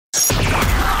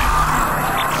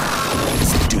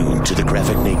to the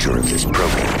graphic nature of this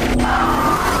program.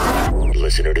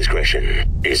 Listener discretion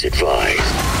is advised.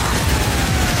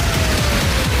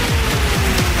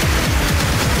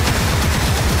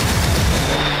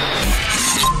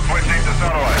 Switching to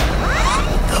satellite.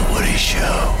 The Woody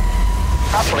Show.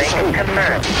 Uplink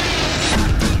confirmed.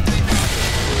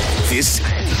 This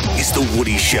is The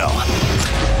Woody Show.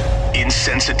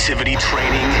 Insensitivity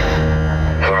training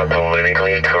For a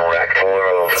politically correct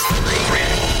world.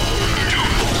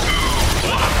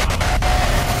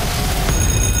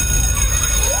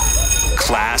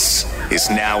 Class is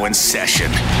now in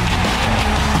session.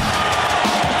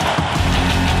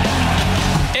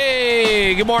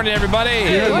 Hey, good morning, everybody.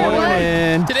 Good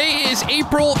morning. Today is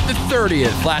April the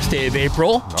 30th, last day of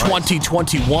April,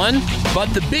 2021. But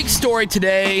the big story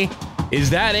today is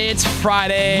that it's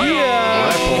Friday. Oh,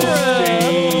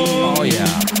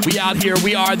 yeah. We out here.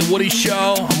 We are The Woody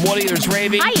Show. I'm Woody. There's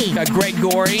Ravy. Hi. Got Greg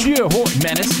Gorey.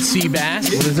 Menace, Seabass.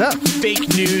 What is up? Fake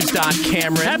News.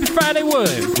 Cameron. Happy Friday,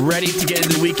 Wood. Ready to get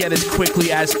into the weekend as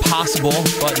quickly as possible.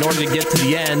 But in order to get to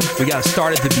the end, we got to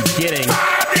start at the beginning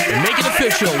and make it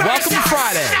official. Welcome to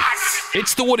Friday.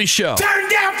 It's The Woody Show. Turn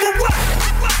down for what?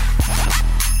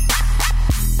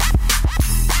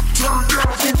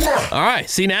 All right.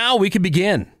 See, now we can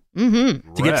begin to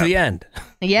get to the end.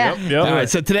 Yeah. All right.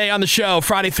 So today on the show,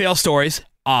 Friday Fail Stories,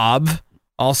 OB.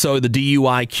 Also, the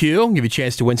DUI-Q. Give you a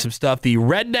chance to win some stuff. The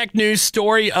Redneck News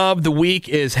Story of the Week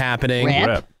is happening.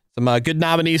 Rep. Some good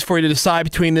nominees for you to decide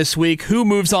between this week. Who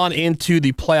moves on into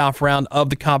the playoff round of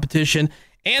the competition.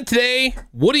 And today,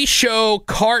 Woody Show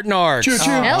Cart Narcs.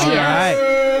 Hell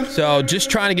yeah. So just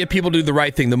trying to get people to do the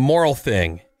right thing, the moral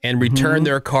thing, and return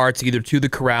their carts either to the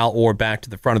corral or back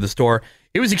to the front of the store.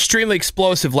 It was extremely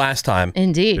explosive last time.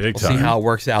 Indeed. We'll see how it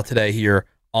works out today here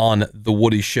on The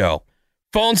Woody Show.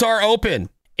 Phones are open.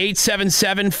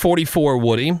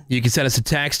 877-44-WOODY. You can send us a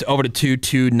text over to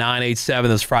 22987.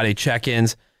 Those Friday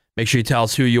check-ins. Make sure you tell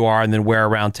us who you are and then where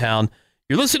around town.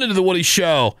 You're listening to The Woody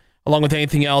Show, along with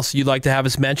anything else you'd like to have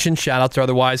us mention, shout-outs or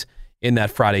otherwise, in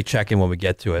that Friday check-in when we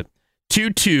get to it.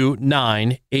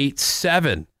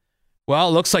 22987. Well,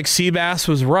 it looks like Seabass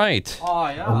was right. Oh,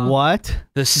 yeah. What?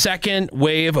 The second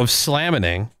wave of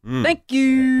slamming. Thank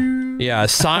you. Yeah, a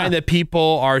sign that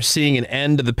people are seeing an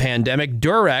end to the pandemic.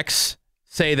 Durex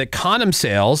say that condom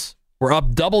sales were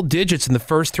up double digits in the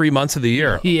first 3 months of the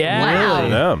year. Yeah. Wow.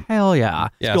 Really? Hell yeah.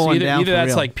 It's Yeah, so going either down for that's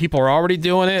real. like people are already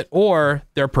doing it or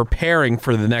they're preparing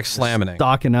for the next slamming.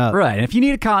 Stocking up. Right. And if you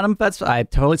need a condom, I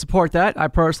totally support that. I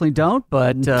personally don't,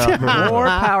 but more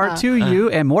power to you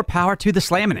and more power to the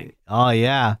slamming. Oh,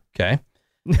 yeah. Okay.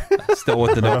 Still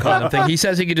with the no condom thing. He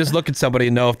says he could just look at somebody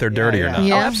and know if they're dirty or not.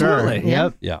 Yeah, absolutely.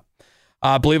 Yep. Yeah.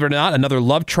 Believe it or not, another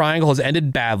love triangle has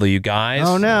ended badly, you guys.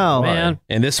 Oh, no. Man.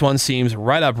 And this one seems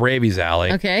right up Ravy's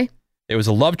alley. Okay. It was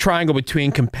a love triangle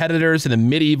between competitors in a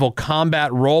medieval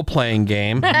combat role-playing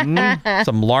game.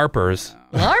 Some LARPers.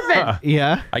 LARPing.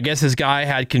 Yeah. I guess this guy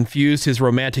had confused his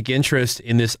romantic interest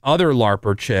in this other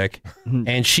LARPer chick,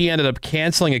 and she ended up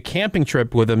canceling a camping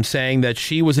trip with him, saying that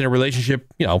she was in a relationship,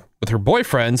 with her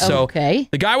boyfriend. So Okay.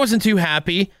 the guy wasn't too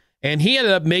happy, and he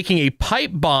ended up making a pipe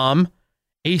bomb.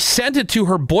 He sent it to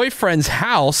her boyfriend's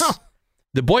house.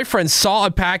 The boyfriend saw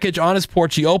a package on his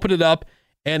porch. He opened it up,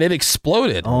 and it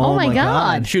exploded, Oh my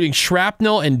God. shooting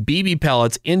shrapnel and BB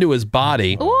pellets into his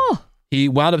body. Ooh. He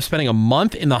wound up spending a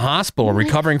month in the hospital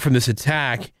recovering from this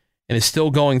attack and is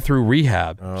still going through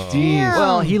rehab. Jeez.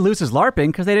 Well, he loses LARPing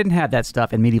because they didn't have that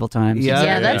stuff in medieval times. Yeah.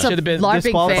 Yeah, that's a Should have been LARPing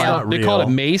disqualified. fail. They call it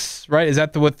mace, right? Is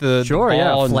that with the Sure, the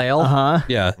yeah. ball and- Flail. Uh-huh.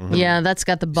 Yeah, Yeah, that's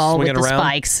got the ball Swing with it the around?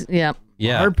 spikes. Yep.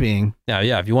 yeah, Harping.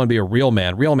 yeah. If you want to be a real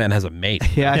man has a mace.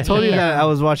 Yeah, I told you Yeah. that I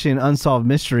was watching Unsolved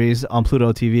Mysteries on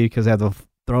Pluto TV because they have the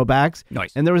throwbacks.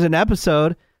 Nice. And there was an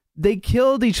episode, they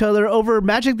killed each other over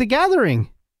Magic the Gathering.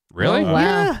 Really? Oh, wow.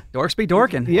 Yeah. Dorks be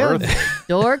dorking. Yeah.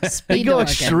 Dork They speed go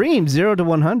dorking. extreme, 0 to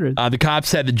 100. The cops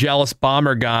said the jealous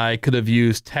bomber guy could have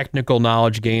used technical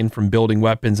knowledge gained from building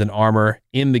weapons and armor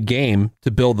in the game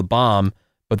to build the bomb,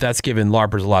 but that's given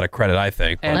LARPers a lot of credit, I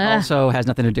think. And also has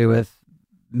nothing to do with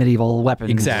medieval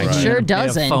weapons. Exactly. Sure Made of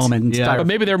doesn't. Foam and Yeah. styrofoam. But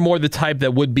maybe they're more the type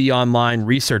that would be online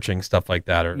researching stuff like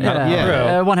that. Or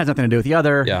Yeah. One has nothing to do with the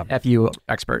other. Yeah. FU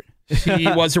expert. He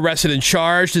was arrested and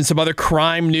charged. In some other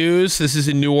crime news, this is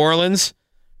in New Orleans,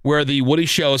 where the Woody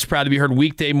Show is proud to be heard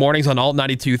weekday mornings on Alt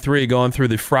 92.3, going through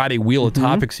the Friday Wheel of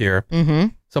Topics here. Mm-hmm.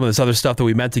 Some of this other stuff that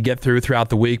we meant to get through throughout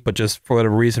the week, but just for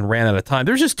whatever reason ran out of time.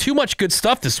 There's just too much good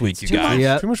stuff this week, you guys.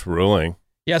 Yeah. Too much ruling.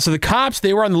 Yeah, so the cops,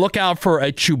 they were on the lookout for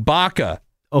a Chewbacca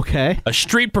Okay. A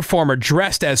street performer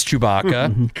dressed as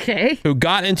Chewbacca Okay. who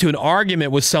got into an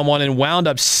argument with someone and wound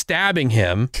up stabbing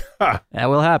him. That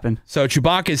will happen. So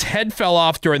Chewbacca's head fell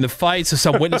off during the fight, so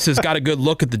some witnesses got a good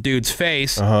look at the dude's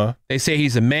face. They say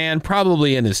he's a man,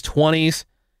 probably in his 20s.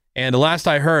 And the last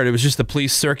I heard, it was just the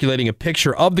police circulating a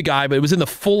picture of the guy, but it was in the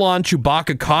full-on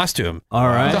Chewbacca costume. All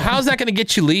right. So how's that going to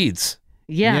get you leads?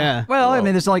 Yeah. Well, I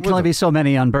mean, can only be so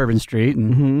many on Bourbon Street.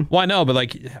 And Well, I know, but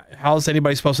like, how's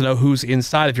anybody supposed to know who's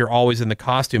inside if you're always in the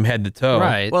costume head to toe?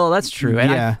 Right. Well, that's true. And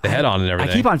Yeah. The head on and I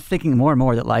everything. keep on thinking more and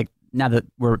more that, like, now that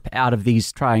we're out of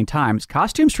these trying times,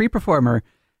 costume street performer,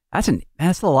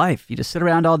 that's the life. You just sit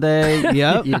around all day.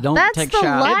 Yep. You don't That's take the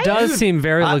shots. life? It does seem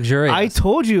very luxurious. I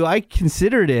told you I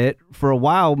considered it for a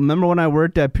while. Remember when I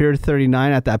worked at Pier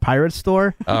 39 at that pirate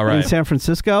store Oh, right. in San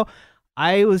Francisco?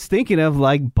 I was thinking of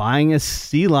like buying a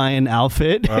sea lion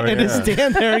outfit and to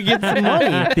stand there and get some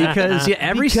money. Because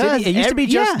every city, it used to be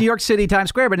just New York City, Times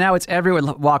Square, but now it's everywhere.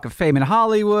 Walk of Fame in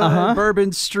Hollywood,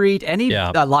 Bourbon Street,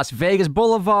 Las Vegas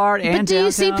Boulevard, and But do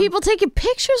you see downtown. people taking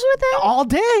pictures with them? All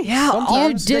day. Yeah, Sometimes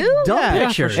all you day. do? Dump Yeah.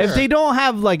 pictures. If they don't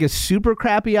have like a super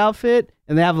crappy outfit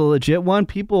and they have a legit one,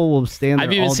 people will stand there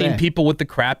I've even all seen day. people with the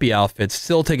crappy outfits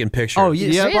still taking pictures. Oh,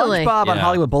 yeah. Really? SpongeBob on Yeah.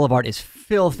 Hollywood Boulevard is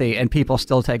filthy, and people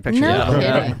still take pictures. No of it.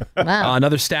 kidding. Wow.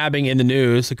 Another stabbing in the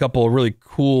news. A couple of really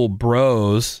cool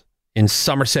bros in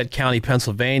Somerset County,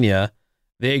 Pennsylvania.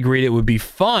 They agreed it would be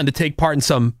fun to take part in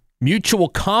some mutual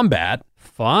combat.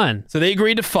 Fun. So they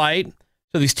agreed to fight.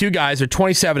 So these two guys are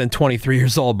 27 and 23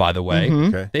 years old, by the way.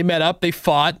 Okay. They met up, they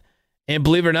fought, and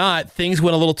believe it or not, things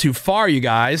went a little too far, you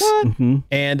guys.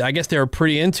 And I guess they were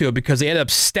pretty into it because they ended up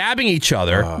stabbing each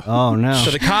other. Oh, no.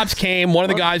 So the cops came. One of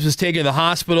the guys was taken to the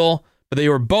hospital, but they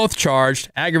were both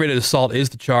charged. Aggravated assault is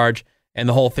the charge, and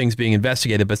the whole thing's being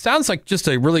investigated. But sounds like just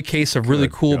a really case of really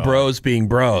cool bros being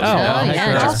bros. Oh, you know?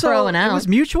 yeah, just Also, throwing it out. was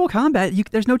mutual combat.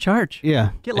 There's no charge. Yeah.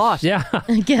 Get lost. Yeah.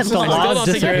 Get I still lost. don't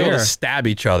think you're able to disappear. stab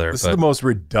each other. This is But the most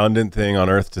redundant thing on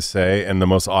earth to say, and the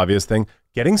most obvious thing.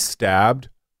 Getting stabbed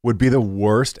would be the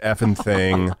worst effing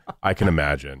thing I can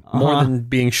imagine. more than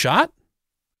being shot?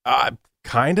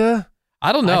 Kinda.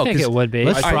 I don't know. I think 'cause it would be.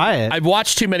 Let's try it. I've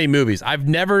watched too many movies. I've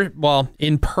never,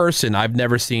 in person, I've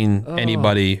never seen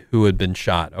anybody who had been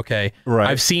shot. Okay. Right.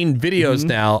 I've seen videos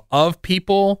now of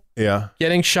people Yeah.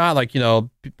 getting shot, like,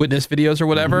 witness videos or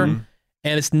whatever. And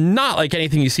it's not like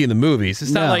anything you see in the movies.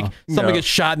 It's not No. like somebody No. gets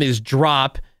shot and they just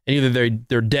drop and either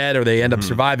they're dead or they end up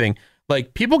surviving.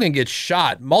 Like, people can get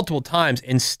shot multiple times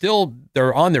and still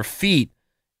they're on their feet.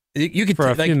 You could For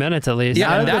a like, few minutes at least.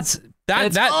 Yeah, I- because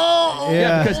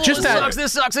just This that. sucks.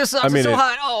 This sucks. I mean, it's so it-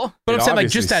 hot. Oh. But I'm It saying, like,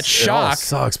 obviously just that it all shock.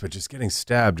 sucks, but just getting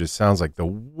stabbed just sounds like the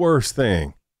worst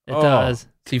thing. It does.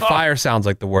 See, fire sounds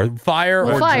like the worst. Fire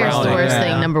or Fire's the drowning. worst Yeah.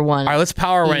 thing, number one. All right, let's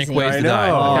power rank Easy. ways I to know.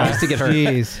 die. Just to get hurt.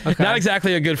 Jeez. Not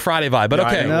exactly a good Friday vibe, but Yeah,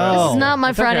 I okay. know. No. This is not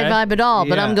my Friday okay. vibe at all,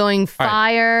 but Yeah. I'm going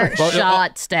fire, Well,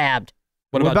 shot, stabbed.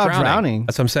 What What about about drowning?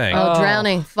 That's what I'm saying. Oh, Oh.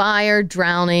 drowning, fire,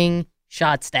 drowning,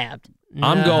 shot, stabbed.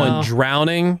 I'm No. going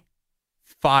drowning,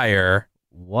 fire,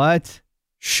 What?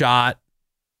 shot,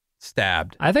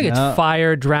 stabbed. I think No. it's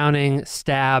fire, drowning,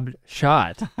 stabbed,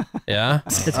 shot. Yeah?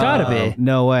 It's got to be.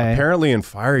 No way. Apparently, in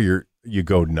fire, you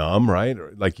go numb, right?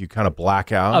 Or, like you kind of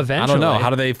black out. Eventually. I don't know. How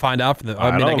do they find out? I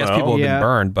I mean, I don't guess know. people have Yeah. been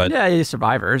burned, but Yeah, you're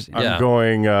survivors. Yeah. I'm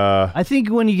going. I think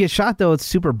when you get shot, though, it's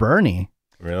super burny.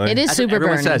 Really? It is That's what super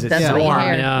everyone burning. says. It's That's what you warm,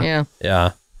 hear. yeah. Yeah.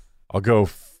 yeah. I'll go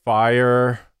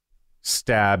fire,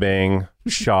 stabbing,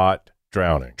 shot,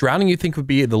 drowning. Drowning, you think, would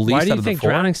be the least Why do out you of the think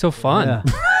four? drowning's so fun?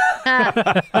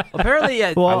 Apparently,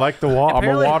 yeah, Well, I like the water. I'm a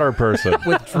apparently- water person.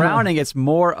 with drowning, it's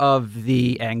more of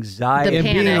the anxiety and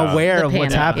being panic. aware The of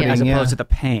what's panic, happening. as Yeah. opposed to the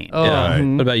pain. Oh, Yeah.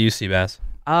 Mhm. What about you, Seabass?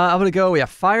 I'm going to go,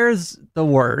 fire's the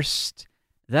worst.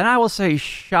 Then I will say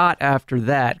shot after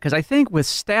that, because I think with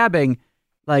stabbing,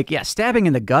 stabbing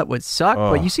in the gut would suck,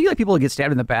 but you see people get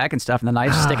stabbed in the back and stuff, and the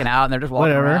knife's sticking out, and they're just walking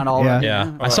Whatever. around all Yeah. over.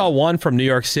 Yeah. I saw one from New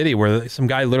York City where some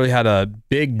guy literally had a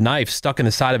big knife stuck in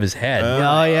the side of his head.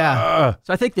 Oh, yeah.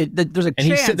 So I think that there's a and chance.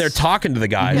 he's sitting there talking to the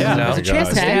guys, Yeah, you know? there's a chance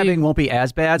God. stabbing won't be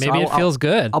as bad. maybe so it feels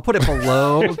good. I'll put it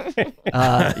below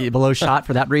below shot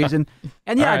for that reason.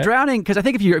 And yeah, All right. drowning, because I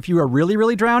think if you are really,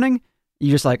 really drowning,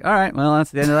 you're just like, all right, well,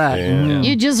 that's the end of that. Yeah.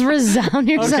 You just resound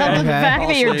yourself Okay. with the fact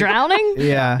that you're Falsely. drowning?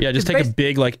 Yeah. Yeah, just take a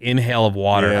big inhale of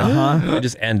water. Yeah. Uh-huh. And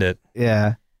just end it.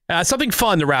 Yeah. Something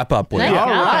fun to wrap up with. Thank All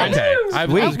God. right. Okay. I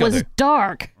That was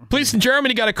dark. Police in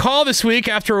Germany got a call this week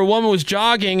after a woman was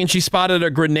jogging and she spotted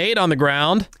a grenade on the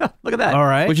ground, Look at that. All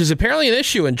right. which is apparently an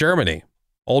issue in Germany.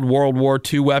 Old World War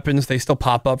II weapons, they still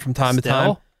pop up from time to time.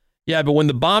 Still? Yeah, but when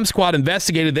the bomb squad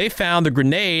investigated, they found the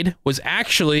grenade was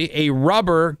actually a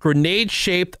rubber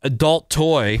grenade-shaped adult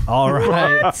toy. All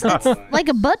right. It's like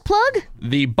a butt plug?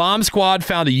 The bomb squad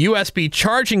found a USB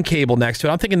charging cable next to it.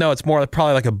 I'm thinking, no, it's more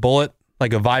probably like a bullet,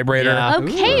 like a vibrator. Yeah.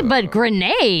 Okay, but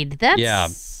grenade. That's... Yeah.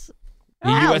 A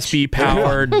Ouch.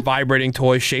 USB-powered vibrating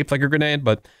toy shaped like a grenade.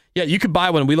 But yeah, you could buy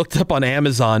one. We looked up on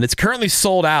Amazon. It's currently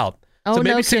sold out. Oh, so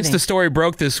maybe no since kidding. the story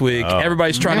broke this week,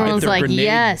 everybody's trying to get Everyone's their like, grenade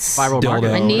yes, Viral dildo.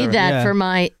 marketing. I need that Yeah. for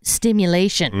my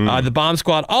stimulation. The bomb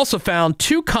squad also found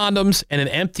 2 condoms and an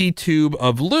empty tube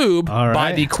of lube All right.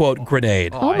 by the, quote,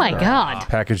 grenade. Oh, my God.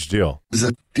 Package deal.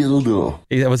 That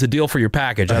was a deal for your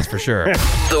package, that's for sure.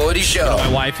 The Woody Show.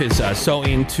 My wife is so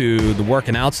into the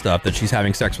working out stuff that she's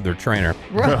having sex with her trainer.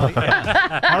 Allegedly.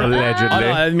 Oh,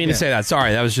 no, I didn't mean to say that.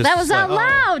 Sorry, that was just That a was slip. out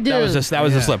loud, dude. That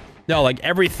was a slip. No, like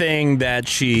everything that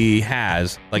she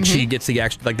has, like she gets the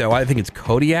extra, like I think it's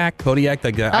Kodiak,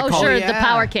 like I Oh, call sure, it, the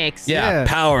power cakes. yeah,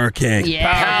 power cake,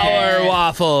 Yeah. power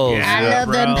waffles. I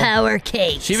love them power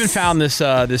cakes. She even found this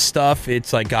this stuff.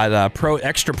 It's like got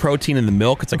extra protein in the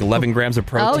milk. It's like 11 grams of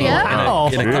protein yeah?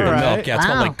 in a cup of Alright. milk. Yeah, it's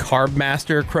called Wow. like Carb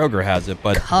Master. Kroger has it,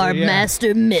 but Carb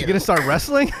Master Milk. You gonna start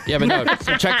wrestling? yeah, but no.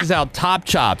 So check this out. Top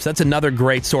Chops. That's another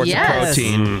great source Yes. of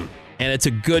protein. And it's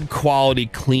a good quality,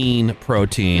 clean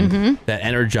protein that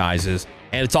energizes.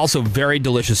 And it's also very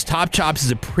delicious. Top Chops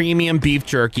is a premium beef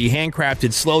jerky,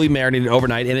 handcrafted, slowly marinated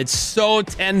overnight, and it's so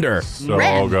tender. So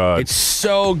Red. good. It's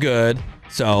so good.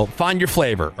 So find your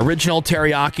flavor. Original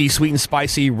teriyaki, sweet and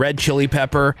spicy, red chili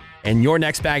pepper, and your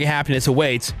next bag of happiness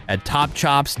awaits at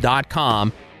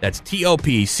topchops.com. That's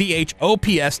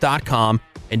TOPCHOPS.com,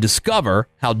 and discover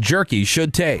how jerky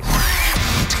should taste.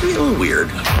 It's a little weird.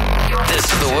 This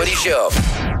is The Woody Show.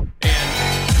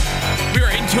 We are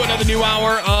into another new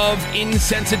hour of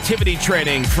insensitivity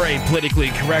training for a politically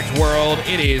correct world.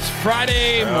 It is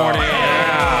Friday morning.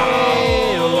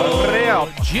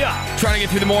 Trying to get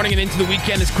through the morning and into the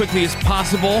weekend as quickly as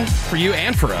possible for you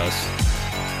and for us.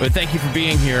 But thank you for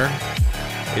being here.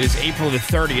 It is April the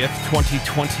 30th,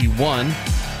 2021.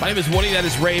 My name is Woody. That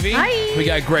is Ravy. Hi. We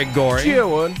got Greg Gorey.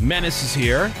 Chillin'. Menace is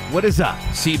here. What is up?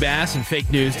 Seabass and Fake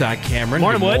News. Cameron.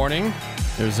 Morning, Good Wood. morning.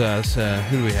 There's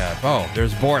who do we have? Oh,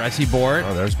 there's Bort. I see Bort.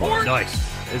 Oh, there's Bort. Nice.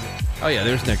 Oh yeah,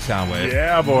 there's Nick Soundwave.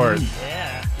 Yeah, Bort.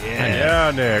 Yeah.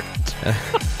 Yeah, Nick.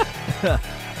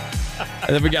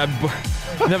 And then we got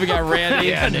Randy.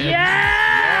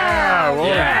 Yeah, well,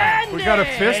 Yeah. we got a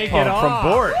fist pump from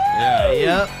Bort. Yeah.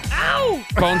 Yep.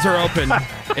 Phones are open.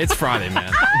 It's Friday,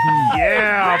 man.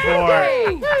 Yeah, Bort.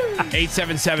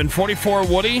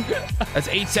 877-44-WOODY. That's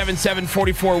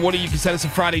 877-44-WOODY. You can send us a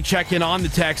Friday check-in on the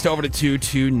text over to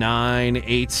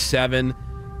 22987.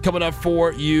 Coming up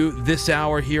for you this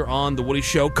hour here on The Woody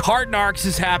Show. NARCS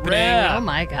is happening. Oh,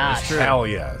 my gosh. Hell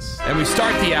yes. And we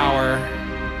start the hour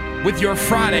with your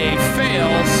Friday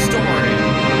fail story.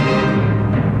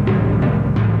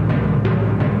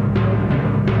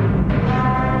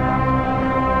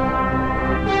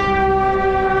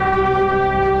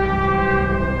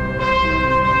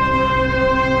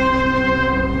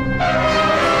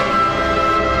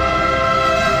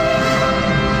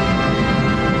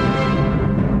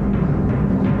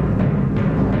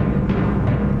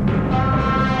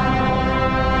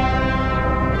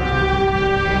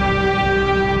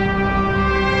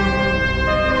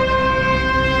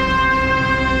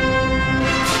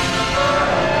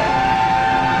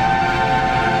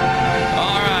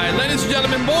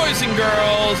 Boys and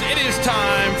girls, it is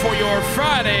time for your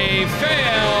Friday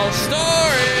fail story.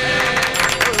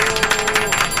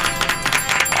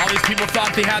 All these people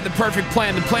thought they had the perfect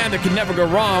plan, the plan that could never go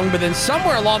wrong, but then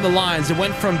somewhere along the lines, it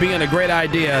went from being a great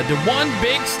idea to one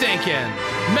big stinking,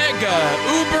 mega,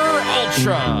 uber,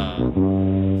 ultra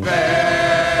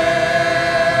fail.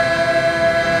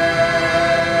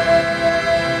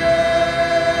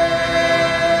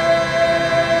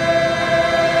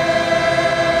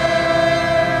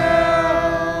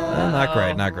 Not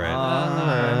great, not great.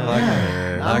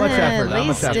 Not much effort. At Not much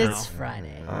least effort. it's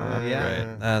Friday.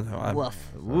 Yeah.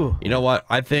 Woof. Ooh. You know what?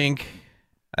 I think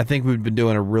we've been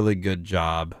doing a really good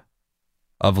job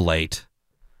of late.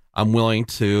 I'm willing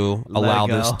to allow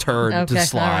go. this turd to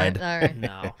slide. All right.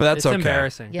 No. But that's it's okay.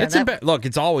 embarrassing. Yeah, It's that- look,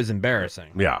 it's always embarrassing.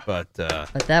 Yeah. But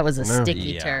But that was a sticky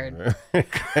Yeah. turd.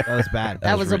 That was bad.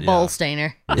 That was a really- bowl yeah.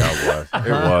 stainer. Yeah, it was.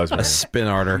 It was, a man. spin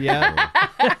arter. Yeah.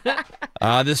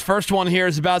 This first one here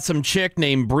is about some chick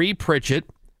named Bree Pritchett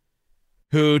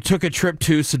who took a trip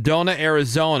to Sedona,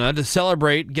 Arizona to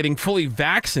celebrate getting fully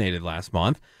vaccinated last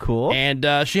month. Cool. And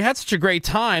she had such a great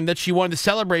time that she wanted to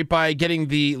celebrate by getting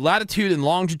the latitude and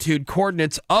longitude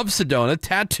coordinates of Sedona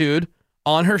tattooed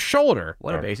on her shoulder.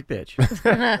 What a basic bitch.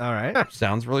 All right.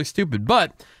 Sounds really stupid,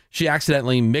 but she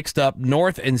accidentally mixed up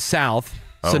north and south.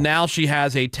 So now she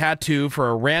has a tattoo for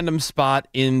a random spot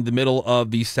in the middle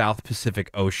of the South Pacific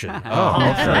Ocean.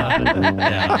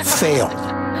 Fail.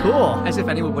 Cool. As if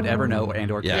anyone would ever know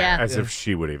and or care. Yeah. As if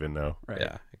she would even know. Right.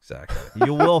 Yeah, exactly.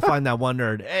 You will find that one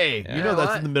nerd. Hey, Yeah. you know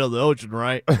that's in the middle of the ocean,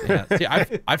 right? Yeah. See,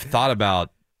 I've thought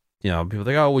about, people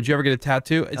think, oh, would you ever get a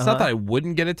tattoo? It's not that I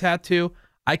wouldn't get a tattoo.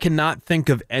 I cannot think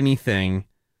of anything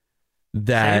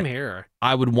that Same here.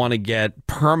 I would want to get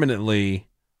permanently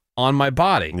on my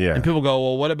body. Yeah. And people go,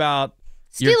 well, what about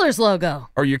Steelers logo.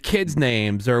 or your kids'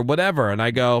 names or whatever? And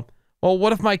I go, well,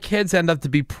 what if my kids end up to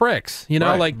be pricks? You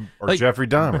know, Right. Or Jeffrey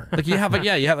Dahmer. Like you have,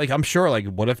 I'm sure, like,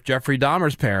 what if Jeffrey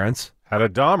Dahmer's parents Had a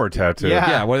Dahmer tattoo.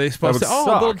 Yeah, what are they supposed to? That would Oh,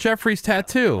 suck. little Jeffrey's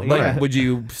tattoo. Like, Yeah. would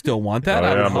you still want that? Oh, I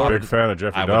yeah, would I'm a hope- big fan of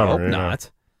Jeffrey I would Dahmer, hope yeah.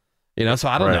 not. So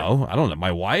I don't Right. know. I don't know.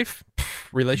 My wife,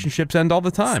 relationships end all the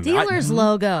time. Steelers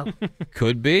logo.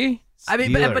 Could be. I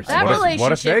mean, but That what if they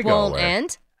relationship go won't away?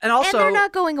 end. And also, they're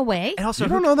not going away. And also, You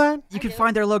don't know that? You can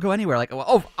find their logo anywhere. Like,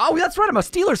 oh, that's right. I'm a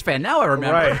Steelers fan. Now I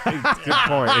remember. Right. Good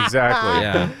point. Exactly.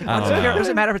 Yeah. I don't know. It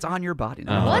doesn't matter if it's on your body.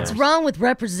 No. What's wrong with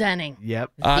representing?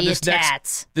 Yep. The This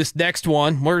tats. next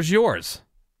one, where's yours?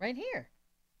 Right here.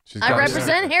 She's I got-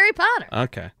 represent Harry Potter.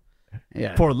 Okay.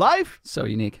 Yeah. For life? So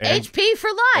unique. HP for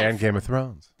life. And Game of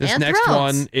Thrones. This And next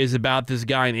Thrones. one is about this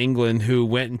guy in England who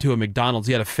went into a McDonald's.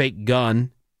 He had a fake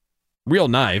gun, real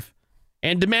knife,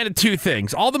 and demanded two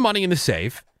things: all the money in the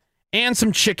safe and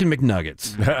some chicken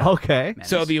McNuggets. Okay.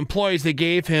 So the employees, they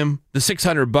gave him the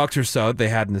 $600 or so that they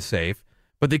had in the safe,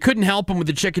 but they couldn't help him with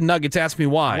the chicken nuggets. Ask me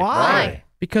why. Why?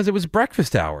 Because it was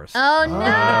breakfast hours. Oh, no.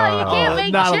 You can't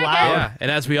make not chicken. allowed. Yeah,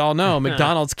 and as we all know,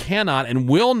 McDonald's cannot and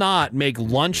will not make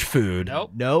lunch food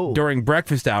No. during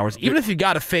breakfast hours, even if you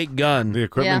got a fake gun. The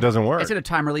equipment Yeah. doesn't work. It's in a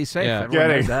time release safe. Yeah. Everyone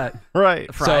knows Getting- that. Right.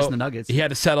 The fries So and the nuggets. he had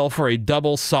to settle for a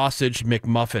double sausage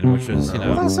McMuffin, which is,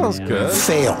 That sounds good.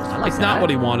 Fail. it's not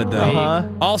what he wanted though. Uh-huh.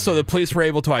 Also, the police were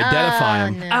able to identify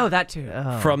him Oh, that too.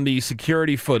 from the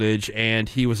security footage, and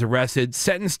he was arrested,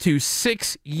 sentenced to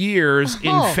 6 years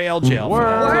in fail jail. for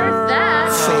that. Worth that.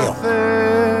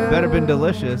 Fail. Better been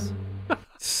delicious.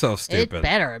 So It stupid.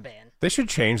 better have been. They should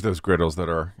change those griddles that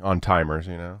are on timers,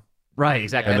 you know? Right,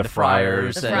 exactly. And the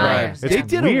fryers. The fryers. It's They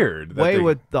did weird. that away they-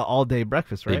 with the all-day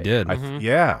breakfast, They right? did.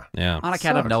 Yeah. Yeah. On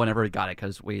account of Sucks. no one ever got it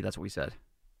because that's what we said.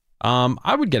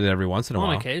 I would get it every once in a On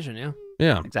while. occasion, yeah.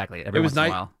 Yeah. Exactly. Every It was once in a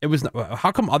nice. while. It was.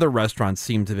 How come other restaurants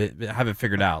seem to have it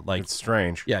figured out? Like, It's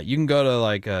strange. yeah, you can go to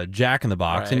like Jack in the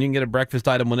Box Right. and you can get a breakfast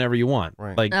item whenever you want.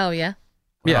 Right. Like, Oh, yeah.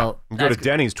 yeah, Well, You go to that's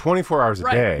Denny's 24 hours a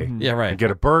Right. day yeah, right. and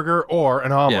get a burger or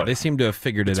an omelet. Yeah, they seem to have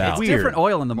figured it out. It's weird. different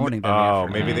oil in the morning than the Oh,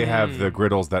 afternoon. maybe they have the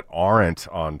griddles that aren't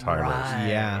on timers.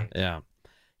 Yeah. Yeah.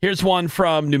 Here's one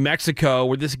from New Mexico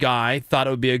where this guy thought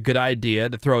it would be a good idea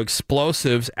to throw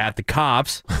explosives at the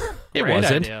cops. It Great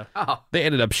wasn't. idea. Oh, They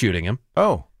ended up shooting him.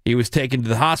 Oh. He was taken to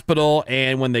the hospital,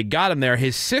 and when they got him there,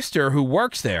 his sister, who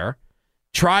works there,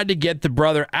 tried to get the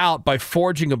brother out by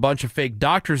forging a bunch of fake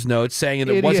doctor's notes saying that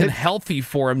it wasn't Idiot. healthy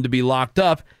for him to be locked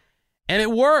up, and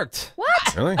it worked.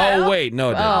 What? Really? Oh, wait, no,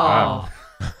 it didn't. Oh.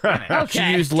 She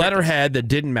Okay. used letterhead that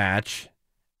didn't match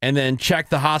and then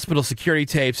checked the hospital security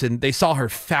tapes, and they saw her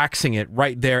faxing it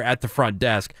right there at the front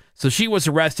desk. So she was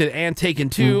arrested and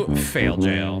taken to fail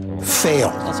jail. Fail.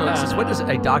 also, what does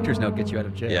a doctor's note get you out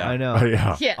of jail? Yeah. I know.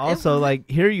 Yeah. Yeah. Also, like,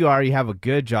 here you are, you have a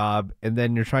good job, and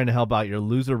then you're trying to help out your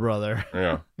loser brother.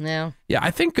 Yeah. No. Yeah, I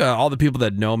think all the people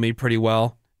that know me pretty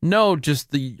well know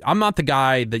I'm not the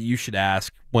guy that you should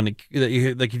ask like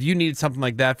if you needed something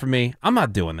like that from me. I'm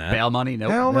not doing that. Bail money?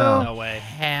 Nope. Hell no. No way.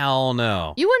 Hell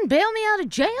no. You wouldn't bail me out of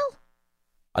jail?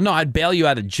 No, I'd bail you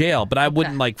out of jail, but I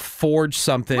wouldn't like forge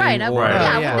something. Right. I or, would,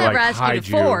 yeah, I yeah. would never Like, ask you hide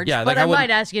to you. forge, Yeah, but like, I I might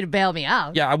wouldn't- ask you to bail me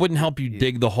out. Yeah, I wouldn't help you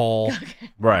dig the hole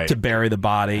Right. to bury the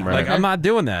body. Right. Like, I'm not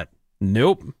doing that.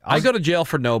 Nope. I go to jail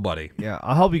for nobody. Yeah,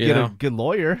 I'll help you, You get know? a good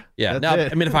lawyer. Yeah. That's Now,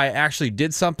 it. I mean, if I actually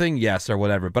did something, yes, or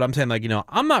whatever. But I'm saying, like,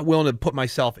 I'm not willing to put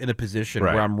myself in a position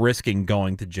Right. where I'm risking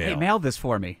going to Hey, jail. mail this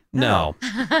for me. No,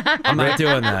 I'm not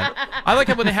doing that. I like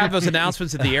it when they have those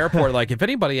announcements at the airport. Like, if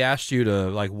anybody asked you to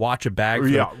like watch a bag,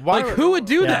 Yeah, why like would- who would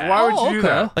do that? Why would you do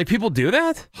that? Like, people do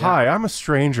that? Hi, I'm a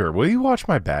stranger. Will you watch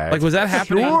my bag? Like, was that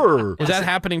happening? Sure. Was that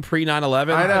happening pre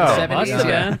 9/11? I know. Must have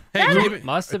been. Hey,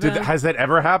 Must have Did, been. has that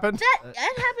ever happened?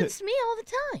 That happens to me all the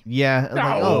time. yeah.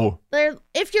 Like, oh,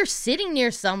 If you're sitting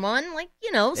near someone, like, Hey,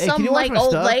 some can you watch like my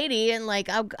old stuff? lady, and like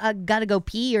I gotta go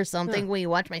pee or something, will you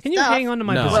watch my Can you stuff? hang on to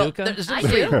my No. bazooka? There's a I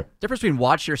difference do. between- difference between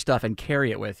watch your stuff and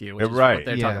carry it with you, which is Right. what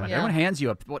they're Yeah. talking about. Yeah. Everyone hands you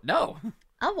a what? No.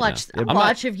 I'll watch. I'm I'll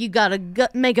watch if you gotta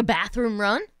make a bathroom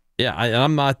run. Yeah,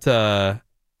 I'm not.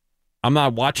 I'm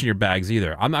not watching your bags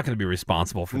either. I'm not going to be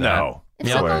responsible for that. No. If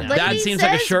You know, some old lady that seems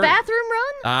says like a sure. bathroom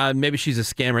run, Maybe she's a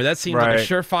scammer. That seems like a Right.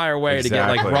 surefire way to get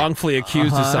like Exactly. wrongfully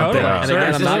accused of something. Totally. And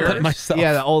again, I'm not putting myself.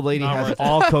 Yeah, the old lady has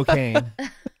all cocaine.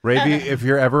 Ravi, if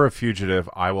you're ever a fugitive,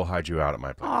 I will hide you out at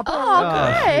my place. oh,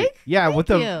 Greg. Yeah, with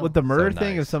Thank the you. with the murder So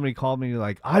thing, nice. if somebody called me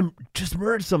like, I'm just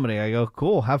murdered somebody, I go,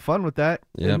 cool, have fun with that.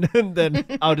 Yep. And then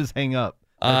I'll just hang up.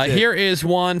 That's it. Here is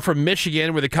one from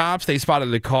Michigan where the cops, they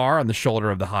spotted a car on the shoulder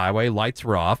of the highway. Lights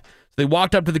were off. So they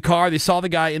walked up to the car. They saw the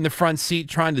guy in the front seat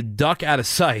trying to duck out of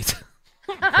sight.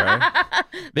 Okay.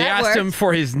 They That asked him worked.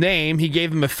 for his name. He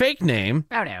gave them a fake name.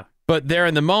 Oh, no. But there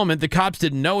in the moment, the cops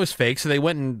didn't know his fake, so they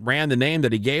went and ran the name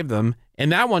that he gave them.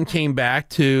 And that one came back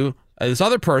to this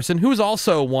other person who was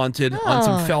also wanted on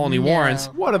some felony warrants.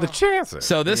 What are the chances?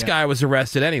 So this guy was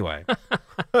arrested anyway.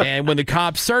 And when the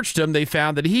cops searched him, they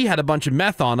found that he had a bunch of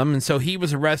meth on him, and so he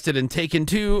was arrested and taken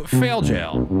to fail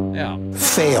jail. Yeah.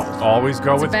 Always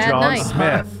go with bad John night.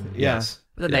 Smith. Yes.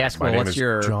 But then they ask, My well, name what's is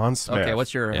your John Smith. Okay,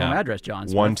 what's your Yeah. home address, John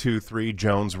Smith? 123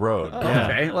 Jones Road.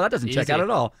 Okay, well that doesn't check Easy. out at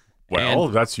all. Well,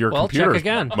 that's your Well, computer. check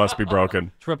again. Must be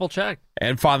broken. Triple check.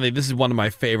 And finally, this is one of my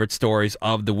favorite stories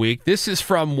of the week. This is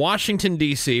from Washington,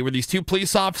 D.C., where these two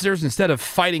police officers, instead of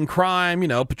fighting crime,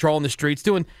 patrolling the streets,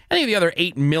 doing any of the other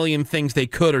 8 million things they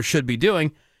could or should be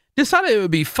doing, decided it would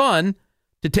be fun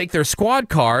to take their squad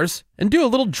cars and do a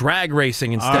little drag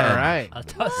racing instead. All right.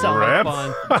 That does sound Rip. like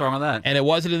fun. What's wrong with that? And it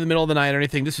wasn't in the middle of the night or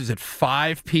anything. This was at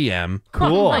 5 p.m.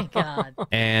 Cool. Oh my God.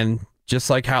 And just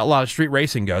like how a lot of street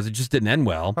racing goes, it just didn't end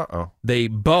well. Uh-oh. They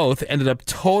both ended up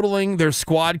totaling their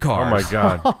squad Oh, cars. my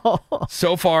God.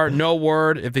 So far, no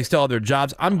word if they still have their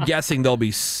jobs. I'm guessing they'll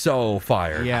be so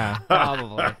fired. Yeah,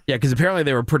 probably. Yeah, because apparently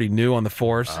they were pretty new on the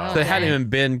force. So they hadn't even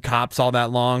been cops all that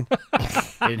long.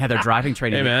 They didn't have their driving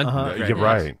training. Hey, man. You're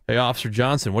right. Hey, Officer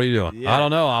Johnson, what are you doing? I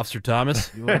don't know, Officer Thomas.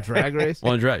 You want to drag race?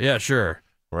 Want to drive? Yeah, sure.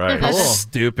 Right.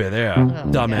 Stupid, yeah.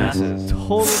 Dumbasses.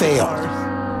 Total fail.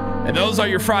 And those are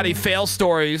your Friday fail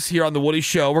stories here on The Woody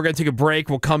Show. We're going to take a break.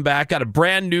 We'll come back. Got a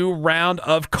brand new round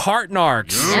of cart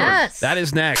narcs. Yes. That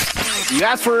is next. You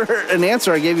asked for an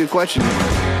answer. I gave you a question.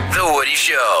 The Woody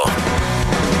Show.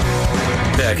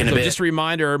 Back in a So bit. just a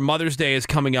reminder, Mother's Day is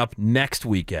coming up next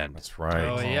weekend. That's right.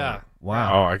 Oh, yeah.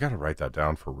 Wow. Oh, I got to write that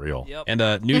down for real. Yep. And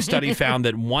a new study found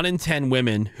that 1 in 10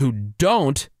 women who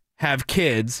don't have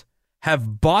kids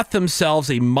have bought themselves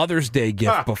a Mother's Day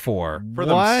gift before. For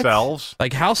What? themselves?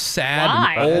 Like, how sad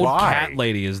Why? an old Why? cat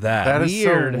lady is that? That is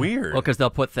Weird. so weird. Well, because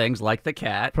they'll put things like the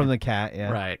cat. From the cat,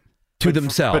 yeah. Right. to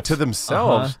themselves. But to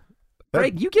themselves.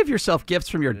 Greg, you give yourself gifts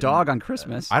from your dog on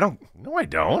Christmas. I don't. No, I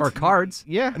don't. Or cards.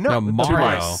 Yeah. No, No, to Mario.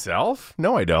 myself?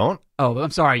 No, I don't. Oh,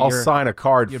 I'm sorry. I'll you're... sign a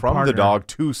card your from the partner. dog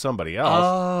to somebody else.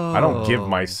 Oh. I don't give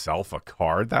myself a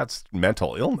card. That's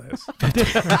mental illness.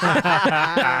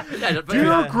 Yeah, but-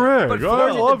 Dear Greg, but I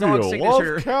forging the love dog's you.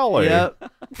 signature. Love Kelly. Yep.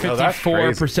 No, that's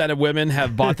crazy. 54% of women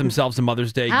have bought themselves a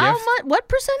Mother's Day How gift. much? What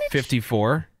percentage?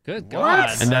 54. Good God.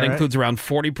 And that All right. includes around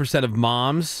 40% of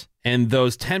moms and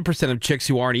those 10% of chicks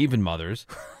who aren't even mothers.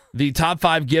 The top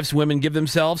 5 gifts women give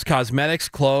themselves: cosmetics,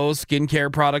 clothes,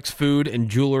 skincare products, food, and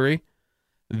jewelry.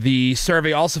 The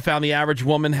survey also found the average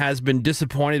woman has been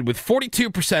disappointed with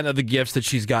 42% of the gifts that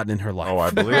she's gotten in her life. Oh, I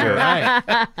believe it.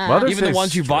 Mother's Even the Day's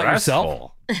ones you bought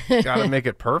yourself? Got to make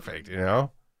it perfect, you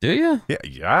know? Do you? Yeah.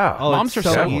 Yeah. Oh, Moms it's are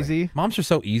so so easy. Moms are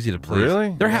so easy to please.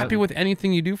 Really? They're Yeah. happy with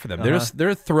anything you do for them. Uh-huh.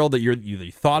 They're thrilled that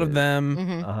you thought of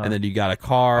them, Uh-huh. and then you got a I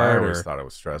card always or thought it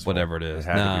was stressful. whatever it is. It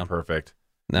had to No. be perfect.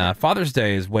 Nah, Father's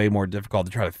Day is way more difficult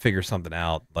to try to figure something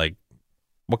out. Like,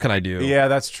 what can I do? Yeah,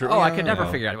 that's true. Oh, I could never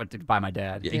Yeah. figure out what to buy my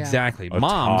dad. Yeah, exactly. A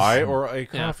Moms. tie or a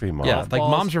coffee mug. Yeah, like Balls.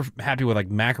 moms are happy with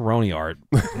like macaroni art,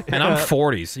 and I'm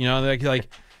 40s. You know, like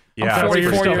Yeah, I'm What,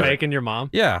 you're 44 still years- making your mom?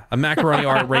 yeah, a macaroni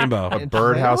art rainbow, A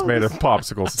birdhouse made of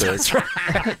popsicle sticks.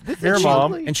 Here,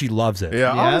 Mom. and she loves it.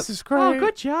 Yeah. Yep. Oh, this is great. Oh,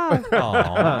 good job. Oh,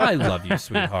 I love you,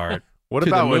 sweetheart. What To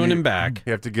the about when moon you, and back.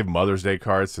 You have to give Mother's Day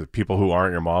cards to people who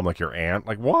aren't your mom, like your aunt.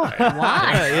 Like, why?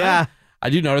 Yeah. I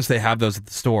do notice they have those at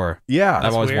the store. Yeah, I've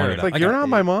that's always weird. wondered. Like, you're not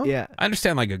my mom. Yeah. I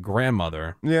understand like a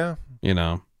grandmother, Yeah, you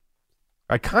know.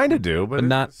 I kind of do, but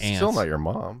not it's still aunts. not your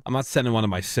mom. I'm not sending one to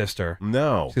my sister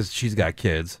No, because she's got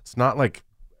kids. it's not like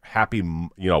happy,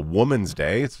 Woman's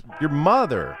Day. It's your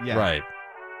mother. Yeah. Right.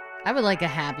 I would like a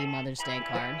happy Mother's Day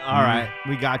card. All right.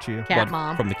 We got you. Cat What,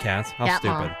 mom. From the cats? How Cat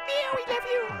stupid. mom.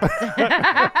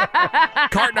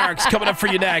 Cart narcs coming up for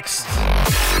you next.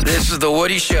 This is The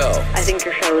Woody Show. I think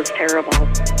your show is terrible.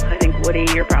 I think, Woody,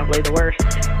 you're probably the worst.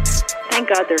 Thank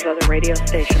God there's other radio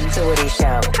stations. The Woody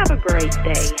Show. Have a great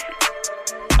day.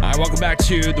 All right, welcome back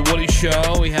to The Woody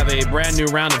Show. We have a brand new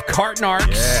round of cart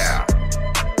narcs Yeah.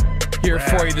 here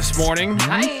for you this morning.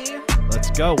 Hi. Let's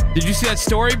Let's go. Did you see that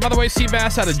story, by the way,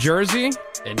 Seabass, out of Jersey?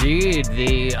 Indeed,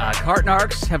 the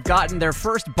CartNarcs have gotten their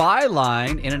first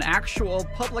byline in an actual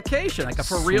publication, like a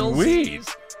for real. Sweet.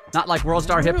 Not like World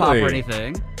Star Hip Hop or Really?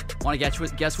 anything. Want to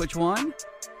guess which one?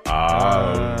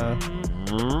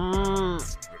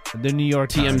 The New York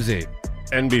Times. TMZ.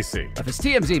 NBC. If it's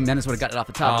TMZ, Menace would have gotten it off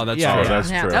the top. Oh, that's Yeah, true. yeah. That's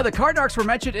Yeah. true. Now, the CartNarcs were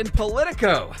mentioned in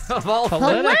Politico, of all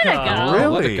Politico.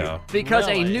 Really? Politico. because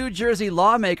a Really? New Jersey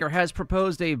lawmaker has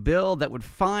proposed a bill that would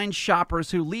fine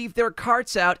shoppers who leave their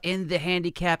carts out in the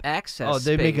handicap access Oh,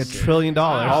 they make $1 space. trillion.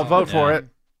 I'll vote for it.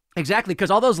 Exactly,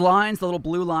 because all those lines, the little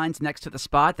blue lines next to the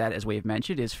spot, that, as we've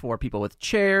mentioned, is for people with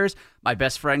chairs. My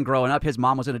best friend growing up, his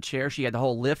mom was in a chair. She had the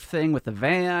whole lift thing with the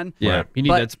van. Yeah, Right. you need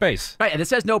But- that space. Right, and it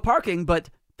says no parking, but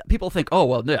people think, oh,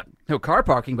 well, no car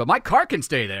parking, but my car can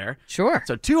stay there. Sure.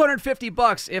 So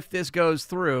 $250 if this goes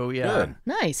through. Yeah. Good.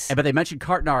 Nice. But they mentioned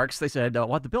CartNarcs. They said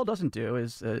what the bill doesn't do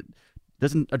is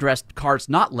doesn't address cars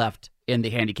not left in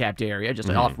the handicapped area, just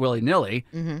off willy-nilly.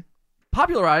 Mm-hmm.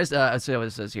 Popularized, so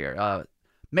it says here,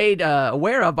 made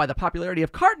aware of by the popularity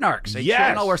of CartNarcs, a Yes.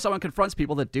 channel where someone confronts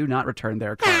people that do not return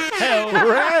their cars.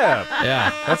 Crap.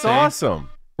 Yeah, That's awesome.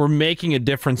 We're making a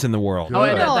difference in the world. Oh,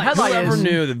 and Good. the headline Whoever is...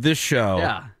 knew that this show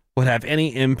Yeah. would have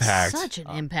any impact, Such an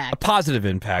a impact. positive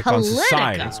impact on Politico.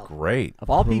 society, That's great. Of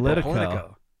all people, Politico.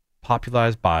 Politico.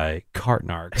 popularized by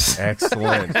CartNarcs.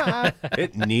 Excellent.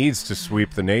 It needs to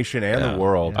sweep the nation and the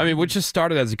world. I mean, which just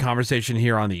started as a conversation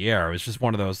here on the air. It was just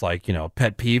one of those, like,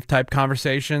 pet peeve type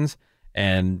conversations.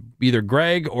 And either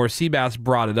Greg or Seabass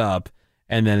brought it up,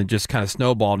 and then it just kind of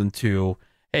snowballed into,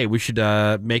 hey, we should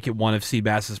make it one of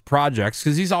Seabass's projects,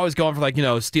 because he's always going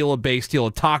for, steal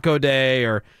a taco day,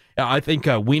 or I think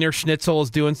Wiener Schnitzel is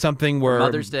doing something where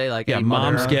Mother's Day, like any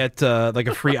moms mother. get like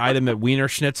a free item at Wiener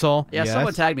Schnitzel. Yeah, Yes.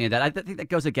 someone tagged me in that. I think that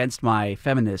goes against my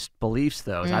feminist beliefs,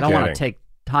 though. I don't Kidding. want to take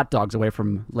hot dogs away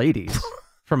from ladies.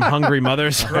 From hungry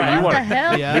mothers. Right. You want the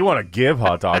hell? Yeah. You want to give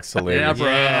hot dogs to ladies.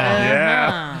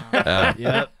 Yeah,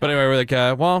 Uh-huh. But anyway, we're like,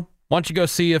 well, why don't you go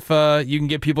see if you can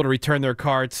get people to return their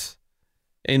carts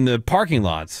in the parking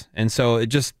lots? And so it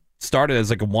just started as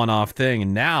like a one-off thing,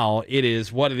 and now it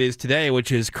is what it is today,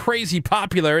 which is crazy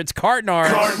popular. It's CartNarcs.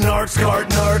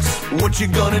 CartNarcs, what you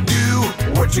gonna do?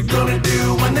 What you gonna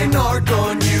do when they narc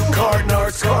on you?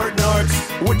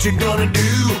 CartNarcs, what you gonna do?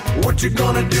 What you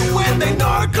gonna do when they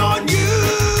narc on you?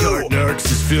 CartNarcs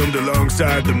is filmed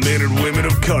alongside the men and women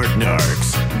of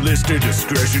CartNarcs. Listener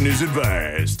discretion is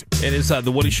advised. It is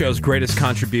the Woody Show's greatest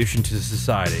contribution to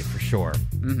society, for sure.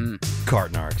 Mm-hmm.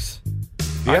 CartNarcs.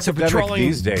 The So epidemic patrolling-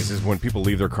 these days is when people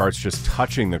leave their carts just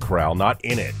touching the corral, not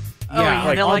in it. Yeah,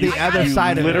 like they're on like, the other you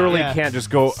side of it. literally Yeah. can't just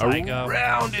go Psycho.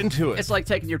 around into it. it's like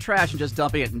taking your trash and just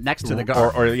dumping it next to the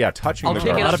guard. or touching I'll the take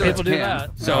it garbage. up lot of so people it's do canned. that.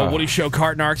 So Woody Show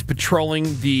CartNarcs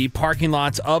patrolling the parking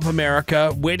lots of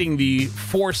America, waiting the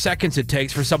 4 seconds it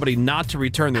takes for somebody not to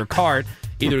return their cart,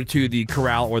 either to the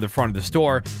corral or the front of the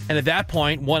store. And at that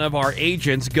point, one of our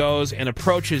agents goes and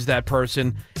approaches that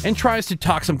person and tries to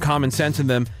talk some common sense in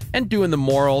them and doing the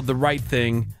moral, the right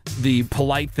thing, the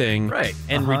polite thing, Right.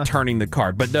 and returning the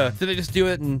cart. But do they just do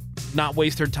it and not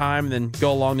waste their time and then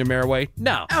go along their merry way?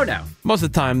 No. Oh, no. Most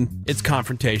of the time, it's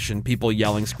confrontation, people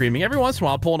yelling, screaming, every once in a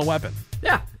while pulling a weapon.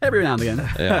 Yeah, every now and again.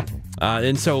 Yeah.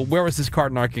 And so where was this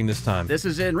CartNarcing this time? This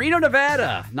is in Reno,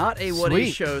 Nevada. Not a Woody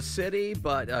Sweet. Show city,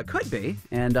 but could be.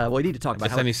 And we need to talk about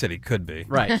Guess how... any city could be.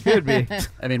 Right. Could be.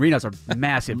 I mean, Reno's a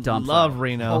massive dump. Love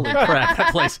Reno. Holy crap,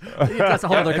 that place. That's a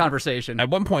whole other conversation. At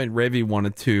one point, Ravi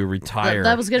wanted to retire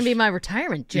That was going to be my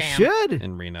retirement You jam. should.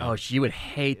 in Reno. Oh, she would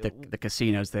hate the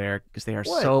casinos there because they are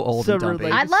What? so old and Silver dumpy.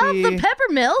 Lake. I love the See,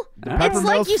 Peppermill. It's Peppermill's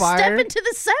like you step fire. into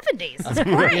the 70s. It's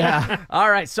great. Yeah.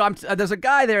 All right, so there's a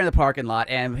guy there in the parking lot,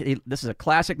 and this is a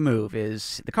classic move.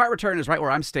 Is the cart return is right where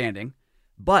I'm standing,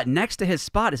 but next to his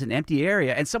spot is an empty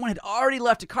area, and someone had already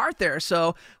left a cart there.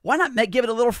 So why not give it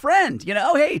a little friend?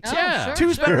 Hey, sure,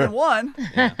 two's better than one.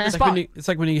 It's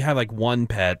like when you have like one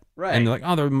pet, Right. and you're like,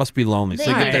 oh, they must be lonely. So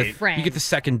They you need a get, friend. you get the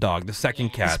second dog, the second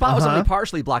The cat. spot was only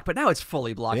partially blocked, but now it's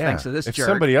fully blocked Yeah. thanks to this if jerk.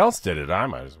 somebody else did it, I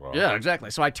might as well. Yeah, exactly.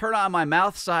 So I turn on my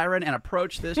mouth siren and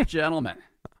approach this gentleman.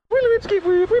 Come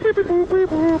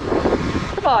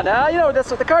on now,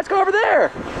 the carts go over there.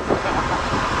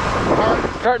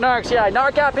 CartNarcs, yeah, I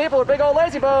narc out people with big old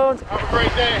lazy bones. Have a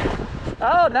great day.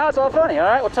 Oh, now it's all funny. All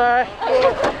right, we'll try.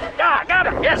 Ah, got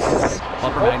him. Yes.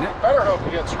 Bumper magnet. Better hope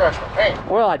you didn't scratch my paint.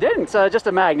 Well, I didn't. Just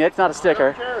a magnet. It's not a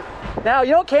sticker. Now,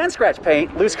 you can scratch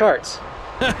paint, loose carts.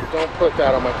 Don't put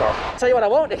that on my car. Tell you what I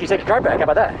won't if you take your cart back. How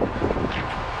about that?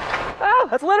 Oh,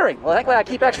 that's littering. Well, thankfully I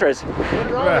keep extras. Put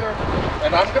it on there.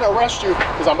 And I'm going to arrest you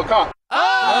because I'm a cop.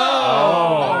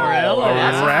 Oh, really?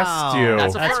 Arrest you.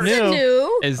 That's a That's first. new.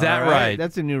 New. Is that All right?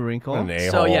 That's a new wrinkle. An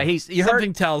a-hole. So yeah, you heard.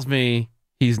 Something tells me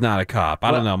he's not a cop.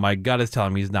 I don't know. My gut is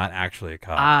telling me he's not actually a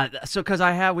cop. So because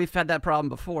we've had that problem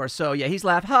before. So yeah, he's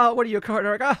laughed. Oh, what are you, a cart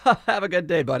narc? Oh, have a good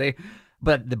day, buddy.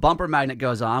 But the bumper magnet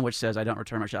goes on, which says I don't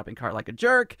return my shopping cart like a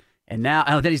jerk. And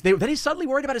now, then he's suddenly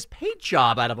worried about his paint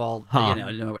job out of all,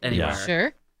 anywhere. Yeah.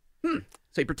 Sure. So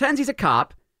he pretends he's a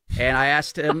cop, and I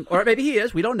asked him, or maybe he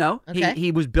is. We don't know. Okay.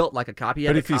 He was built like a cop. He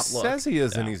had But a if he cop look. says he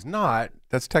is and he's not,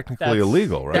 that's technically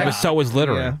illegal, right? Yeah, but so is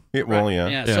littering.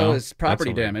 Yeah, so is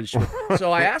property damage.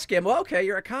 So I asked him, well, okay,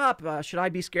 you're a cop. Should I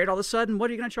be scared all of a sudden? What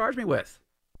are you going to charge me with?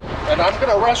 And I'm going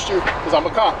to arrest you because I'm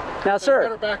a cop. Now, sir, You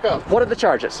better back up. what are the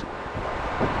charges?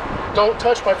 Don't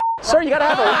touch my Sir, you got to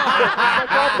have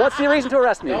a... What's the reason to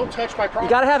arrest me? Don't touch my property. You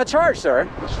got to have a charge, sir.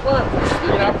 It's fine. You're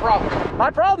going to have a problem. My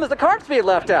problem is the cart's being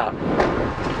left out.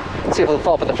 Let's see if we'll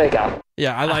fall for the fake out.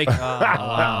 Yeah, I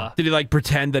like. Did he like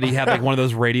pretend that he had like one of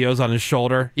those radios on his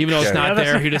shoulder, even though it's not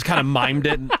there? He just kind of mimed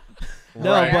it.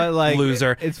 No, but like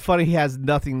loser. It's funny he has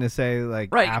nothing to say like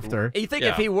after. You think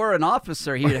if he were an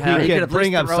officer, he could He could have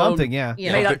bring up something, yeah.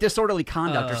 Made up disorderly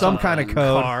conduct or some something. kind of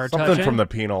code. Something from the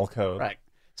penal code. Right.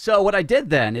 So what I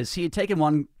did then is he had taken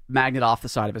one magnet off the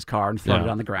side of his car and thrown it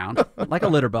on the ground like a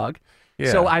litter bug.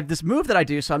 Yeah. So I have this move that I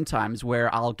do sometimes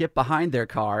where I'll get behind their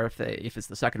car if it's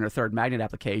the second or third magnet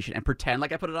application and pretend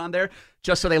like I put it on there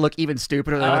just so they look even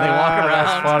stupider than when they walk around.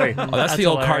 That's funny. Oh, that's the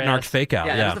old cart narc fake out.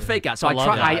 Yeah, that was the fake out. So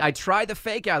I tried the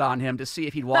fake out on him to see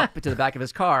if he'd walk to the back of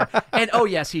his car, and oh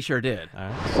yes, he sure did.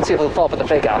 Let's see if he'll fall for the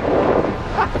fake out.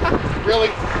 Really?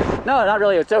 No, not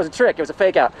really. It was a trick. It was a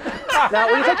fake out. Now,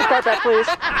 will you take the cart back, please?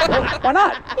 Why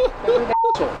not?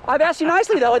 I've asked you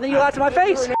nicely, though, and then you laughed in my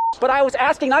face. But I was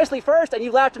asking nicely first, and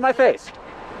you laughed in my face.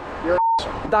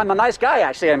 I'm a nice guy,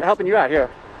 actually. I'm helping you out here.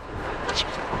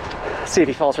 See if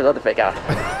he falls for the other fake out.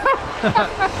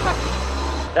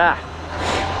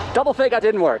 Double fake out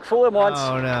didn't work. Fool him once.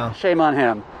 Oh, no. Shame on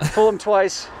him. Fool him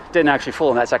twice. Didn't actually fool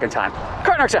him that second time.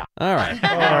 Cart narcs out. All right. Oh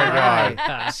my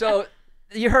God. So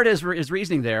you heard his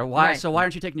reasoning there. Why? Right. So why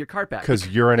aren't you taking your cart back? Because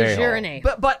you're an a-hole.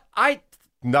 But I.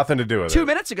 Nothing to do with it. 2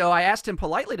 minutes ago, I asked him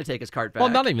politely to take his cart back. Well,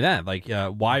 not even that. Like,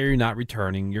 why are you not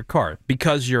returning your cart?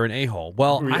 Because you're an a-hole.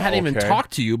 Well, I hadn't even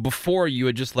talked to you before you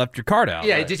had just left your cart out.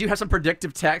 Yeah, did you have some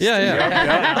predictive text?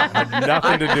 Yeah. Had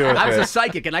nothing to do with I was it. a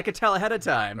psychic, and I could tell ahead of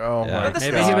time. Oh, my God.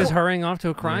 Maybe he was hurrying off to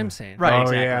a crime scene. Right, Oh,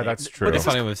 exactly. yeah, that's true. But it's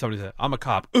funny when somebody said, I'm a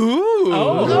cop. Ooh.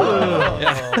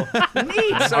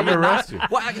 Neat. So I'm you're not- arrested.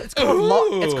 Well, it's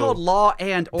called law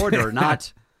and order,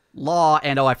 not law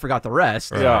and I forgot the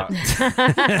rest. Yeah. But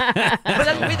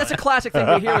that's a classic thing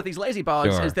we hear with these lazy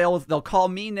bugs Sure. is they'll call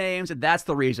me names, and that's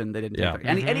the reason they didn't take it.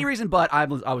 Any reason but I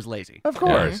was lazy. Of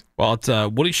course. Well, it's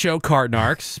Woody Show Cart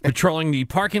Narcs patrolling the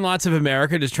parking lots of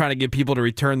America, just trying to get people to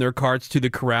return their carts to the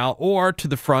corral or to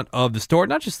the front of the store,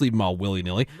 not just leave them all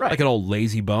willy-nilly, like an old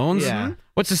lazy bones. Yeah.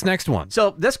 What's this next one?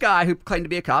 So this guy who claimed to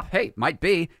be a cop, hey, might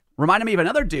be, reminded me of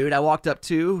another dude I walked up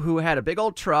to who had a big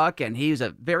old truck, and he's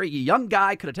a very young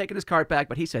guy, could have taken his cart back,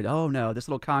 but he said, oh no, this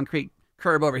little concrete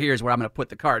curb over here is where I'm going to put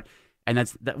the cart. And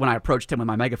that's when I approached him with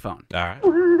my megaphone. All right.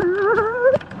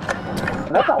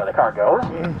 That's not where the car goes.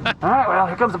 All right, well,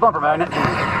 here comes the bumper magnet.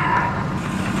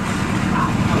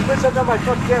 Put something on my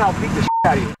truck again, I'll beat the shit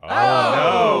out of you.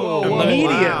 Oh, no.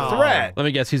 Immediate threat. Let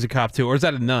me guess, he's a cop too, or is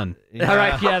that a nun? All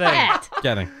right,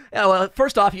 Kidding. Yeah, well,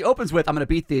 first off, he opens with, I'm going to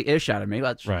beat the ish out of me.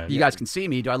 That's, Right. You guys can see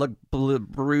me. Do I look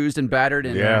bruised and battered?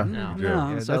 And, Yeah, no. you do.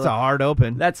 Yeah, So that's a hard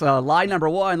open. that's lie number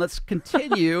one. Let's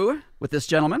continue with this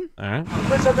gentleman. All right.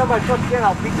 Put something on my truck again,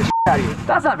 I'll beat the shit out of you.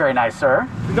 That's not very nice, sir.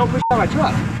 Don't push on my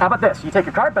truck. How about this? You take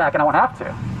your cart back and I won't have to.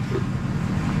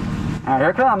 All right, here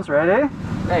it comes. Ready?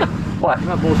 Hey, What? you're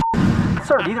not bullshit.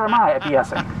 Sir, neither am I at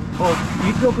BSing. Well,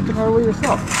 you go put the car away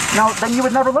yourself. No, then you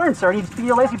would never learn, sir. You'd be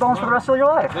a lazy bones for the rest of your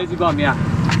life. Lazy bum, yeah.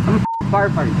 I'm a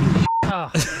firefighter, you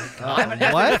I'm an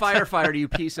effing firefighter, you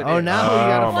piece of Oh, it. now you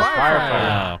got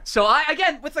a firefighter. So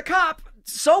again, with the cop,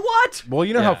 so what? Well,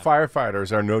 you know how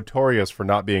firefighters are notorious for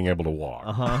not being able to walk.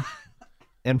 Uh-huh.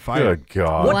 And fire. Good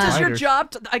God. What does your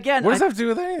job, again, What does that have to do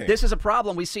with anything? this is a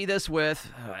problem. We see this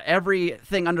with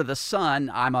everything under the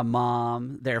sun. I'm a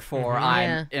mom, therefore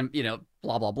I'm,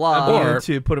 blah, blah, blah. Or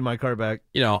to put in my car back.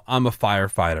 You know, I'm a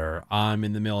firefighter. I'm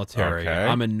in the military. Okay.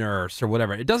 I'm a nurse or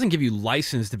whatever. It doesn't give you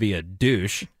license to be a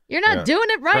douche. You're not doing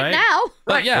it right now.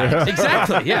 Right. Yeah,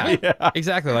 exactly. Yeah.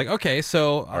 Exactly. Like, okay,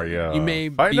 so Are you, you may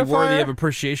fighting be a worthy fire? of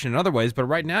appreciation in other ways, but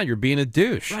right now you're being a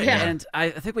douche. Right. And I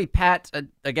think we pat,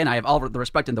 again, I have all the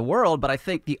respect in the world, but I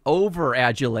think the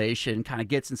over-adulation kind of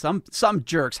gets in some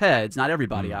jerks' heads, not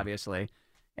everybody, obviously.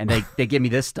 and they give me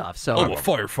this stuff. So a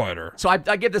firefighter. So I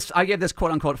give this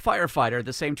quote unquote firefighter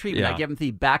the same treatment. Yeah. I give him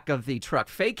the back of the truck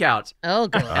fake out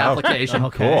God. application.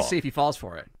 Okay. See if he falls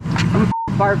for it.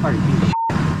 Firefighter, you piece of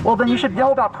shit. Well, then you should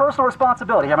know about personal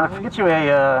responsibility. I'm going to get you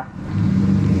a,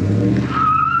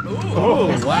 Oh,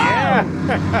 wow.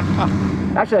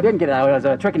 Actually, I didn't get it. I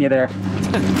was tricking you there.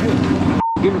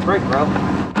 Give me a break, bro.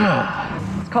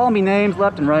 It's calling me names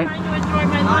left and right. Trying to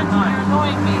enjoy my lunch and you're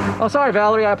annoying me. Oh, sorry,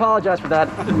 Valerie. I apologize for that.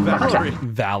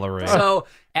 Valerie. So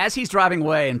as he's driving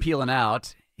away and peeling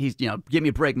out, he's give me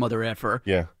a break, mother effer.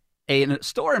 Yeah. A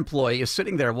store employee is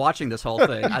sitting there watching this whole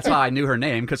thing. That's how I knew her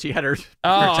name, because she had her, Oh,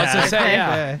 her I was tag. gonna say,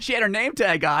 yeah. She had her name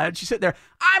tag on it. She's sitting there,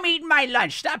 I'm eating my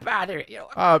lunch. Stop bothering.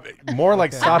 More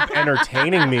like stop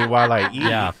entertaining me while I eat.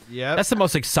 Yeah. Yep. That's the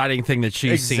most exciting thing that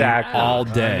she's Exactly. seen all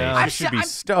day. I should be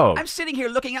stoked. I'm sitting here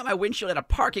looking out my windshield at a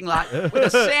parking lot with a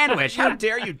sandwich. How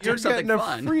dare you do You're something getting a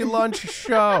fun? free lunch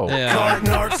show. Yeah. Card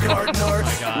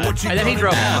narcs. What you And then he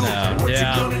drove off. What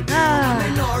Yeah. you gonna do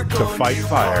when they narc To on fight you?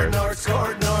 fires.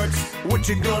 Card narcs. What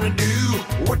you gonna do?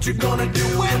 What you gonna do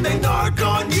when they narc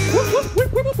on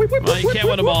you? Well, you can't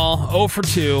win them all. 0 for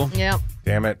 2. Yep.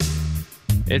 Damn it.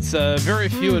 It's very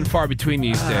few and far between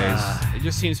these days. It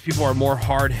just seems people are more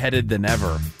hard-headed than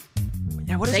ever.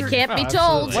 Yeah, what is They your, can't be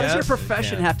told. what does Yeah. your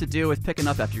profession have to do with picking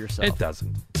up after yourself? It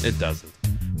doesn't. It doesn't.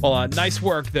 Well, nice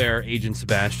work there, Agent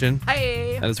Sebastian.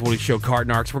 Hey. That is Woody Show Card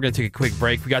Narcs. We're going to take a quick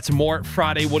break. We got some more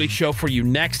Friday Woody Show for you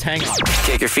next. Hang on.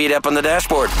 Kick your feet up on the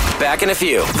dashboard. Back in a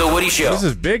few. The Woody Show. This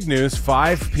is big news.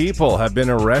 5 people have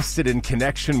been arrested in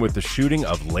connection with the shooting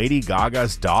of Lady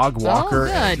Gaga's dog walker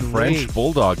and good. French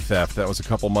bulldog theft. That was a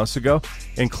couple months ago,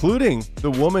 including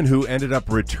the woman who ended up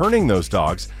returning those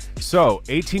dogs. So,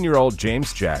 18-year-old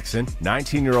James Jackson,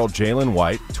 19-year-old Jalen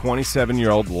White,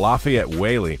 27-year-old Lafayette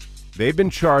Whaley. They've been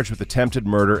charged with attempted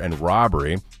murder and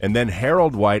robbery. And then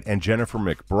Harold White and Jennifer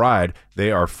McBride,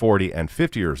 they are 40 and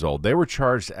 50 years old. They were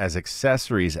charged as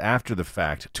accessories after the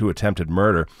fact to attempted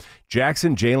murder.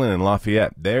 Jackson, Jalen, and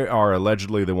Lafayette, they are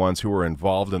allegedly the ones who were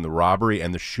involved in the robbery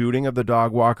and the shooting of the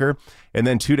dog walker. And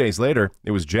then 2 days later,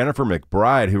 it was Jennifer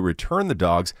McBride who returned the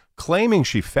dogs, claiming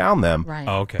she found them. Right.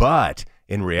 Okay. But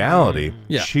in reality,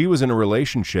 Yeah. she was in a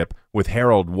relationship with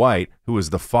Harold White, who is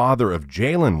the father of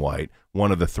Jalen White, one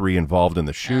of the 3 involved in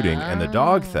the shooting and the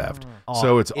dog theft.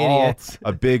 So it's idiots. all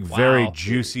a big, very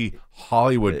juicy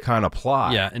Hollywood kind of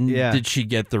plot. Yeah, and did she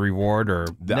get the reward, or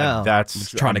No.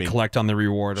 That's trying I to meing, collect on the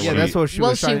reward? Or Yeah, what? that's what she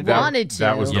Well, was she trying to do. wanted to.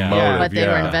 That was the Yeah. motive. But they were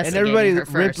yeah. And investigating everybody her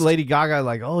ripped first. Lady Gaga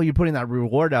like, oh, you're putting that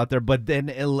reward out there, but then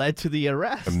it led to the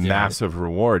arrest. A massive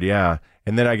reward, yeah.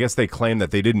 And then I guess they claimed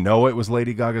that they didn't know it was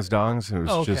Lady Gaga's dogs. It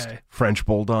was just Okay. French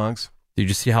bulldogs. Did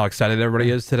you see how excited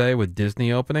everybody is today with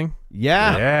Disney opening?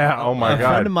 Yeah. Yeah. Oh my A friend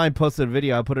God. of mine posted a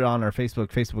video. I put it on our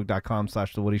Facebook,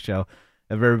 facebook.com/The Woody Show,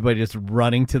 of everybody just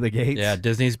running to the gates. Yeah,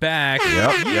 Disney's back.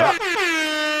 Yep.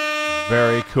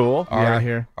 Very cool.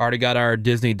 Already got our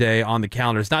Disney Day on the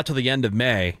calendar. It's not till the end of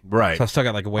May. Right. So I still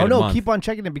got like a wait Oh, a no, month. keep on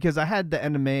checking it because I had the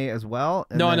end of May as well.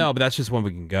 and No, I then- know, but that's just when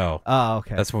we can go. Oh,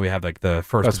 okay. That's when we have like the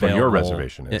first That's when your available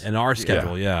reservation is. in our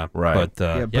schedule, yeah. Right. But,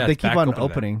 yeah, but they it's keep back on open today.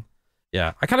 opening.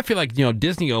 Yeah. I kind of feel like,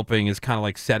 Disney opening is kind of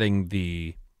like setting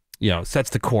the, sets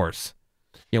the course.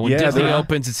 When Yeah, Disney they-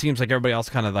 opens, it seems like everybody else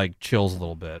kind of like chills a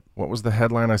little bit. What was the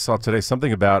headline I saw today?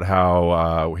 Something about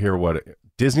how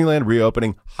Disneyland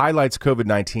reopening highlights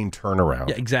COVID-19 turnaround.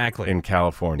 Yeah, exactly. In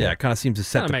California. Yeah, it kind of seems to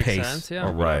set Kinda the makes pace. sense, yeah.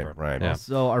 or whatever. Right. Yeah.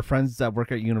 So our friends that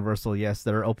work at Universal, yes,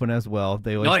 they're open as well.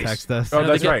 They always Nice. text us. Oh,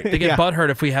 that's right. They get Yeah.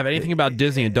 butthurt if we have anything about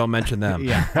Disney and don't mention them.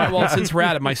 Yeah. All right, well, since we're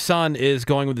at it, my son is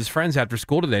going with his friends after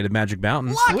school today to Magic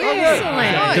Mountain.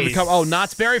 Excellent. To become,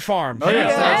 Knott's Berry Farm. Oh, yeah.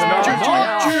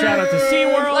 Shout out to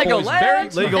SeaWorld.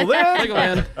 Legoland.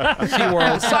 Legoland.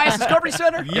 SeaWorld. Science Discovery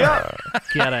Center. Yeah.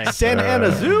 Santa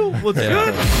Ana Zoo. What's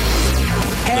good?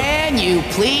 Can you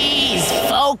please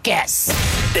focus?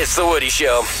 It's the Woody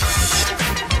Show.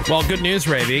 Well, good news,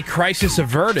 Ravy. Crisis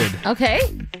averted. Okay.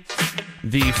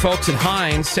 The folks at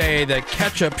Heinz say that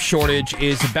ketchup shortage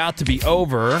is about to be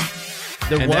over.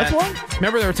 There And was that- one?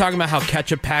 Remember they were talking about how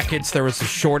ketchup packets, there was a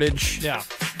shortage? Yeah.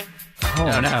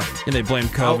 Oh, No. And they blamed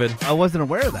COVID. I wasn't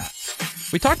aware of that.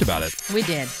 We talked about it. We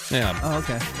did. Yeah. Oh,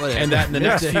 okay. And that in the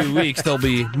next few weeks, there'll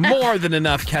be more than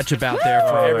enough ketchup out there for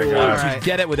Oh, my everyone God. to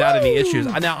get it without any issues.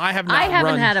 Now, I have not I haven't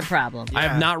run, had a problem. I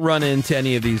have not run into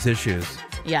any of these issues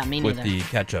Yeah, me with neither. the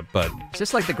ketchup, but Is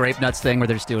this like the grape nuts thing where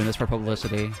they're just doing this for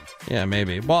publicity? yeah,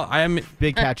 maybe. Well, I am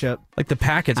Big ketchup. like the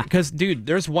packets because, dude,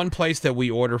 there's one place that we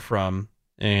order from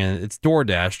and it's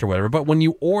DoorDashed or whatever, but when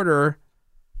you order,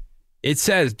 it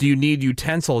says, do you need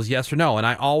utensils, yes or no? And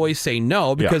I always say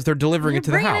no because they're delivering it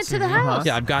to the bringing house. it to the house.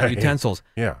 Yeah, I've got utensils.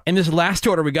 Yeah. And this last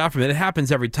order we got from it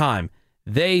happens every time.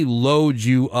 they load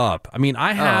you up. I mean,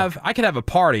 I could have a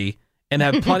party and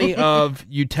have plenty of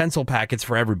utensil packets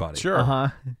for everybody.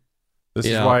 Sure. This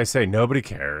is why I say nobody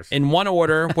cares. In one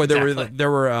order, where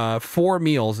there were 4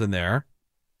 meals in there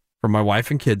for my wife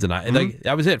and kids and I. And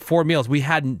that was it, 4 meals. We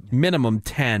had minimum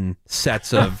 10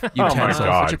 sets of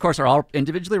utensils. Which, of course, are all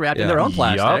individually wrapped in their own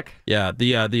plastic. Yeah,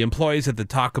 the employees at the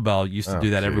Taco Bell used to do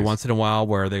that every once in a while,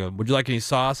 where they go, "Would you like any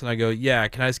sauce?" And I go, "Yeah,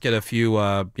 can I just get a few,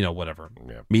 whatever,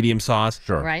 medium sauce?"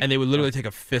 Sure. Right. And they would literally take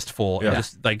a fistful and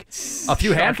just like a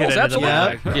few handfuls.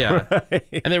 Absolutely. Yeah.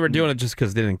 And they were doing it just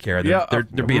because they didn't care. They're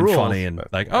being funny and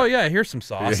like, "Oh yeah, here's some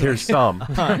sauce. Here's some."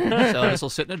 So this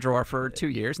will sit in a drawer for 2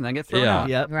 years and then get thrown out.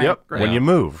 Yep. Right. When you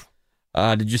move.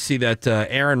 Did you see that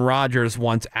Aaron Rodgers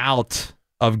wants out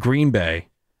of Green Bay?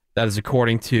 That is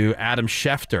according to Adam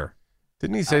Schefter.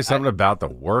 Didn't he say something about the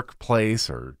workplace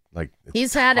or like?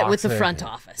 He's had it with the front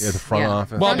office. Yeah, the front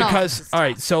office. Well, all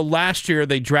right, so last year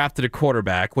they drafted a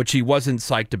quarterback, which he wasn't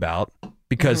psyched about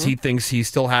because he thinks he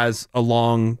still has a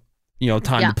long,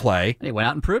 time to play. And he went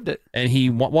out and proved it. And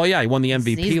he won the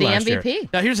MVP He's the last year.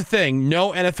 MVP. Now, here's the thing.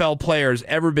 No NFL player's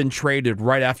ever been traded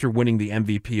right after winning the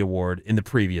MVP award in the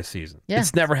previous season. Yeah.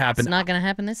 It's never happened. It's not going to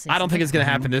happen this season. I don't think it's going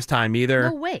to happen this time either.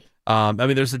 No way. I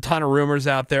mean, there's a ton of rumors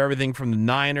out there, everything from the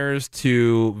Niners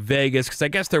to Vegas, because I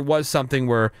guess there was something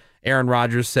where Aaron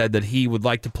Rodgers said that he would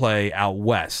like to play out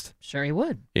west. Sure he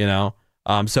would.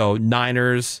 So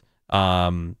Niners,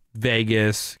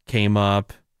 Vegas came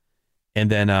up, and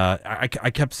then I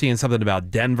kept seeing something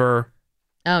about Denver.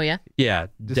 Oh, yeah? Yeah.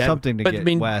 Just something to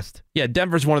get west. Yeah,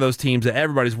 Denver's one of those teams that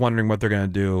everybody's wondering what they're going to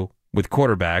do with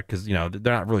quarterback because, they're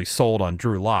not really sold on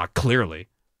Drew Lock, clearly.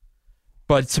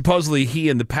 But supposedly he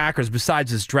and the Packers,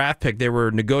 besides his draft pick, they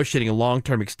were negotiating a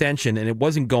long-term extension, and it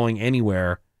wasn't going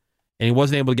anywhere. And he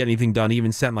wasn't able to get anything done. He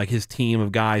even sent his team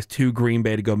of guys to Green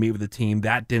Bay to go meet with the team.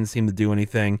 That didn't seem to do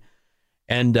anything.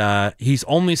 And he's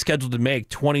only scheduled to make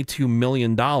 $22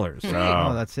 million.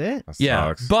 Oh, that's it? That yeah,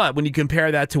 sucks. but when you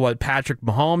compare that to what Patrick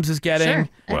Mahomes is getting,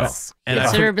 It's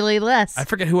considerably less. I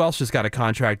forget who else just got a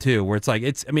contract too, where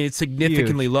it's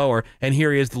significantly lower. And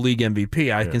here he is, the league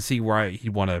MVP. I can see why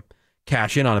he'd want to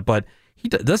cash in on it, but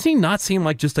doesn't he not seem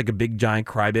like just like a big giant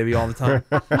crybaby all the time?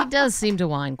 He does seem to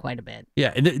whine quite a bit.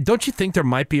 Yeah, and don't you think there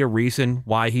might be a reason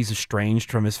why he's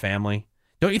estranged from his family?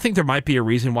 Don't you think there might be a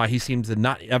reason why he seems to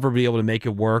not ever be able to make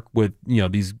it work with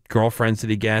these girlfriends that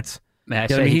he gets? Man,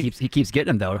 he keeps getting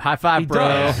them though. High five,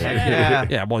 bro.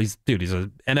 Yeah. Well, he's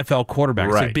an NFL quarterback.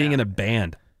 It's like being in a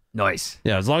band. Nice.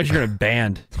 Yeah, as long as you're in a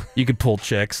band, you could pull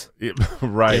chicks.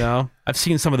 Right. I've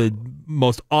seen some of the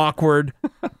most awkward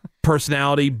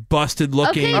personality, busted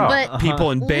looking people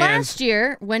in bands. Last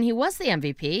year, when he was the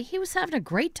MVP, he was having a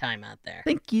great time out there.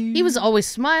 Thank you. He was always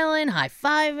smiling,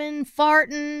 high-fiving,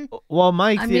 farting. Well,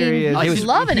 my theory is he was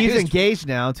loving it. He's engaged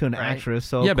now to an actress.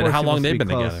 So yeah, but of how course long it they've must been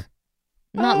be close. together?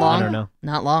 Not long. I don't know.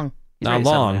 Not long. Not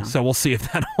long. So we'll see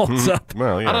if that holds up.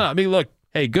 Well, yeah. I don't know. I mean, look,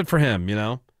 hey, good for him.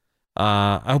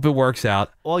 I hope it works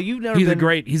out. Well, you've never. He's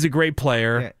a great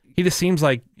player. Yeah. He just seems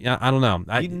like I don't know.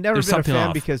 You've never there's been a something fan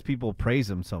off. because people praise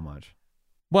him so much.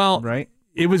 Well, right.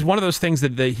 It was one of those things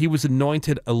that he was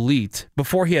anointed elite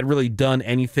before he had really done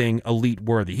anything elite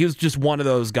worthy. He was just one of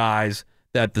those guys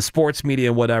that the sports media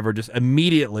and whatever just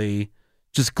immediately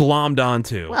just glommed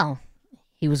onto. Well,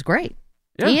 he was great.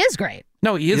 Yeah. He is great.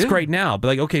 No, he is great now.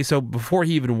 But okay, so before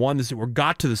he even won this or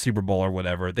got to the Super Bowl or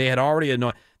whatever, they had already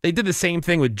they did the same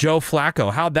thing with Joe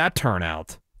Flacco. How'd that turn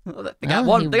out? They got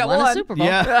one. They got one. A Super Bowl.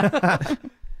 Yeah.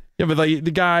 Yeah, but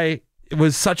the guy. It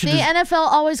was such a... The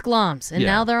NFL always gloms, and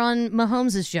now they're on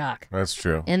Mahomes' jock. That's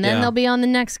true. And then they'll be on the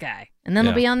next guy, and then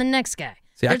they'll be on the next guy.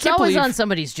 See, it's always on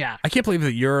somebody's jock. I can't believe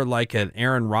that you're like an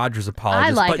Aaron Rodgers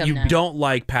apologist, but you don't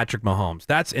like Patrick Mahomes.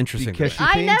 That's interesting.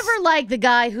 I never liked the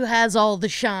guy who has all the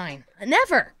shine.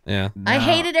 Never. Yeah. I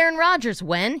hated Aaron Rodgers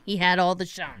when he had all the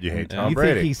shine. You hate Tom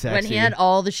Brady. Think he's sexy. When he had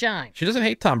all the shine. She doesn't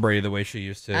hate Tom Brady the way she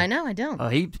used to. I know, I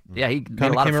don't. He made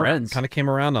a lot of friends. Kind of came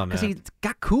around on that. Because he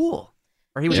got cool.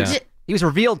 Or he was he was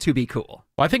revealed to be cool.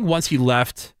 Well, I think once he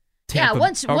left Tampa,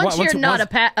 once you're not a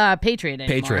Patriot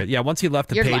anymore. Patriot. Yeah, once he left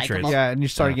the You're Patriots. likable. Yeah, and you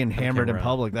started getting hammered in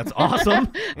public. That's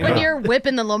awesome. When you're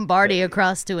whipping the Lombardi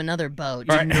across to another boat.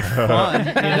 Fun,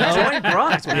 Join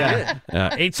Bronx.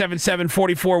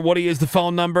 877-44-WOODY is the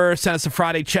phone number. Send us a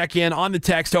Friday check-in on the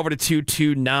text over to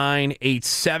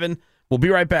 22987. We'll be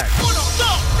right back.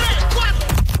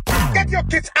 Get your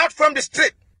kids out from the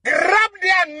street. Grab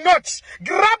their nuts.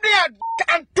 Grab their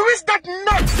and twist that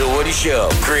nut. The Woody Show,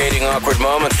 creating awkward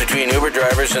moments between Uber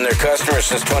drivers and their customers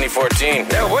since 2014.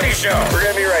 The Woody Show. We're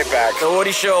going to be right back. The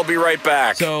Woody Show will be right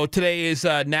back. So today is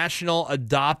National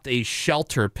Adopt a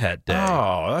Shelter Pet Day.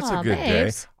 Oh, that's a good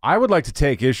day. I would like to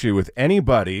take issue with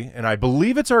anybody, and I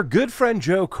believe it's our good friend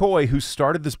Joe Coy who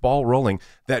started this ball rolling,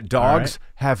 that dogs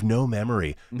have no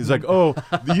memory. He's like, oh,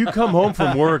 you come home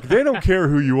from work, they don't care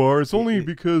who you are. It's only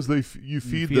because you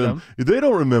feed them. They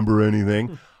don't remember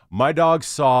anything. My dog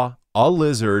saw a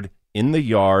lizard in the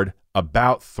yard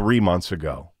about 3 months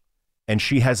ago, and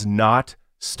she has not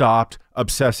stopped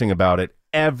obsessing about it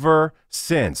ever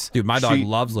since. Dude, my dog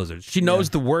loves lizards. She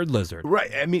knows the word lizard.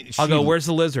 Right. I mean, I'll go, where's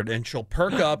the lizard? And she'll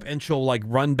perk up and she'll like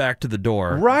run back to the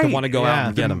door right. to want to go out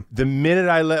and get him. The minute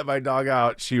I let my dog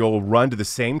out, she'll run to the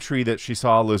same tree that she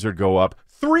saw a lizard go up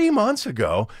 3 months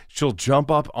ago. She'll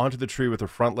jump up onto the tree with her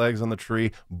front legs on the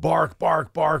tree, bark,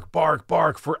 bark, bark, bark,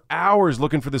 bark for hours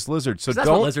looking for this lizard. So that's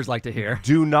what lizards like to hear.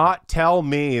 Do not tell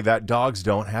me that dogs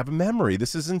don't have a memory.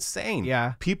 This is insane.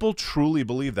 Yeah. People truly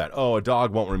believe that. Oh, a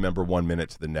dog won't remember 1 minute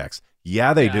to the next.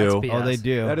 Yeah, they do. Oh, they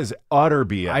do. That is utter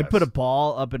BS. I put a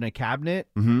ball up in a cabinet,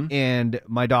 and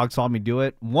my dog saw me do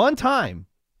it one time.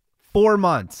 4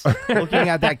 months looking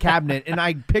at that cabinet, and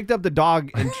I picked up the dog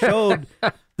and showed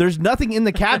there's nothing in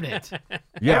the cabinet.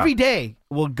 Yeah. Every day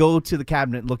we'll go to the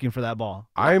cabinet looking for that ball.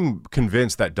 I'm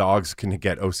convinced that dogs can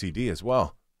get OCD as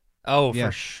well. Oh,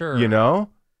 for sure. You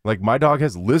know? Like my dog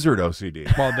has lizard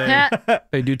OCD. Well,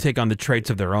 they do take on the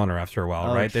traits of their owner after a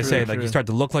while, right? They say like you start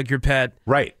to look like your pet.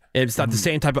 Right. It's not the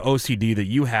same type of OCD that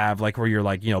you have, like where you're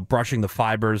like, brushing the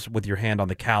fibers with your hand on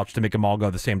the couch to make them all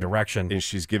go the same direction. And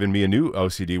she's given me a new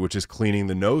OCD, which is cleaning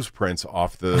the nose prints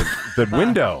off the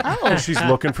window. And she's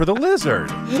looking for the lizard.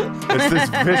 It's this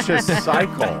vicious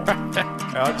cycle.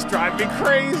 It's driving me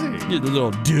crazy. You're the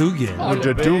little Dugan.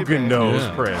 The Dugan nose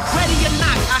prints. Ready or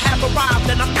not, I have arrived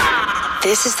and I'm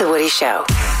This is The Woody Show.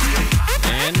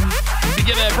 And we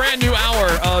get a brand new hour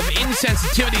of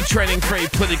insensitivity training for a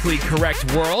politically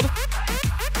correct world.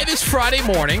 It is Friday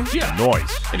morning. Yeah.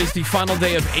 Noise. It is the final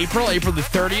day of April the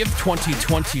 30th,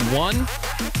 2021.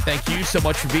 Thank you so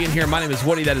much for being here. My name is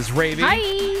Woody. That is Ravy.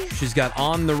 Hi. She's got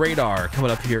On the Radar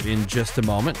coming up here in just a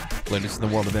moment. Latest in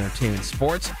the world of entertainment and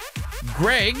sports.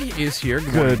 Greg is here.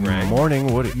 Good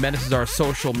morning, Woody. Menace is our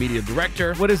social media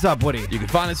director. What is up, Woody? You can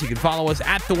find us. You can follow us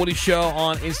at The Woody Show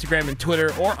on Instagram and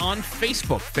Twitter or on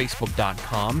Facebook,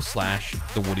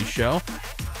 facebook.com/The Woody Show,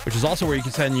 which is also where you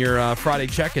can send your Friday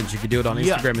check-ins. You can do it on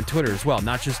Instagram and Twitter as well,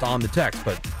 not just on the text,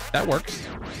 but that works.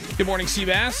 Good morning,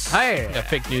 Seabass. Hi. Got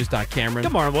fake news. Cameron.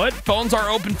 Good morning, Wood. Phones are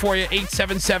open for you,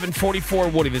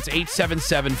 877-44-WOODY. That's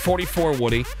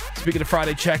 877-44-WOODY. Speaking of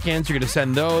Friday check-ins, you're going to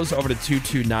send those over to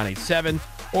 22987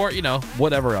 or,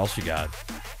 whatever else you got.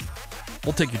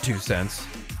 We'll take your 2 cents.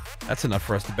 That's enough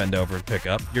for us to bend over and pick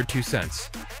up. Your 2 cents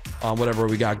on whatever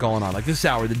we got going on. Like this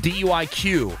hour, the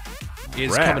DUI-Q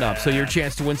is coming up, so your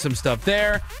chance to win some stuff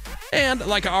there. And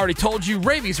like I already told you,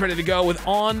 Ravy's ready to go with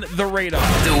On the Radar.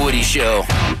 The Woody Show,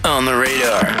 On the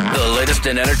Radar. The latest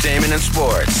in entertainment and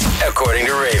sports, according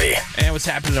to Ravy. And what's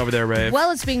happening over there, Rave?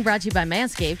 Well, it's being brought to you by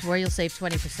Manscaped, where you'll save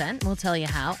 20%. We'll tell you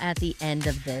how at the end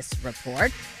of this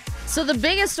report. So the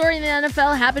biggest story in the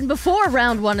NFL happened before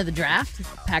round 1 of the draft.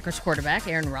 Packers quarterback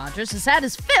Aaron Rodgers has had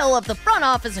his fill of the front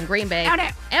office in Green Bay.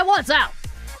 And what's out?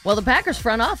 Well, the Packers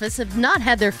front office have not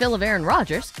had their fill of Aaron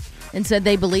Rodgers and said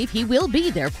they believe he will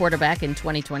be their quarterback in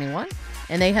 2021,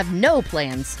 and they have no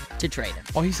plans to trade him.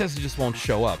 Well, he says he just won't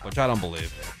show up, which I don't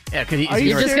believe. Yeah, because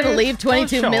You're just going to leave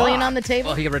 $22 million on the table?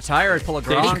 Well, he could retire and pull a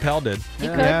Dave Gronk. Chappelle did. He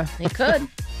could. He could.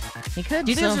 He could.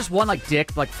 Do you think there's just one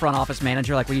dick front office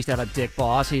manager like we used to have a dick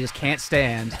boss he just can't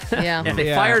stand? Yeah. If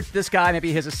they fired this guy,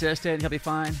 maybe his assistant, he'll be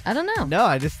fine. I don't know. No,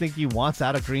 I just think he wants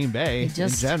out of Green Bay in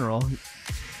general.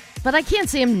 But I can't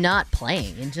see him not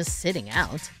playing and just sitting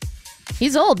out.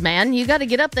 He's old, man. You got to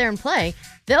get up there and play.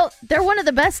 They're one of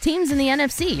the best teams in the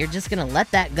NFC. You're just going to let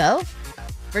that go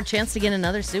for a chance to get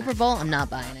another Super Bowl? I'm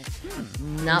not buying it.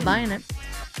 Not buying it.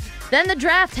 Then the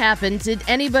draft happened. Did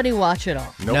anybody watch it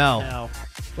all? Nope. No.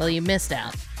 Well, you missed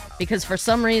out. Because for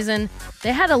some reason,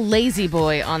 they had a lazy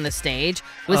boy on the stage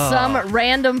with some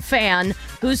random fan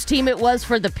whose team it was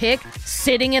for the pick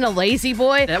sitting in a lazy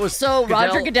boy. That was so Goodell.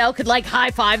 Roger Goodell could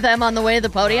high-five them on the way to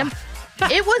the podium.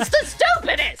 It was the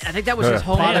stupidest. I think that was his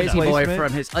home lazy boy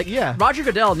from his... Roger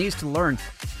Goodell needs to learn...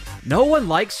 No one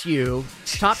likes you.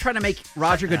 Stop trying to make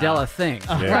Roger Goodell a thing.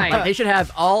 Right. They should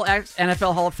have all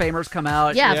NFL Hall of Famers come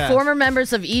out. Yeah, former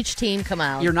members of each team come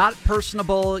out. You're not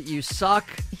personable. You suck.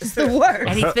 He's the worst.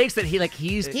 And he thinks that he's like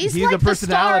a the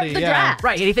star of the draft.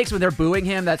 Right. And he thinks when they're booing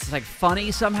him, that's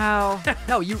funny somehow.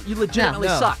 No, you legitimately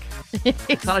suck.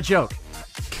 It's not a joke.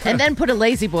 And then put a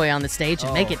lazy boy on the stage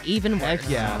and make it even worse.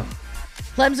 Yeah.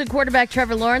 Clemson quarterback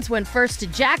Trevor Lawrence went first to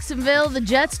Jacksonville. The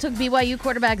Jets took BYU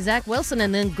quarterback Zach Wilson.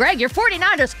 And then, Greg, your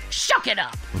 49ers shook it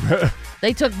up.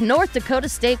 They took North Dakota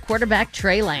State quarterback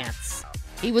Trey Lance.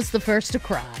 He was the first to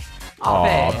cry.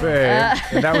 Oh, babe.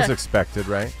 And that was Uh, expected,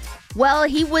 right? Well,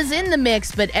 he was in the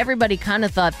mix, but everybody kind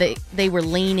of thought they were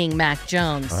leaning Mac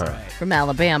Jones from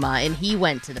Alabama, and he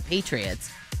went to the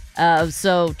Patriots.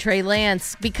 So Trey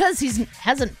Lance, because he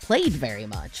hasn't played very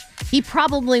much, he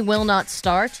probably will not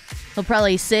start. He'll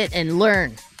probably sit and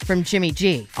learn from Jimmy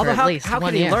G for Although at least how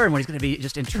 1 can he year. learn when he's going to be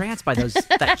just entranced by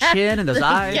that chin and those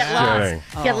eyes? Get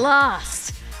lost. Get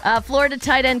lost. Florida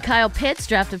tight end Kyle Pitts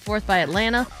drafted 4th by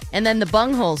Atlanta, and then the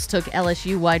Bungholes took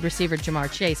LSU wide receiver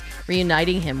Jamar Chase,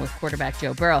 reuniting him with quarterback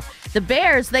Joe Burrow. The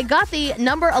Bears, they got the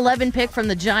number 11 pick from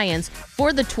the Giants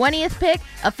for the 20th pick,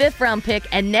 a 5th-round pick,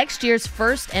 and next year's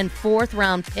 1st and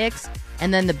 4th-round picks.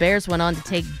 And then the Bears went on to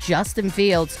take Justin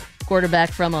Fields, quarterback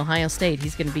from Ohio State.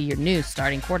 He's going to be your new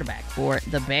starting quarterback for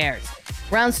the Bears.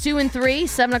 Rounds 2 and 3,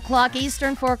 7 o'clock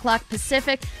Eastern, 4 o'clock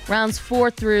Pacific. Rounds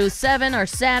 4 through 7 are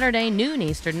Saturday, noon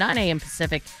Eastern, 9 a.m.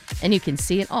 Pacific, and you can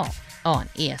see it all on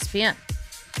ESPN.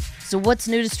 So what's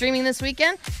new to streaming this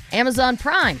weekend? Amazon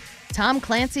Prime, Tom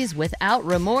Clancy's Without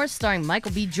Remorse, starring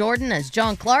Michael B. Jordan as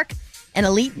John Clark, an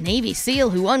elite Navy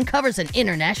SEAL who uncovers an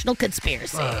international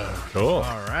conspiracy. Cool.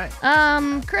 All right.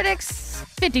 Critics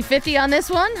 50-50 on this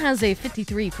one, has a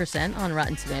 53% on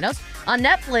Rotten Tomatoes. On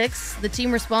Netflix, the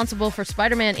team responsible for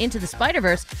Spider-Man Into the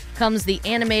Spider-Verse comes the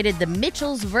animated The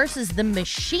Mitchells versus the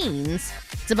Machines.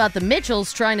 It's about the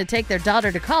Mitchells trying to take their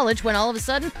daughter to college when all of a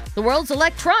sudden the world's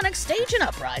electronics stage an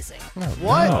uprising.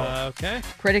 What? Okay.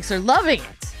 Critics are loving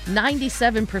it.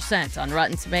 97% on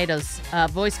Rotten Tomatoes.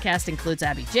 Voice cast includes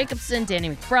Abby Jacobson,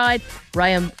 Danny McBride,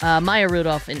 Maya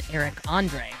Rudolph, and Eric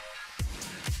Andre.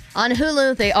 On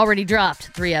Hulu, they already dropped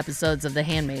 3 episodes of The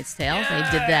Handmaid's Tale. They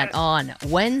did that on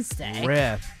Wednesday.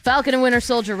 Rip. Falcon and Winter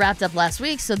Soldier wrapped up last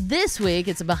week, so this week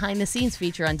it's a behind-the-scenes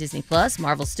feature on Disney+.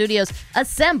 Marvel Studios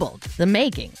assembled the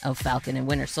making of Falcon and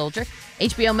Winter Soldier.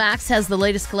 HBO Max has the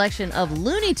latest collection of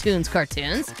Looney Tunes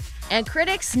cartoons, and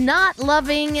critics not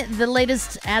loving the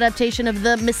latest adaptation of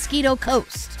The Mosquito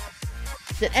Coast.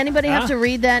 Did anybody have to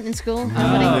read that in school?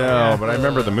 Nobody? No, but I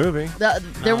remember the movie.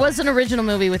 There was an original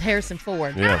movie with Harrison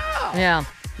Ford. Yeah. Yeah.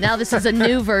 Now this is a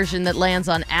new version that lands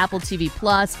on Apple TV+.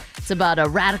 It's about a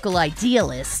radical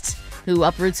idealist who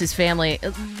uproots his family,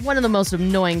 one of the most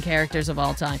annoying characters of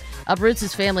all time, uproots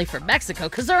his family for Mexico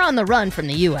because they're on the run from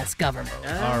the U.S. government.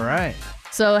 All right.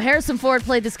 So Harrison Ford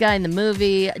played this guy in the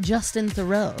movie. Justin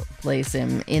Theroux plays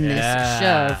him in this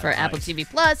show for Apple TV+.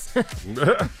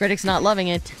 Critics not loving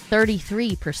it,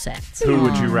 33%. Who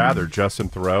would you rather, Justin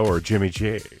Theroux or Jimmy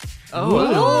G?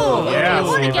 Oh, yeah. you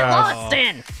want to get lost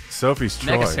in. Sophie's choice.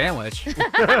 Make a sandwich.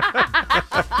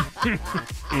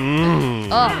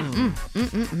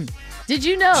 Did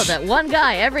you know that one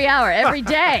guy every hour, every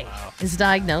day is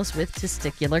diagnosed with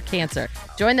testicular cancer?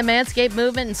 Join the Manscaped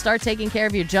movement and start taking care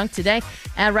of your junk today.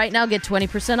 And right now, get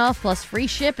 20% off plus free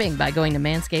shipping by going to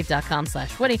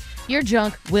manscaped.com/Woody. Your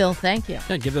junk will thank you.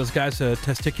 Yeah, give those guys a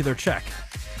testicular check.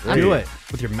 Do it.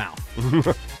 With your mouth.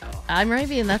 I'm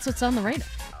Ravi, and that's what's on the radar.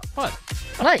 What?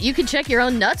 What? You can check your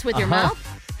own nuts with your mouth?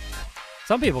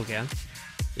 Some people can.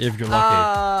 If you're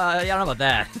lucky. Yeah, I don't know about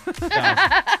that.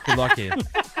 If you're lucky.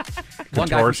 One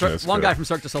guy from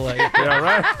Cirque du Soleil. Yeah,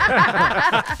 right?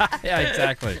 Yeah,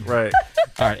 exactly. Right.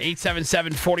 All right,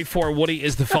 877-44-WOODY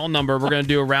is the phone number. We're going to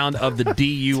do a round of the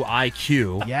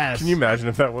DUI-Q. Yes. Can you imagine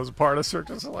if that was part of Cirque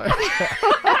du Soleil?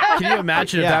 Can you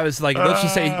imagine if that was like, let's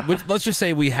just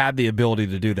say we had the ability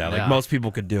to do that. Like most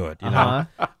people could do it, you know?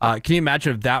 Can you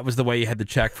imagine if that was the way you had to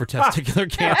check for testicular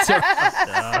cancer?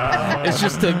 It's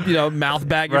just to, mouth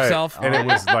bag Right. yourself. And it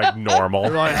was like normal.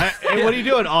 You're like, hey, what are you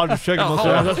doing? Oh, I'm just checking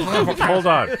myself. Hold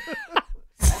on.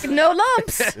 No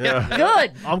lumps.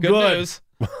 Good. I'm Good good. news.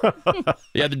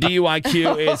 Yeah, the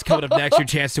DUI-Q is coming up next. Your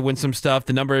chance to win some stuff.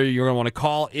 The number you're going to want to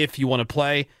call if you want to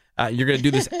play. You're going to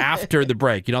do this after the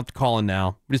break. You don't have to call in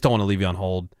now. We just don't want to leave you on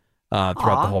hold throughout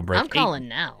the whole break. I'm calling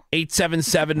now.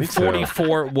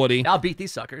 877-44-WOODY. I'll beat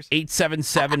these suckers.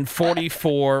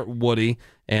 877-44-WOODY.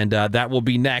 And that will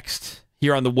be next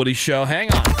here on The Woody Show.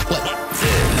 Hang on.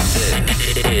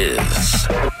 This is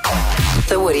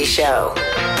The Woody Show.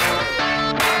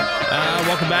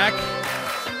 Welcome back.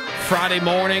 Friday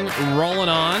morning, rolling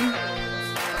on.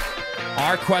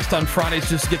 Our quest on Fridays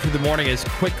just to get through the morning as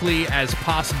quickly as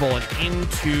possible and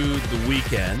into the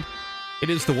weekend. It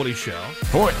is The Woody Show.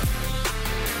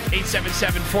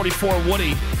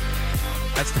 877-44-WOODY.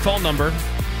 That's the phone number.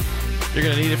 You're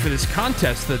going to need it for this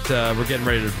contest that we're getting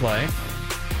ready to play.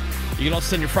 You can also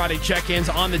send your Friday check-ins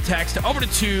on the text over to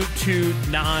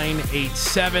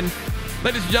 22987.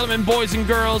 Ladies and gentlemen, boys and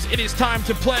girls, it is time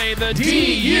to play the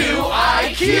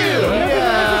DUI-Q.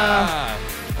 Yeah.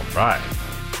 All right.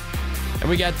 And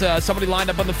we got somebody lined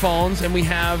up on the phones, and we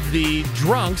have the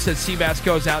drunks that Seabass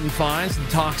goes out and finds and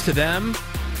talks to them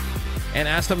and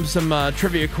asks them some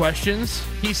trivia questions.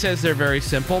 He says they're very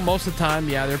simple. Most of the time,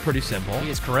 yeah, they're pretty simple. He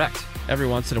is correct. Every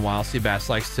once in a while, Seabass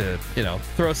likes to,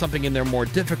 throw something in there more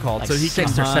difficult, Like so he can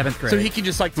 6th or 7th grade. So he can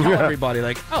just tell everybody,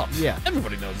 like, oh, yeah,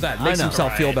 everybody knows that. Makes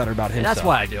himself feel better about himself. That's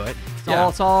why I do it. It's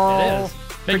Yeah. all It is.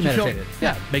 Make you feel,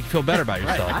 premeditated. make you feel better about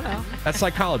yourself. Right, I know. That's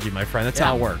psychology, my friend. That's Yeah.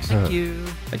 how it works. Thank you.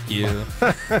 Thank you.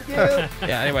 Yeah,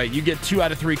 anyway, you get 2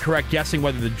 out of 3 correct guessing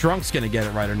whether the drunk's going to get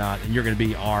it right or not, and you're going to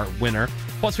be our winner.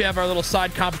 Plus, we have our little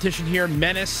side competition here.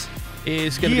 Menace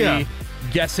is going to be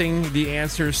guessing the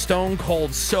answers stone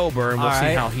cold sober, and we'll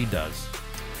see how he does.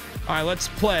 All right, let's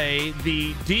play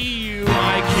the DUI-Q.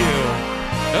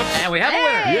 Oops. And we have a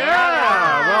winner.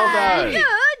 Yeah, well done. Good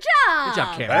job. Good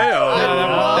job,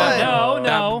 Cameron.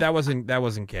 No. That wasn't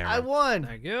Cameron. I won.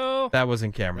 Thank you. That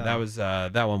wasn't Cameron. That was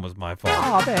that one was my fault.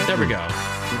 Oh, babe. There we go.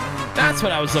 That's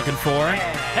what I was looking for.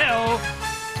 Hello.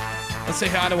 Let's say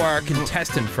hi to our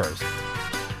contestant first.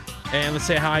 And let's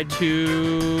say hi to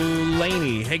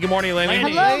Lainey. Hey, good morning, Lainey.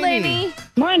 Hello, Lainey.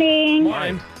 Morning.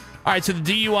 Morning. All right, so the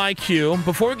DUI-Q.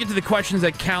 Before we get to the questions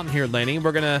that count here, Lainey,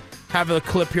 we're going to have a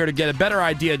clip here to get a better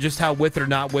idea just how with it or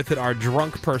not with it our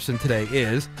drunk person today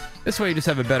is. This way you just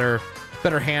have a better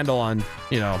handle on,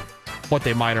 what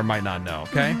they might or might not know,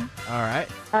 okay? Mm-hmm. All right.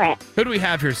 All right. Who do we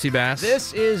have here, Seabass?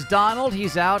 This is Donald.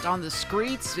 He's out on the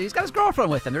streets. He's got his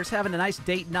girlfriend with him. They're just having a nice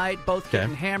date night, both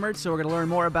getting hammered. So we're going to learn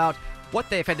more about what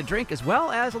they've had to drink, as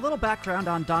well as a little background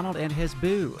on Donald and his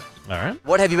boo. All right.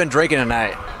 What have you been drinking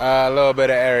tonight? A little bit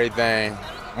of everything.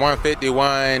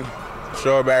 151,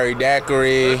 strawberry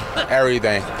daiquiri,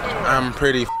 everything. I'm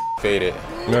pretty faded.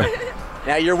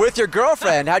 Now, you're with your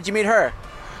girlfriend. How'd you meet her?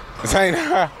 Saying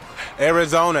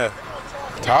Arizona.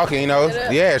 Talking,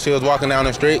 Yeah, she was walking down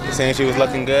the street, saying she was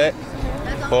looking good.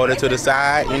 Pulled her to the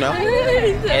side, And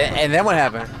then what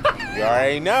happened? You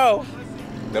already know.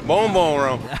 The boom boom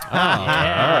room.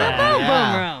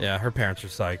 Yeah, her parents are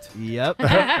psyched. Yep.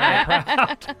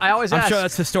 I always I'm ask. sure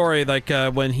that's the story, like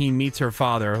when he meets her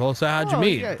father. Well, so how'd you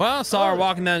meet? yeah. Well, saw her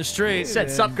walking down the street. Said,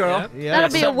 sup, girl. Yeah.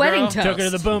 That'll be a wedding toast. Took her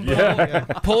to the boom boom.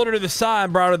 Pulled her to the side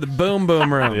and brought her to the boom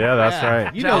boom room. Yeah, that's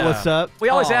right. You know what's up. We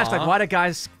always ask, why do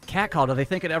guys catcall? Do they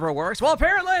think it ever works? Well,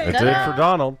 apparently. It did for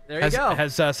Donald. There you go.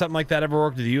 Has something like that ever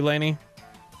worked with you, Lainey?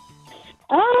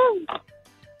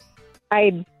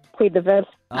 I plead the fifth.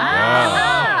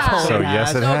 So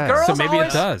yes, it has. Girls So maybe always,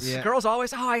 it does. Girls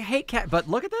always, I hate cat. But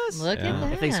look at this. Look at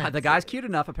that. If the guy's cute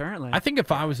enough, apparently. I think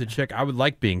if I was a chick, I would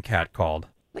like being catcalled.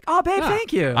 Like, oh, babe,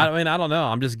 thank you. I mean, I don't know.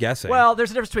 I'm just guessing. Well,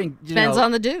 there's a difference between Depends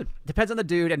on the dude. Depends on the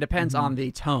dude and depends on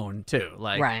the tone too.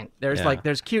 Like, Right. There's Yeah.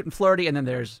 there's cute and flirty, and then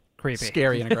there's Creepy.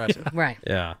 scary and aggressive. Right.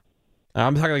 Yeah.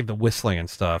 I'm talking like the whistling and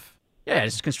stuff. Yeah,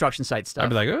 just construction site stuff. I'd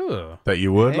be like, ooh. That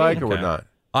you would like or would Okay. not?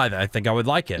 I think I would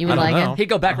like it. You would I don't like it? know. He'd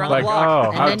go back around Like, the block. oh,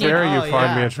 And how then you- dare you Oh,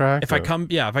 find me yeah. attractive?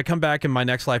 If I come back in my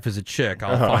next life as a chick,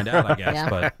 I'll find out, I guess. Yeah.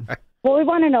 But Well, we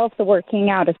want to know if the working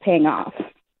out is paying off.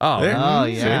 There. Oh,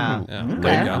 See? yeah.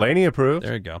 There you go. Laney approved.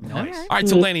 There you go. Nice. All right,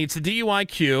 so Lainey, it's the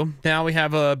DUI-Q. Now we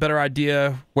have a better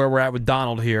idea where we're at with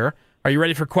Donald here. Are you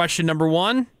ready for question number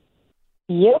 1?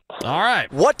 Yep. All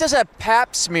right. What does a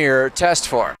pap smear test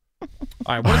for?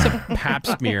 All right, what is a pap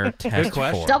smear test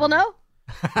for? Double no?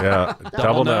 Yeah,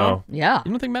 double no. Yeah.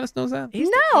 You don't think Menace knows that? He has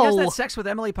No. that Sex with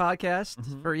Emily podcast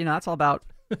for that's all about.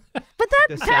 But that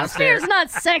Just pap out smear is not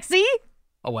sexy.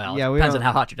 Oh well, Yeah, it we depends don't- on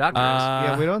how hot your doctor is.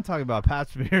 Yeah, we don't talk about pap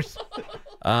smears.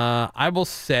 I will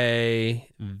say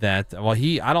that,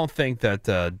 I don't think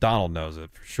that Donald knows it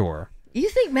for sure. You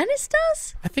think Menace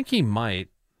does? I think he might.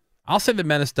 I'll say that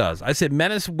Menace does. I said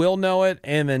Menace will know it,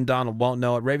 and then Donald won't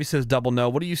know it. Ravi says double no.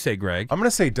 What do you say, Greg? I'm going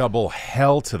to say double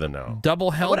hell to the no.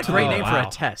 Double hell What a to great the name no. for Wow.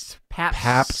 a test. Pap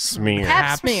smear.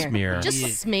 Pap smear.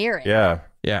 Just smear it. Yeah.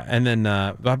 Yeah, and then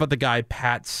how about the guy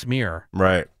Pat Smear?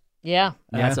 Right. Yeah.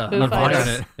 That's Foo unfortunate.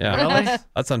 Fighters. Yeah, Really?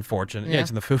 that's unfortunate. Yeah, Yeah.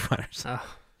 it's in the Foo Fighters.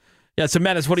 Yeah, so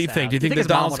Menace, what do you Sad. think? Do you Do you think think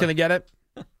that his mom Donald's going to get it?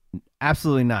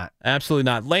 Absolutely not. Absolutely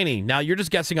not. Lainey, now you're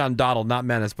just guessing on Donald, not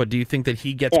Menace, but do you think that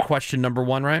he gets question number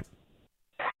 1 right?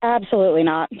 Absolutely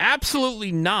not.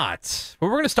 Absolutely not. Well,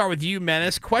 we're going to start with you,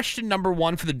 Menace. Question number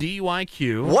 1 for the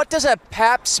DUI-Q. What does a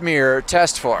pap smear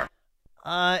test for?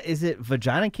 Is it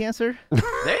vagina cancer?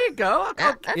 There you go.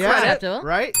 That's Yeah. acceptable.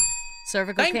 Right?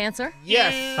 Cervical cancer?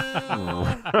 Yes.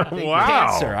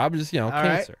 Cancer. I'm just, All right.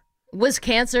 cancer. Was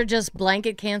cancer just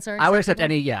blanket cancer? I would accept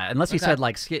any, unless he Okay. said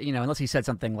unless he said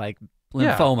something like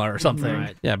lymphoma or something.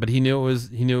 Right. Yeah, but he knew it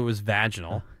was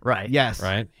vaginal. Right. Yes.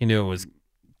 Right? He knew it was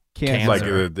Cancer. Like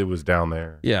it was down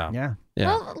there. Yeah. Yeah. Yeah.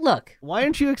 Well, look. Why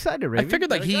aren't you excited, Raven? I figured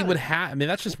like he would have. I mean,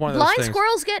 that's just one of those Blind things.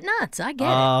 squirrels get nuts. I get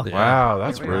it. Wow,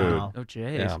 that's rude. Oh,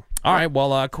 jeez. Yeah. All right.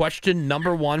 Well, question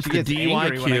number one for the gets angry when I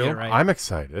get DUI-Q. it right. I'm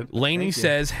excited. Lainey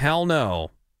says, "Hell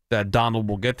no." That Donald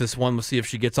will get this one. We'll see if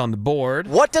she gets on the board.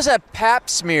 What does a pap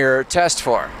smear test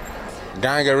for?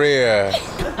 Gonorrhea,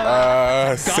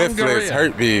 syphilis,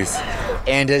 herpes.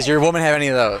 And does your woman have any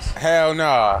of those? Hell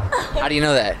no. How do you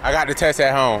know that? I got the test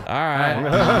at home. All right.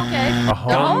 Okay. A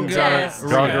home test.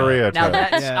 gonorrhea Now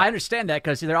test. that's I understand that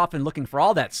because they're often looking for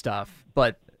all that stuff,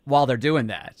 but while they're doing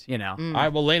that, you know. All right.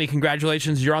 Well, Lainey,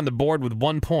 congratulations. You're on the board with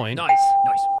 1 point. Nice.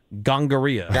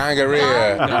 Gonorrhea.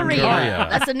 Gonorrhea. Gonorrhea.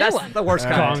 That's a new That's one. the worst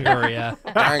kind. Gonorrhea.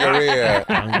 Gonorrhea.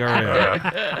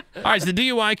 Gonorrhea. All right. It's the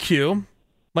DUI-Q.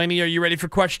 Lainey, are you ready for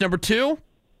question number 2?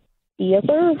 Yes,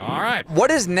 sir. All right.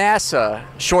 What is NASA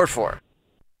short for?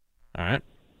 All right.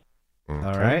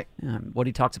 All right.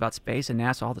 Woody talks about space and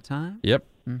NASA all the time. Yep.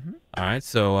 All right.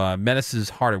 So Menace is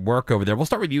hard at work over there. We'll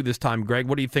start with you this time, Greg.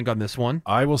 What do you think on this one?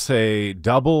 I will say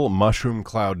double mushroom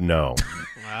cloud no.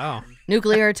 Wow.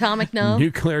 Nuclear atomic no.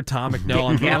 Nuclear atomic no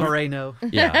on Gamma both. ray no.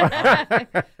 Yeah.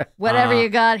 Whatever you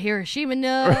got. Hiroshima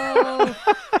no.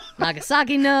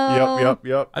 Nagasaki no.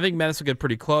 Yep. I think Menace will get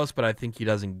pretty close, but I think he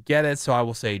doesn't get it. So I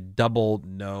will say double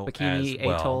no Bikini as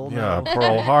well. Atoll. Yeah, No.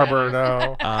 Pearl Harbor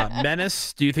no.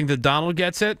 Menace, do you think that Donald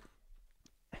gets it?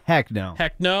 Heck no.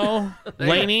 Heck no.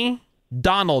 Lainey,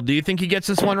 Donald, do you think he gets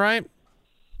this one right?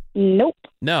 Nope.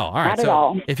 No. All right. Not at so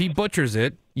all. if he butchers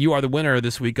it, you are the winner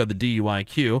this week of the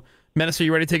DUI-Q. Menace, are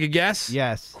you ready to take a guess?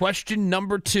 Yes. Question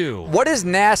number 2. What is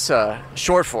NASA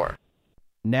short for?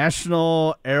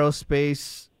 National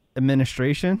Aerospace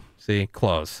Administration. See,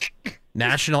 close.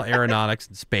 National Aeronautics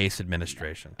and Space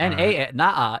Administration. And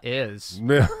NAA is.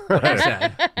 Nah.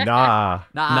 Nah.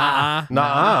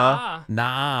 Nah.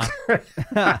 Nah. All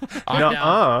right,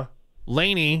 now,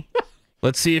 Lainey,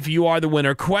 let's see if you are the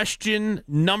winner. Question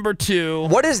number 2.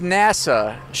 What is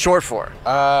NASA short for?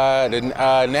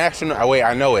 The national. Wait,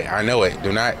 I know it.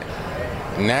 Do not.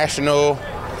 National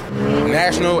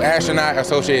Astronaut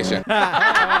Association.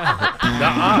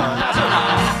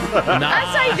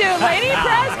 That's how you do it, lady.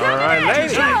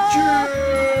 Press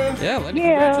Yeah, Lenny,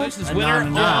 congratulations.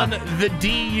 Winner on the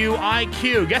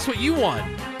DUI-Q. Guess what you won?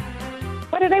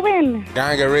 What did I win?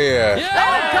 Gonorrhea.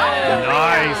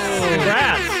 Nice.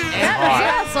 Congrats.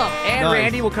 That's awesome. And Nice.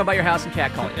 Randy will come by your house and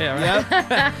catcall you. Yeah,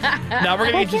 right. Now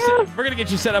we're gonna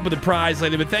get you set up with a prize,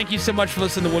 lady. But thank you so much for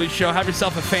listening to the Woody Show. Have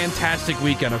yourself a fantastic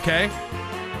weekend, okay?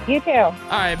 You too. All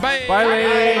right, bye. Bye,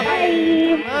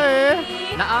 lady.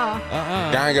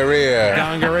 Nuh-uh. Gonorrhea.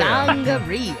 Gonorrhea.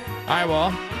 All right,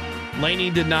 well,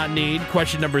 Lainey did not need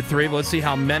question number 3, but let's see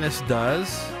how Menace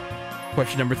does.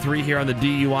 Question number 3 here on the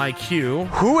DUI-Q.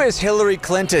 Who is Hillary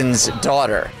Clinton's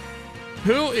daughter?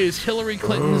 Who is Hillary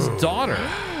Clinton's daughter?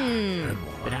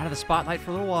 Been out of the spotlight for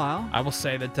a little while. I will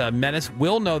say that Menace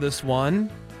will know this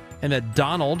one, and that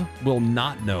Donald will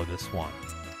not know this one.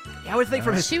 Yeah, I would think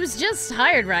from his. She was just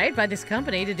hired, right, by this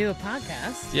company to do a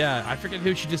podcast. Yeah, I forget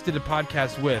who she just did a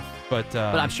podcast with, but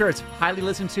I'm sure it's highly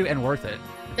listened to and worth it.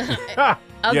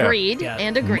 Agreed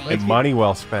and agreed. And money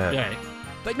well spent. Yeah.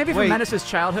 But maybe from Menace's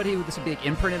childhood, this would be like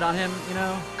imprinted on him, you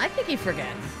know? I think he forgets.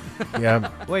 Yeah.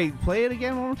 Wait, play it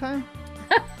again one more time?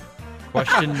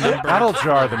 Question number... That'll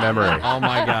jar the memory. Oh,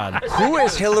 my God. Who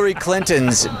is Hillary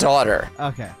Clinton's daughter?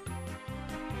 Okay.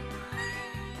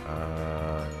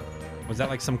 Was that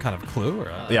like some kind of clue?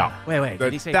 Or, Yeah. Wait.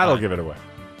 Did he say that'll what? give it away.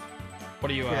 What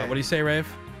do you say, Rave?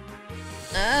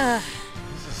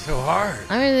 This is so hard.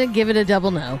 I'm going to give it a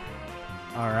double no.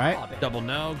 All right. Double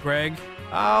no, Greg.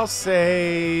 I'll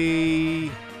say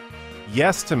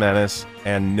yes to Menace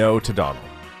and no to Donald.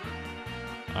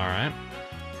 All right.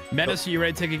 Menace, are you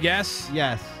ready to take a guess?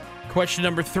 Yes. Question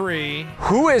number 3.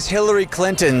 Who is Hillary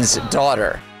Clinton's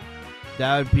daughter?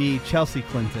 That would be Chelsea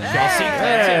Clinton. Chelsea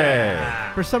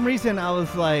Clinton. For some reason, I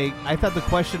was like, I thought the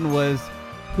question was,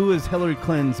 who is Hillary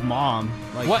Clinton's mom?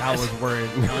 Like, What? I was worried.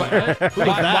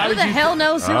 Who the hell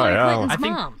knows Hillary Clinton's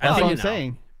mom? That's what I'm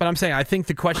saying. But I'm saying I think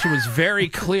the question was very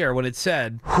clear when it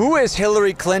said, Who is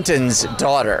Hillary Clinton's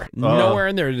daughter? nowhere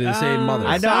in there did it say mother.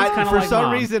 I know. For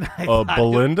some reason, I thought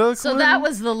Belinda? So that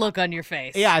was the look on your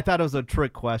face. Yeah, I thought it was a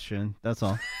trick question. That's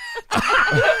all.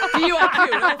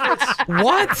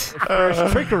 What?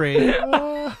 First trickery.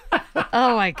 Oh,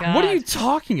 my God. What are you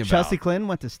talking about? Chelsea Clinton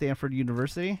went to Stanford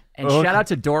University. And shout out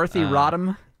to Dorothy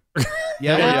Rodham.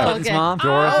 Yeah. Clinton's mom.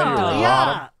 Dorothy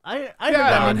Yeah. I heard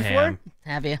that name before.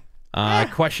 Have you?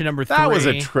 Question number 3. That was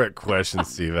a trick question,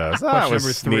 Steve S. That Question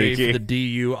was number 3 sneaky. for the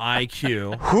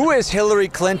DUI-Q. Who is Hillary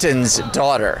Clinton's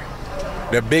daughter?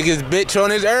 The biggest bitch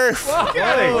on this earth.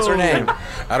 What's her name?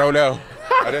 I don't know.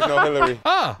 I didn't know Hillary.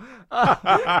 Oh.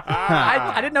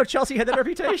 I didn't know Chelsea had that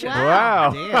reputation.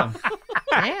 Wow. Damn.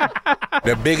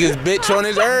 The biggest bitch on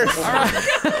this earth.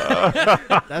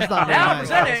 That's not very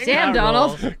nice. Damn,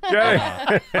 Donald.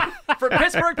 For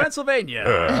Pittsburgh, Pennsylvania.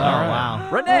 Oh, wow.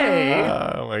 Renee.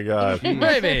 Oh, my God.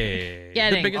 Baby.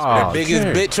 Getting. The biggest The biggest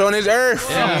bitch on this earth.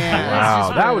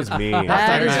 Wow, that was mean.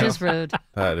 That is just rude.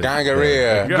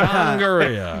 Gangaria.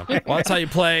 Gangaria. Well, that's how you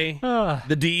play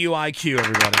the DUI-Q,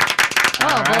 everybody.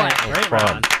 Oh, boy. That was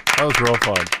fun. That was real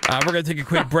fun. We're going to take a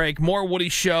quick break. More Woody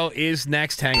Show is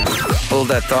next. Hang on. Hold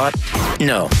that thought?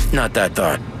 No, not that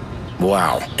thought.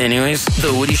 Wow. Anyways,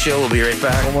 the Woody Show will be right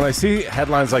back. Well, when I see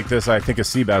headlines like this, I think of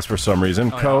Seabass for some reason.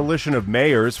 Coalition of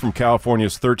mayors from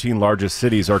California's 13 largest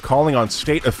cities are calling on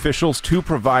state officials to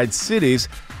provide cities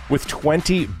with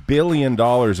 $20 billion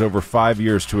over 5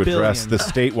 years to address the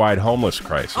statewide homeless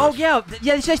crisis. Oh, yeah.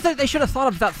 They should have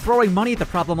thought about throwing money at the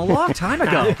problem a long time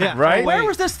ago. Right? Where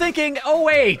was this thinking? Oh,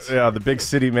 wait. Yeah, the Big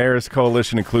City Mayors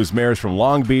Coalition includes mayors from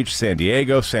Long Beach, San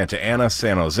Diego, Santa Ana,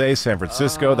 San Jose, San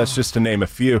Francisco. That's just to name a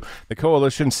few. The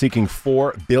coalition seeking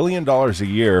 $4 billion a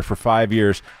year for 5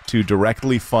 years to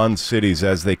directly fund cities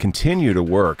as they continue to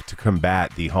work to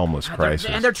combat the homeless crisis.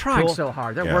 And they're trying so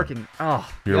hard. They're working. Oh,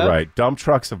 You're right. Dump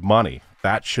trucks of money.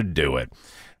 That should do it.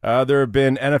 There have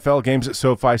been NFL games at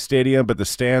SoFi Stadium, but the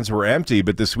stands were empty.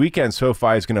 But this weekend,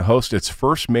 SoFi is going to host its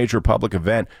first major public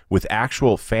event with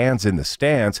actual fans in the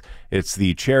stands. It's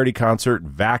the charity concert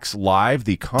Vax Live,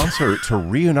 the concert to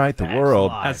reunite the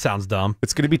world. That sounds dumb.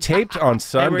 It's going to be taped on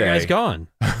Sunday. Hey, where are you guys going?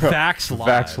 Vax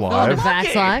Live. Vax Live. Going to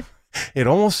Vax Live? It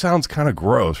almost sounds kind of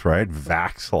gross, right?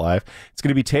 Vax Live. It's going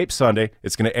to be taped Sunday.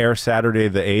 It's going to air Saturday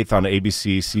the 8th on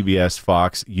ABC, CBS,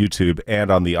 Fox, YouTube,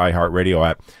 and on the iHeartRadio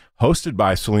app. Hosted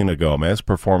by Selena Gomez.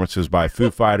 Performances by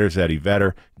Foo Fighters, Eddie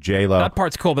Vedder, J-Lo. That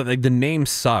part's cool, but the name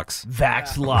sucks.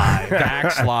 Vax Live.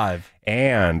 Vax Live.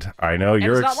 And I know and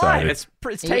you're it's not excited. live.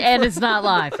 It's taped And it's not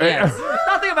live. Yes.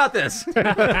 Nothing about this.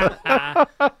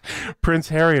 Prince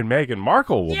Harry and Meghan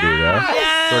Markle will be there.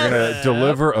 Yes! They're going to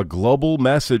deliver a global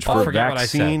message for forget what I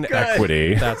vaccine said.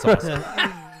 equity. That's awesome.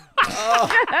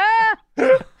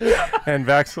 And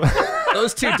Vax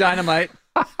Those two dynamite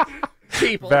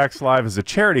people. Vax Live is a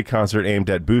charity concert aimed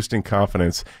at boosting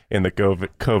confidence in the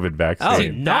COVID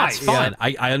vaccine. That's fun.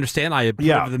 I understand. I approve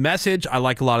of the message. I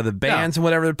like a lot of the bands and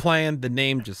whatever they're playing. The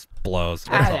name just blows.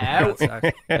 Hello.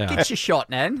 Yeah. Get your shot,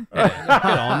 Nan. Get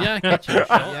on, yeah. Get your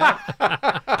shot.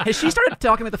 Has she started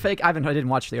talking with the fake? I didn't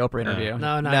watch the Oprah interview.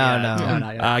 No, not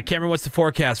yet. Cameron, what's the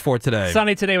forecast for today?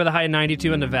 Sunny today with a high of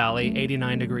 92 in the valley,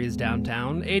 89 degrees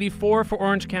downtown, 84 for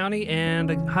Orange County,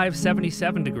 and a high of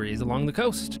 77 degrees along the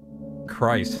coast.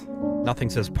 Christ. Nothing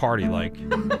says party like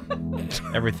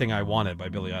Everything I Wanted by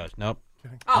Billie Eilish. Nope.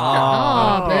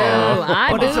 Oh, boo.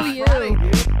 I boo you.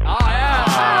 Oh,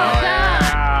 yeah.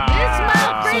 This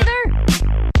mouth breather.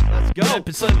 Let's go.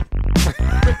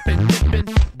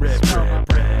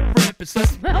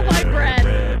 Smell my breath.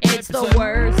 It's the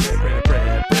worst.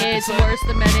 It's worse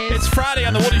than minutes. It's Friday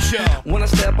on The Woody Show. When I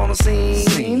step on the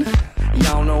scene,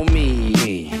 y'all know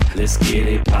me. Let's get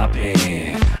it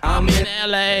poppin'. I'm in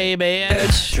LA,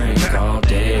 bitch. Drink all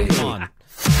day. Come on.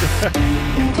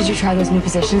 Did you try those new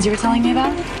positions you were telling me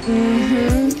about?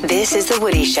 Mm-hmm. This is The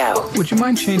Woody Show. Would you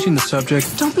mind changing the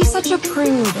subject? Don't be such a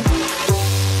prude.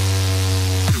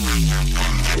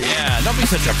 Yeah, don't be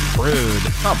such a prude.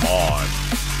 Come on.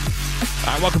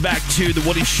 All right, welcome back to The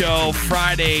Woody Show,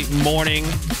 Friday morning.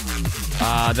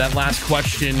 That last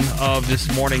question of this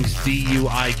morning's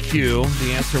DUI-Q,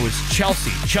 the answer was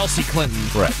Chelsea Clinton.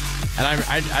 Right. And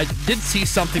I did see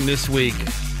something this week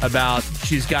about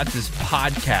she's got this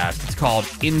podcast. It's called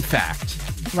In Fact.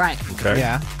 Right. Okay.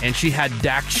 Yeah. And she had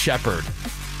Dax Shepard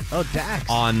Oh, Dax.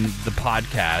 on the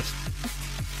podcast.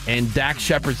 And Dax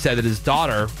Shepard said that his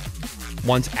daughter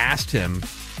once asked him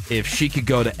if she could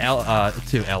go to AA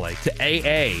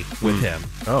with him.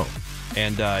 Oh.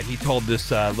 And he told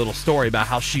this little story about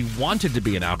how she wanted to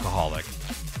be an alcoholic.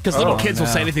 Because little kids will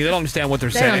say anything. They don't understand what they're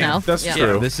They saying. don't know. That's Yeah.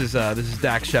 true. Yeah, this is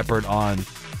Dax Shepard on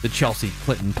the Chelsea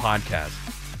Clinton podcast.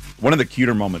 One of the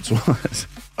cuter moments was,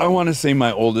 I want to say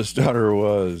my oldest daughter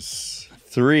was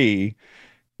 3,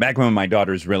 back when my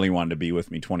daughters really wanted to be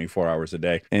with me 24 hours a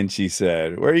day. And she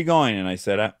said, "Where are you going?" And I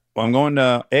said, "Well, I'm going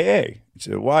to AA." She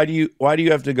said, Why do you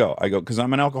have to go?" I go, "Because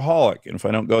I'm an alcoholic. And if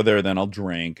I don't go there, then I'll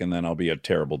drink and then I'll be a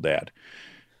terrible dad."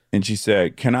 And she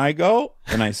said, "Can I go?"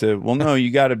 And I said, "Well, no,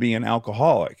 you got to be an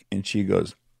alcoholic." And she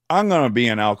goes, "I'm going to be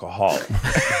an alcoholic."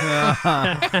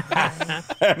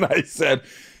 And I said,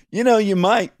 you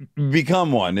might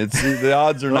become one. The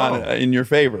odds are not in your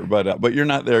favor, but you're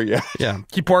not there yet. Yeah,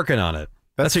 keep working on it.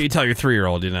 That's what you tell your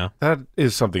 3-year-old, That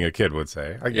is something a kid would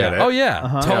say. I get it. Oh,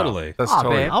 yeah. Totally. Yeah, that's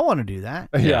totally. I want to do that.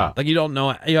 Yeah. Like you don't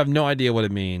know, you have no idea what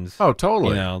it means. Oh,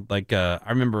 totally. I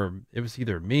remember it was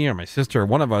either me or my sister, or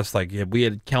one of us, like we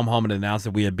had come home and announced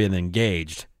that we had been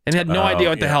engaged and had no idea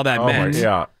what the hell that meant.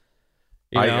 Yeah.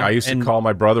 I used to call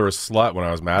my brother a slut when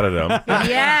I was mad at him.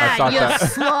 Yeah, I thought you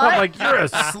slut. I'm like, you're a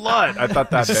slut. I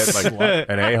thought that meant like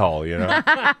an a-hole, Yeah.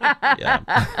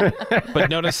 But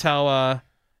notice how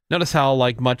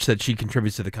like much that she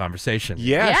contributes to the conversation.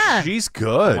 Yeah. She's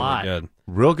good. Really good.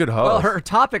 Real good host. Well, her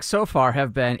topics so far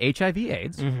have been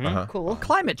HIV/AIDS, Cool.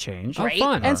 climate change, Great.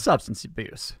 Fun. and substance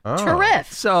abuse.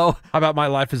 Terrific. So, how about my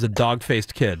life as a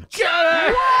dog-faced kid?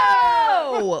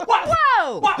 Whoa! Whoa!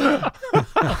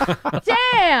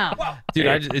 Damn!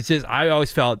 Dude, I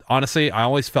always felt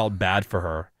bad for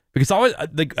her because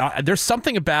there's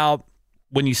something about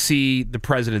when you see the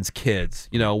president's kids,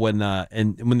 when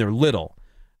they're little,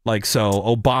 like so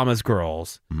Obama's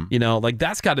girls, like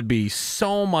that's got to be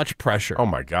so much pressure. Oh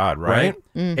my God, right?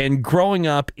 And growing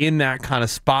up in that kind of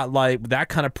spotlight, with that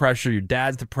kind of pressure, your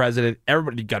dad's the president,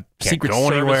 everybody got Secret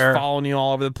Service following you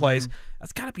all over the place.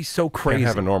 That's got to be so crazy. Can't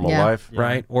have a normal life,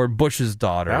 right? Or Bush's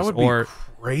daughters. That would be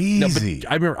crazy.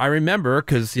 No, I remember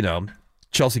because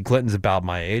Chelsea Clinton's about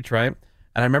my age, right?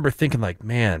 And I remember thinking, like,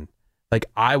 man, like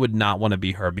I would not want to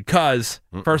be her because,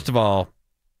 first of all,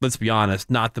 let's be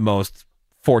honest, not the most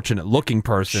fortunate looking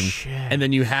person. And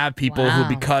then you have people who,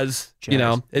 because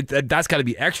that's got to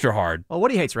be extra hard. Well,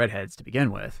 Woody hates redheads to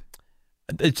begin with.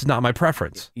 It's not my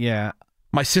preference. Yeah,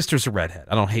 my sister's a redhead.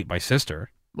 I don't hate my sister.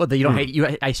 Well, you don't hate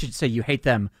you. I should say you hate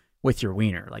them with your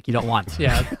wiener. Like you don't want. You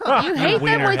hate them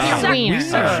with your wiener.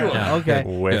 Okay.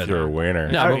 With your wiener.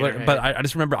 No, but I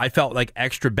just remember I felt like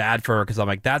extra bad for her because I'm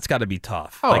like, that's got to be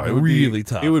tough. Oh, like really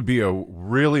tough. It would be a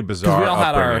really bizarre we all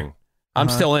had upbringing. I'm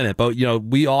still in it, but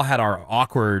we all had our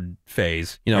awkward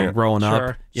phase, growing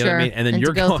up. You know what I mean? And then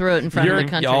you're to go through it in front of the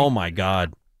country. Oh my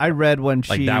God. I read when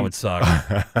like that would suck.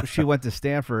 She went to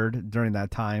Stanford during that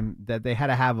time that they had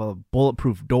to have a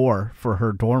bulletproof door for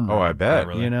her dorm room. Oh, I bet.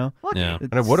 What? Yeah.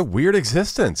 And what a weird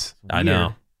existence. I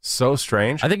know. So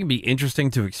strange. I think it'd be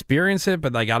interesting to experience it,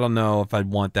 but like I don't know if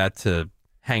I'd want that to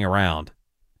hang around.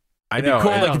 I know. It'd be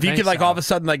cool, like if you could like all of a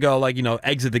sudden like go like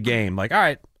exit the game, like all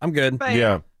right, I'm good.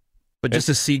 Yeah. But just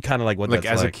to see kind of like what like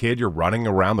that's as a kid, you're running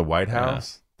around the White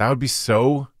House. That would be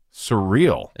so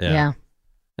surreal. Yeah.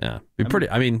 Yeah, be pretty.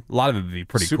 I mean, a lot of it would be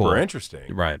pretty super cool.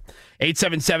 Interesting. Right.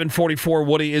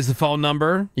 877-44-WOODY is the phone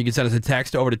number. You can send us a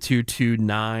text over to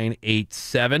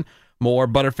 22987. More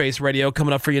Butterface Radio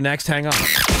coming up for you next. Hang on.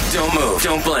 Don't move.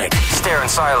 Don't blink. Stare in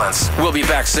silence. We'll be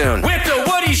back soon with The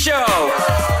Woody Show.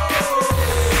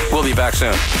 We'll be back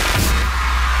soon.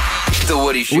 The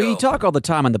Woody Show. We talk all the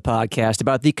time on the podcast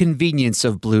about the convenience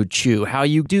of Blue Chew, how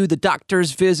you do the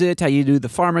doctor's visit, how you do the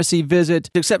pharmacy visit,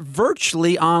 except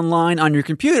virtually online on your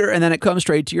computer, and then it comes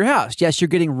straight to your house. Yes, you're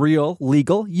getting real,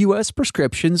 legal U.S.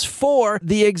 prescriptions for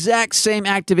the exact same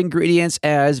active ingredients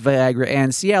as Viagra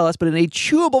and Cialis, but in a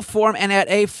chewable form and at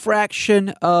a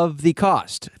fraction of the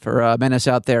cost. For menace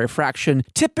out there, a fraction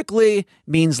typically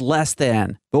means less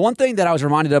than. But one thing that I was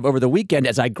reminded of over the weekend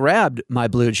as I grabbed my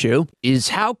Blue Chew is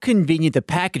how convenient the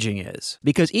packaging is.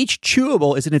 Because each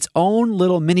chewable is in its own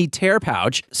little mini tear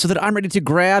pouch so that I'm ready to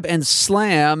grab and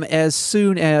slam as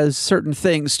soon as certain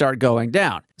things start going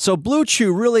down. So Blue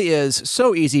Chew really is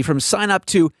so easy from sign up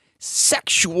to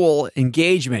sexual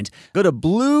engagement. Go to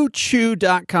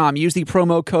bluechew.com. Use the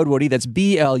promo code Woody. That's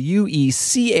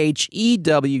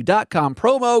BLUECHEW.com.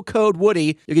 Promo code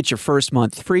Woody. You'll get your first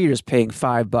month free. You're just paying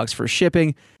 $5 for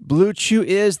shipping. Blue Chew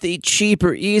is the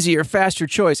cheaper, easier, faster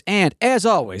choice. And as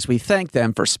always, we thank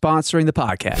them for sponsoring the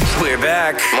podcast. We're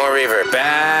back. More reverb.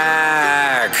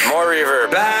 Back. More reverb.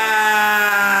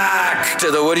 Back to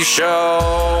The Woody Show.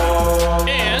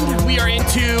 And we are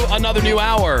into another new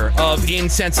hour of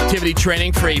insensitivity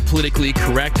training for a politically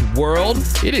correct world.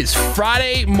 It is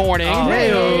Friday morning.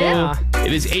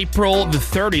 It is April the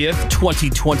 30th,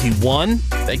 2021.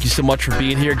 Thank you so much for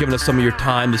being here, giving us some of your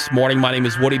time this morning. My name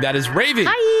is Woody. That is Raven.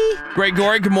 Hi.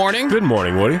 Gregory, good morning. Good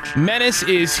morning, Woody. Menace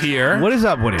is here. What is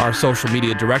up, Woody? Our social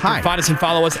media director. Hi. Find us and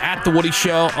follow us at The Woody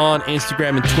Show on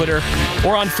Instagram and Twitter,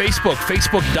 or on Facebook,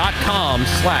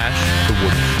 facebook.com/The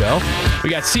Woody Show. We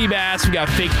got Seabass, we got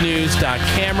Fake News.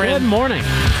 Cameron. Good morning.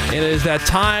 It is that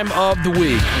time of the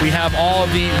week. We have all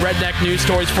of the Redneck news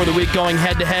stories for the week going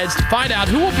head-to-heads to find out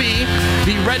who will be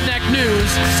the Redneck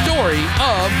news story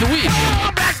of the week.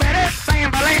 Black Betty,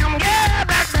 Sam-ba-lam, yeah,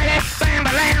 Black Betty,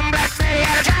 Sam-ba-lam, Black Betty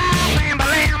had a child,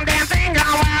 Sam-ba-lam, damn thing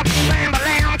gone wild,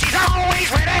 Sam-ba-lam, she's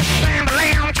always ready,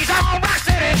 Sam-ba-lam, she's all rock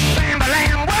steady,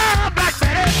 Sam-ba-lam, whoa, Black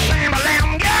Betty,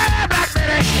 Sam-ba-lam, yeah, Black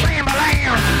Betty, Sam-ba-lam.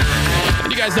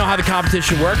 the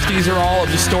competition works. These are all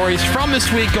of the stories from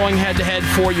this week going head-to-head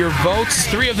for your votes.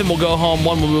 3 of them will go home.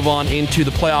 1 will move on into the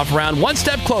playoff round. 1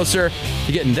 step closer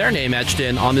to getting their name etched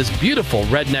in on this beautiful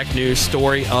Redneck News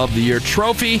Story of the Year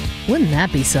trophy. Wouldn't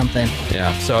that be something?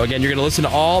 Yeah. So, again, you're going to listen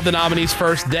to all the nominees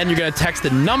first. Then you're going to text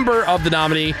the number of the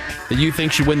nominee that you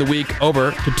think should win the week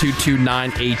over to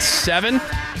 22987.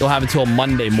 You'll have until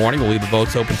Monday morning. We'll leave the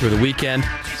votes open through the weekend.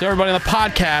 So everybody on the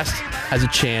podcast has a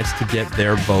chance to get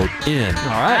their vote in.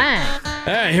 All right.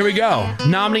 All right, here we go.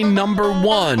 Nominee number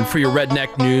 1 for your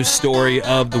Redneck News Story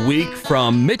of the week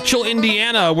from Mitchell,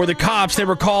 Indiana, where the cops, they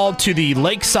were called to the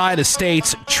Lakeside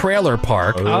Estates trailer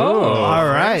park. Oh, all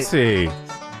right. See.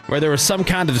 Where there was some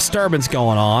kind of disturbance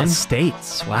going on.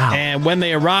 Estates, wow. And when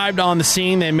they arrived on the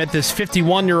scene, they met this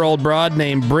 51-year-old broad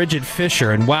named Bridget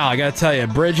Fisher. And wow, I got to tell you,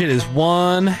 Bridget is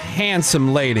one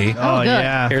handsome lady. Oh, good.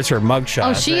 Yeah. Here's her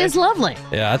mugshot. Oh, she is lovely.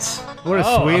 Yeah, that's... What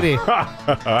a sweetie.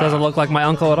 Doesn't look like my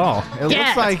uncle at all. It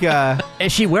looks like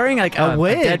Is she wearing like a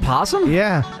wig. dead possum?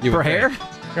 Yeah. For hair?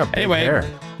 Anyway,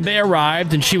 they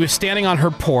arrived, and she was standing on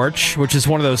her porch, which is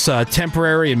one of those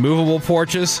temporary and movable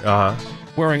porches.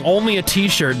 Wearing only a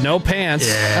T-shirt, no pants.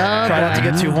 Yeah. Try not to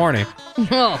get too horny.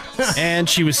 Oh. And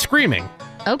she was screaming.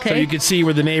 Okay. So you could see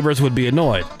where the neighbors would be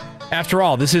annoyed. After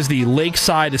all, this is the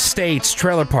Lakeside Estates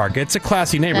trailer park. It's a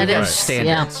classy neighborhood. That is,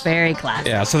 yeah, very classy.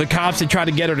 Yeah, so the cops, they tried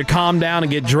to get her to calm down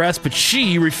and get dressed, but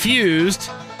she refused.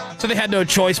 So they had no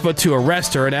choice but to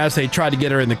arrest her, and as they tried to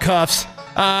get her in the cuffs,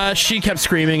 she kept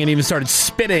screaming and even started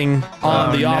spitting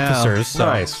on the officers. So,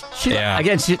 Nice. Yeah.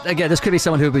 Again, this could be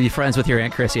someone who would be friends with your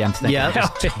Aunt Chrissy, I'm thinking. Yeah.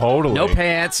 Totally. No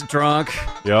pants, drunk.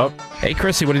 Yep. Hey,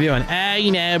 Chrissy, what are you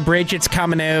doing? Bridget's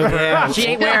coming over. Yeah, she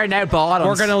ain't wearing no bottoms.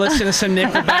 We're going to listen to some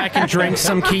Nickelback and drink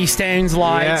some Keystones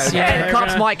Lights. Yeah, the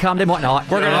cops might come, they might not.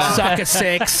 We're going to suck a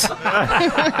 6.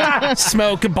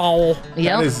 Smoke a bowl.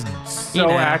 That is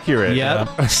so accurate. Yep.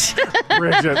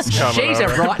 Bridget's coming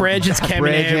over. Bridget's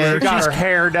coming over. She got her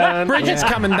hair done. Bridget's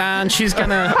coming down. She's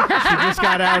gonna. She just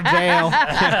got out of jail.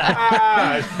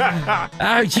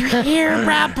 Oh, you hear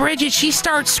about Bridget? She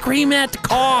starts screaming at the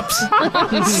cops,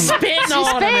 spitting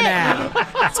on them and that.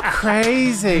 That's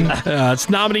crazy. It's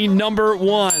nominee number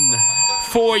 1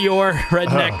 for your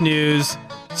Redneck News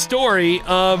Story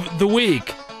of the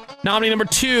Week. Nominee number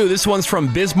 2. This one's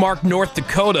from Bismarck, North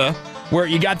Dakota, where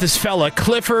you got this fella,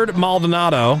 Clifford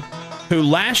Maldonado, who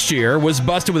last year was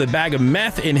busted with a bag of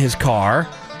meth in his car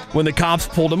when the cops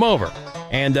pulled him over.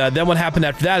 And then what happened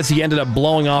after that is he ended up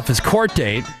blowing off his court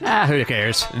date. Who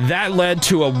cares? That led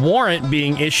to a warrant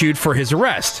being issued for his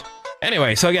arrest.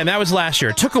 Anyway, so again, that was last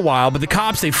year. It took a while, but the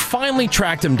cops, they finally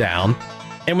tracked him down.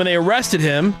 And when they arrested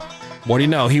him, what do you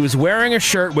know? He was wearing a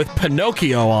shirt with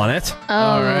Pinocchio on it.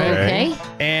 Oh, okay.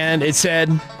 And it said,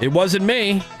 "It wasn't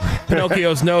me."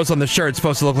 Pinocchio's nose on the shirt is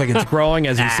supposed to look like it's growing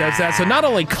as he says that. So not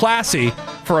only classy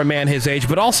for a man his age,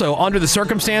 but also under the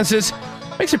circumstances,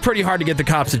 makes it pretty hard to get the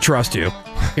cops to trust you.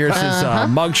 Here's his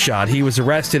mugshot. He was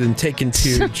arrested and taken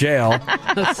to jail.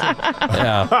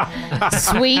 Yeah.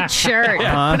 Sweet shirt.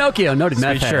 Yeah. Pinocchio, noted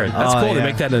meth Sweet shirt. head. That's cool. yeah. They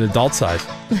make that an adult size.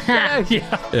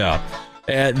 Yeah.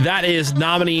 That is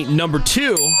nominee number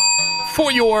 2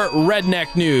 for your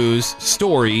Redneck News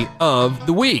Story of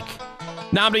the Week.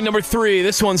 Nominee number 3,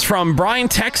 this one's from Bryan,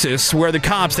 Texas, where the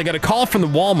cops, they got a call from the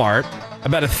Walmart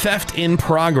about a theft in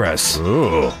progress.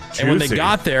 Ooh, and when they juicy.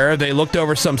 got there, they looked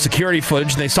over some security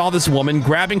footage, and they saw this woman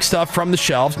grabbing stuff from the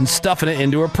shelves and stuffing it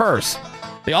into her purse.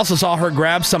 They also saw her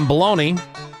grab some bologna,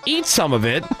 eat some of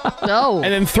it, and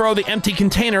then throw the empty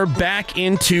container back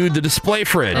into the display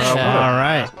fridge. All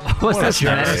right. What's this?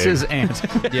 Dennis's aunt.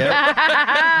 Yep.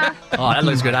 Oh, that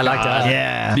looks good. I like that.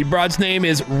 Yeah. The broad's name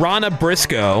is Ronna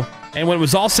Briscoe, and when it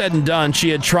was all said and done, she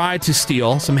had tried to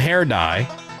steal some hair dye,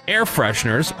 air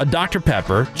fresheners, a Dr.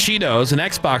 Pepper, Cheetos, an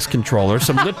Xbox controller,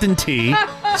 some Lipton tea,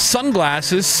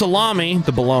 sunglasses, salami,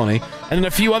 the bologna, and then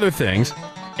a few other things.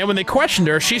 And when they questioned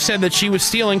her, she said that she was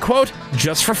stealing, quote,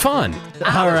 just for fun.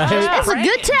 All right. That's a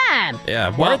good time. Yeah,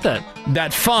 well, Worth it.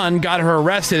 That fun got her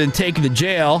arrested and taken to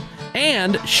jail,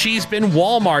 and she's been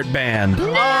Walmart banned. Oh,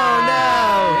 no.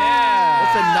 Yeah.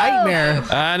 It's a nightmare.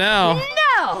 I know.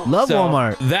 No. Love So,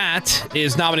 Walmart. That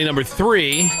is nominee number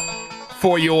 3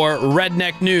 for your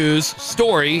Redneck News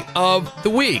Story of the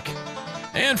Week.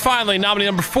 And finally, nominee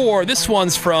number 4. This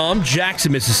one's from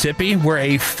Jackson, Mississippi, where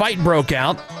a fight broke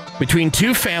out between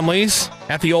 2 families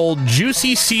at the old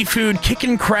Juicy Seafood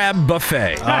Kickin' Crab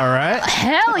Buffet. All right.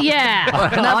 Hell yeah.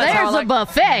 Now there's a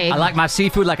buffet. I like my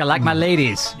seafood like I like my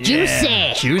ladies.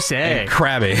 Juicy. Juicy. And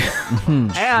crabby.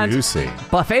 And Juicy.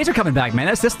 buffets are coming back, man.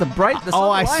 That's just the bright. The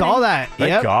Oh, I silver saw lining. that. Thank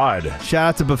Yep. God. Shout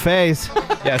out to buffets.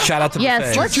 Yeah, shout out to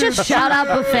Yes, buffets. let's just shout out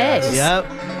buffets. Yep.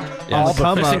 Yeah,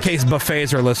 come just up. in case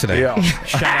buffets are listening.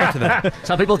 Shout out to them.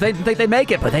 Some people think they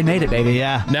make it, but they made it, baby.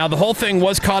 Yeah. Now, the whole thing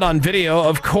was caught on video,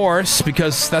 of course,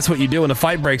 because that's what you do when a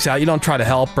fight breaks out. You don't try to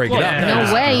help break it up.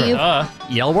 No way.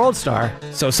 Yell World Star.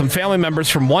 So some family members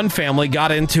from one family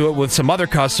got into it with some other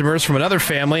customers from another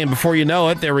family, and before you know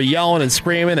it, they were yelling and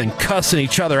screaming and cussing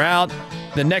each other out.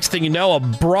 The next thing you know, a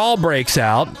brawl breaks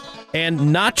out,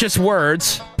 and not just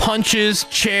words, punches,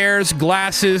 chairs,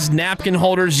 glasses, napkin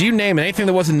holders, you name it. Anything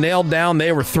that wasn't nailed down,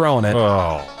 they were throwing it.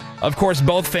 Oh. Of course,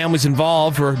 both families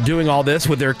involved were doing all this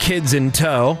with their kids in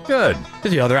tow. Good.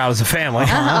 Because, they're out as a family.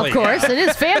 Of course, it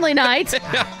is family night.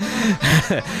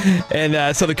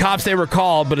 And so the cops, they were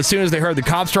called, but as soon as they heard the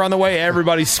cops were on the way,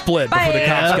 everybody split before the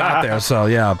cops got there. So,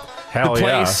 yeah. Hell the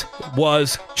place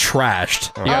was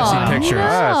trashed. You guys see pictures.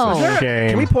 That's a shame.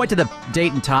 Can we point to the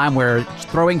date and time where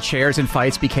throwing chairs in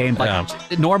fights became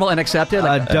normal and accepted?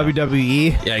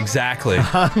 WWE. Yeah, exactly.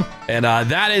 And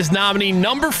that is nominee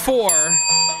number 4.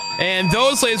 And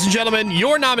those, ladies and gentlemen,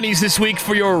 your nominees this week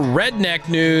for your Redneck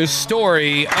News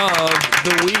story of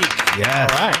the week.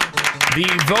 Yes. All right.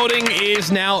 The voting is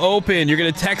now open. You're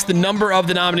going to text the number of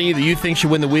the nominee that you think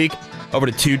should win the week over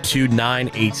to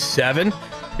 22987.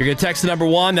 You're going to text the number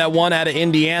 1, that one out of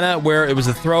Indiana, where it was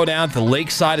a throwdown at the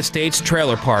Lakeside Estates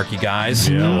trailer park, you guys.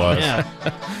 Yeah, it was.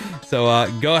 Yeah. So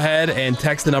go ahead and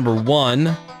text the number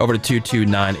 1 over to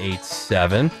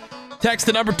 22987. Text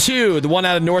the number 2, the one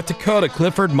out of North Dakota,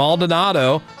 Clifford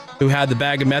Maldonado, who had the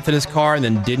bag of meth in his car and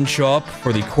then didn't show up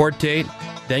for the court date,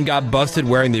 then got busted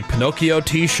wearing the Pinocchio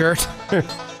t-shirt.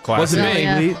 Wasn't me.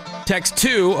 Yeah. Text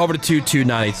 2 over to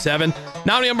 22987.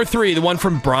 Nominee number 3, the one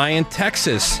from Bryan,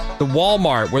 Texas. The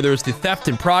Walmart, where there was the theft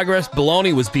in progress.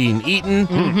 Bologna was being eaten.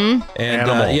 Mm-hmm.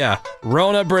 And,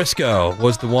 Rona Briscoe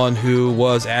was the one who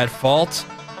was at fault.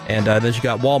 And then she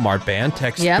got Walmart banned.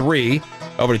 Text 3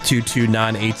 over to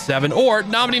 22987. Or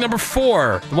nominee number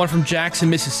 4, the one from Jackson,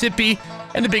 Mississippi.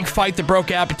 And the big fight that broke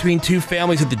out between two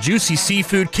families at the Juicy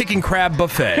Seafood Kicking Crab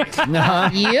Buffet.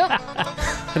 Yep.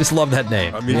 I just love that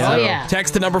name. Yeah.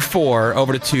 Text the number 4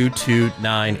 over to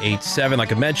 22987.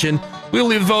 Like I mentioned, we'll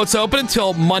leave the votes open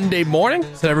until Monday morning so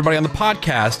that everybody on the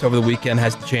podcast over the weekend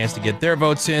has the chance to get their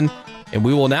votes in. And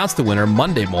we will announce the winner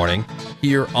Monday morning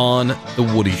here on The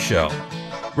Woody Show.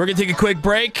 We're going to take a quick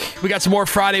break. We got some more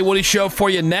Friday Woody Show for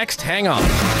you next. Hang on.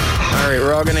 All right,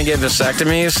 we're all going to get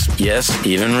vasectomies. Yes,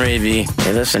 even Ravy.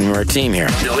 Hey, listen, we're a team here.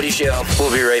 The Woody Show. We'll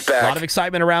be right A lot back. of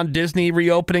excitement around Disney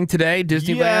reopening today.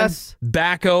 Disneyland Yes.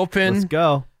 back open. Let's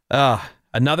go.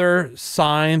 Another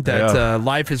sign that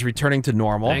life is returning to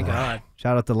normal. Thank God.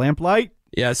 Shout out to Lamplight.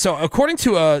 Yeah, so according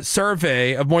to a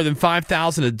survey of more than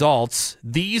 5,000 adults,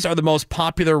 these are the most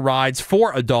popular rides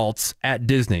for adults at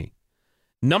Disney.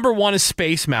 Number 1 is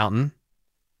Space Mountain.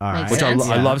 All right. Which I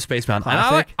love Space Mountain. And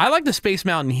Classic. I like the Space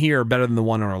Mountain here better than the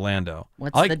one in Orlando.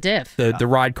 What's I like the diff? The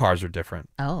ride cars are different.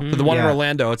 Oh. So the one in Yeah.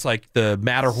 Orlando, it's like the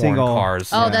Matterhorn Single. cars.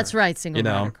 Oh, that's right. Single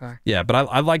motor car. Yeah, but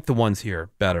I like the ones here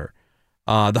better.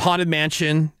 The Haunted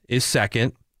Mansion is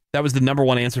second. That was the number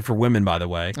 1 answer for women, by the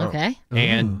way. Okay.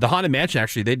 And the Haunted Mansion,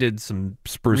 actually, they did some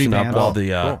sprucing Revamp.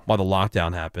 up while the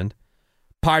lockdown happened.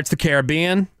 Pirates of the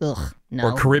Caribbean, Ugh. No.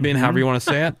 or Caribbean, however you want to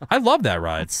say it. I love that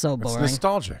ride. It's so It's boring.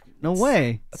 nostalgic. No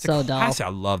way. So dull. I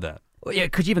love that. Well, yeah,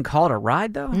 could you even call it a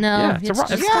ride, though? No, Yeah, it's a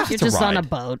ride. Of course you're it's a just on a ride.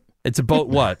 boat. It's a boat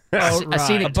what? A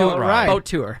scenic A boat tour. ride. Boat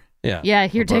tour. Yeah. Yeah,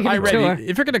 you're taking I a read tour. it.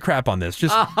 If you're going to crap on this,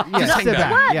 just Yeah, hang sit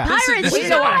back. back. Yeah. Pirates, This you is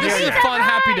don't a want to see fun, that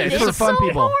happy day. ride. This is It's for fun so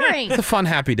people. boring. It's a fun,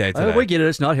 happy day today. We get it.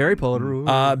 It's not Harry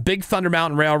Potter. Big Thunder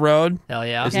Mountain Railroad Hell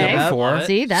yeah. is Okay. number 4.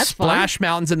 See, that's fun. Splash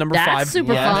Mountain's at number That's 5.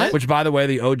 super fun. Which, by the way,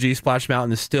 the OG Splash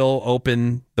Mountain is still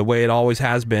open the way it always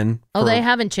has been. Oh, for- they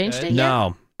haven't changed it yet?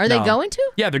 No. Are they no. going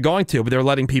to? Yeah, they're going to, but they're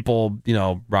letting people,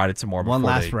 ride it some more. One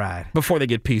before last they- ride. Before they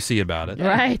get PC about it.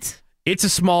 Right. It's a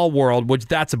Small World, which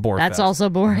that's a bore That's fest. also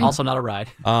boring. Also not a ride.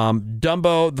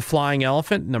 Dumbo the Flying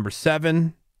Elephant, number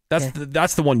 7.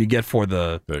 That's the one you get for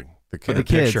the kids,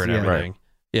 picture and yeah. everything.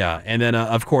 Yeah, and then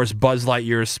of course Buzz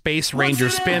Lightyear's Space Ranger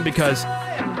Spin, because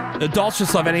adults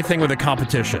just love anything with a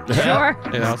competition. Sure.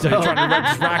 So you're trying to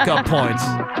just rack up points.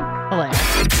 Hilarious.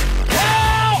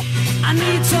 I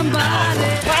need somebody.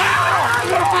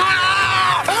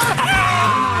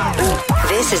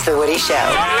 This is The Woody Show.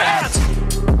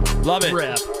 Love it.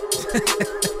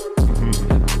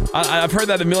 I've heard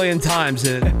that a million times.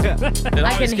 It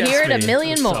I always can gets hear it a me.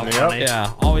 million more.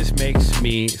 Yeah, always makes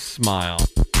me smile.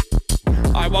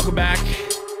 All right, welcome back.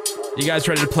 You guys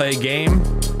ready to play a game?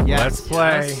 Yes. Let's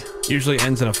play. Usually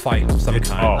ends in a fight of some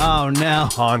kind. Oh, no.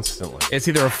 Constantly. It's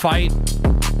either a fight,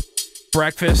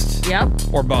 breakfast,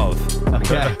 or both.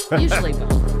 Okay. Usually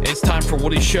both. It's time for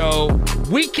Woody Show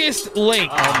Weakest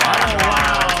Link.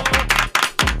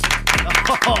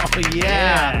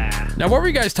 yeah. Now, what were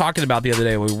you guys talking about the other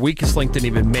day? Where Weakest Link didn't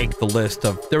even make the list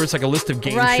of. There was like a list of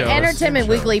game Right, shows. Entertainment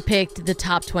Weekly picked the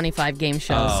top 25 game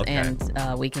shows, Oh, okay.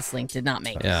 and Weakest Link did not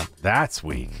make it. Yeah, that's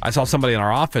weak. I saw somebody in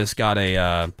our office got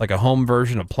a like a home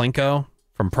version of Plinko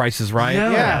from Price is Right.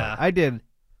 Yeah, I did.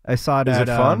 I saw it Is at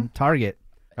it fun? Target.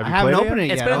 Have I you haven't played it opened it yet?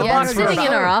 yet. It's been in the Yeah, box it's for sitting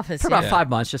in our office for about yeah. 5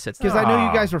 months. Just sits Because I know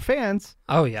you guys were fans.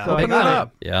 Oh yeah, So big pick it fan.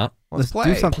 up. Yeah, Let's play.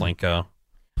 do something. Plinko.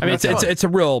 I mean, it's a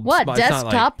real What? it's not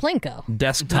like Desktop Plinko?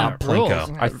 desktop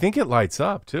Plinko. I think it lights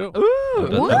up too.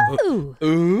 Woo!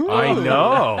 I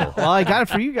know. Well, I got it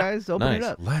for you guys. Open it Nice.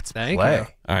 up. Let's Thank play. you.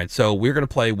 All right, so we're gonna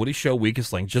play Woody Show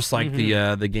Weakest Link, just like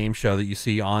the game show that you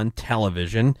see on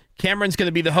television. Cameron's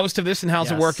gonna be the host of this, and how's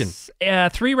it working?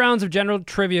 3 rounds of general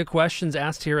trivia questions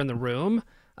asked here in the room.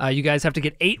 You guys have to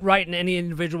get 8 right in any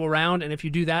individual round, and if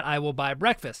you do that, I will buy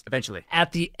breakfast. Eventually.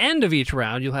 At the end of each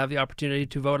round, you'll have the opportunity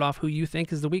to vote off who you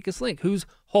think is the weakest link, who's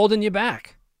holding you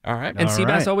back. All right, And All Seabass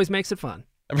right. always makes it fun.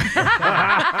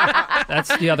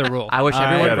 That's the other rule. I wish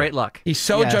everyone get it. great luck. he's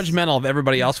so Yes. judgmental of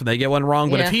everybody else when they get one wrong,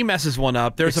 but Yeah. if he messes one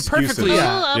up, there's Excuses. a perfectly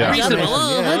Yeah. reasonable.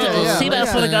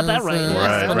 Seabass would have got that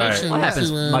right. Right. What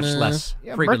happens much less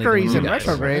Yeah, frequently Mercury's than in you guys.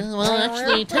 retrograde. Well,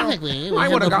 actually, technically, we I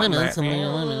have would've the gotten winners that.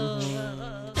 and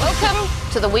Welcome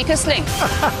to the weakest link.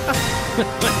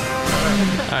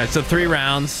 All right, so 3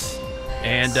 rounds,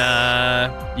 and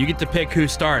you get to pick who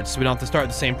starts. We don't have to start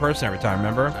the same person every time.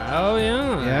 Remember? Oh,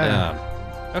 yeah.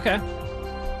 Yeah. Okay.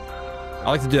 I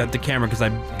like to do that to Cameron because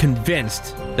I'm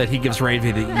convinced that he gives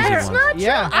Ravy the easy That's one. not true.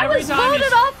 Yeah. I Every was time you voted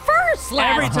s- off first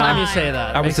last Every time you say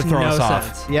that, That was makes to throw no us off.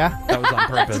 sense. Yeah. That was on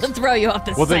purpose. to throw you off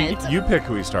the Well, then scent. you pick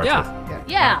who he starts Yeah. with.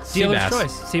 Yeah. Dealer's Seabass.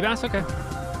 choice. Seabass? Okay.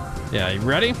 Yeah, you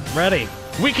ready? Ready.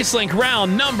 Weakest Link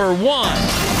round number 1.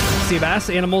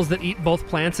 Seabass, animals that eat both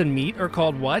plants and meat are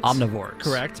called what? Omnivores.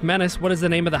 Correct. Menace, what is the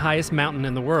name of the highest mountain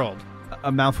in the world?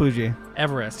 Mount Fuji.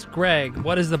 Everest. Greg,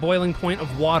 what is the boiling point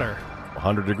of water?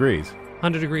 100 degrees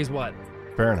 100 degrees what?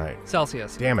 Fahrenheit.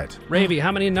 Celsius. Damn it. Ravy,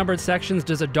 how many numbered sections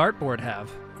does a dartboard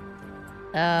have?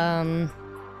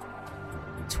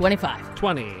 25.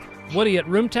 20. Woody, at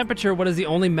room temperature, what is the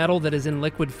only metal that is in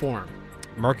liquid form?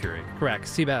 Mercury. Correct.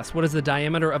 Seabass, what is the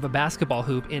diameter of a basketball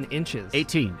hoop in inches?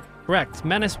 18. Correct.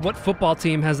 Menace, what football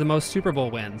team has the most Super Bowl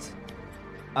wins?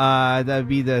 That'd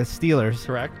be the Steelers.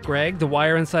 Correct. Greg, the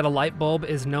wire inside a light bulb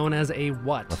is known as a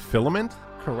what? A filament?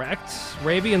 Correct.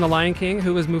 Ravy in The Lion King,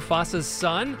 who is Mufasa's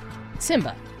son?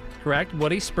 Simba. Correct.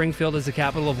 Woody, Springfield is the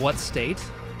capital of what state?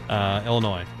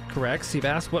 Illinois. Correct.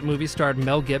 Seabass, what movie starred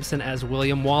Mel Gibson as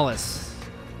William Wallace?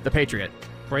 The Patriot.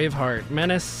 Braveheart.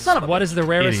 Menace, Son of a what is the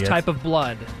rarest idiot. type of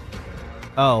blood?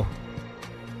 Oh.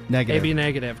 Negative. AB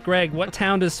negative. Greg, what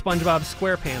town does SpongeBob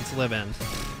SquarePants live in?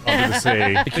 I'm going to say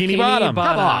Bikini Bottom.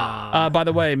 Bottom. Come on. By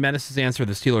the way, Menace's answer,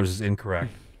 the Steelers, is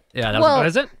incorrect. Yeah, that Well- What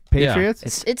is it?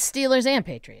 Patriots. It's Steelers and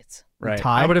Patriots. right.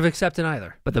 Tie. I would have accepted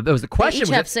either. But it was the question. each was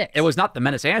have it, 6. It was not the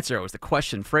Menace answer. It was the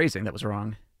question phrasing that was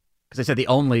wrong. Because they said the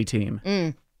only team.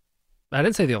 Mm. I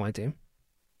didn't say the only team.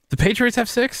 The Patriots have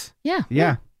 6? Yeah.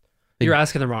 Yeah. You're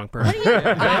asking the wrong person.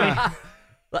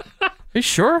 Are you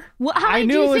sure? Well, how I many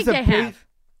knew do it you was think the they have?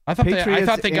 I thought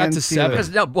Patriots they got and to Steelers. 7. Because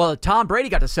no, well, Tom Brady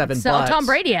got to 7. So but Tom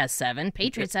Brady has 7.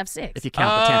 Patriots have 6. If you count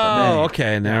the Tampa Bay. Oh,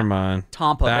 okay, never mind.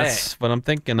 Tampa That's what I'm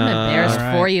thinking I'm of. embarrassed All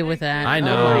right. for you with that. I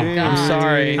know. Oh my I'm God.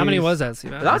 sorry. How many was that,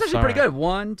 Seabass? That was actually Sorry. pretty good.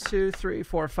 1, 2, 3,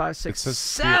 4, 5, 6, It says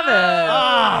 7.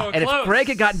 Oh, and close. if Greg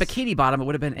had gotten Bikini Bottom, it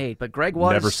would have been 8. But Greg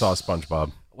was. never saw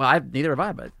SpongeBob. Well, neither have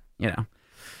I, but, you know.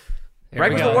 Here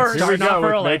Greg we was go. the worst. Here we Starting off go.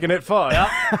 We're early. making it fun. Starting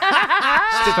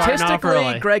off Statistically,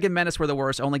 early. Greg and Menace were the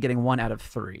worst, only getting 1 out of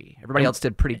 3. Everybody else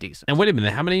did pretty decent. And wait a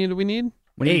minute, how many do we need?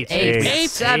 We need 8. 8.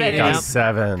 7. Got Yep.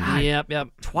 7.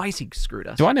 Yep. Twice he screwed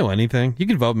us. Do I know anything? You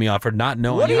can vote me off for not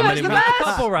knowing What do you how have many. the best?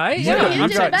 Couple, right? Yeah, you I'm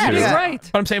did sorry, it better. He's Yeah. right.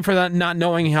 But I'm saying for that not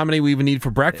knowing how many we even need for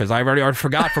breakfast. I've already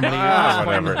forgot from when he was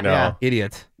Whatever. No. Yeah.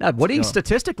 Idiot. No, Woody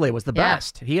statistically was the Yeah.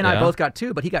 best. He and I Yeah. both got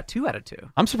 2, but he got 2 out of 2.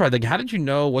 I'm surprised. Like, how did you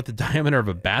know what the diameter of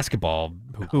a basketball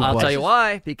hoop I'll was? tell you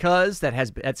why. Because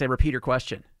that's a repeater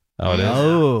question. Oh, it is?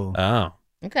 Oh. Oh.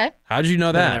 Okay. How did you know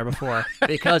Been that? there before.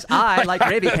 Because I, like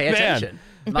Gravy, pay Man. attention.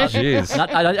 Jeez.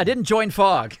 I didn't join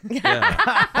Fog. Yeah.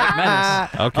 Like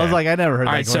Menace. Okay. I was like, I never heard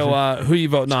All that right, question. so who you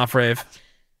voting off, Rave?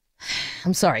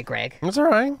 I'm sorry, Greg. That's all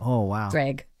right. Oh, wow.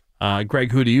 Greg.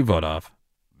 Greg, who do you vote off?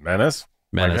 Menace?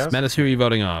 I Menace. guess. Menace, who are you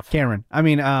voting off? Cameron. I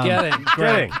mean, Getting.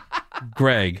 Greg.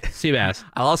 Greg. Seabass.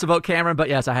 I'll also vote Cameron, but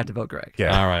yes, I have to vote Greg.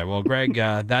 Yeah. All right. Well, Greg,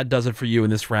 that does it for you in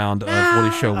this round of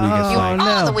Woody Show Weakest Oh, Link.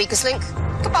 no. The weakest link.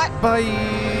 Goodbye. Bye.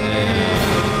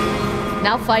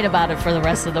 Now fight about it for the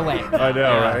rest of the way. I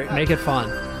know, right? Make it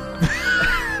fun.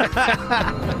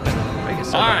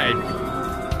 All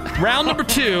right. Round number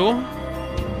 2.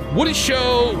 Woody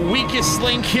Show weakest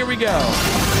link. Here we go.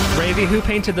 Ravy, who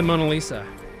painted the Mona Lisa?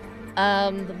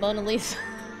 The Mona Lisa.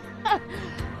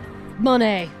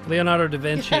 Monet. Leonardo da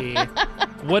Vinci.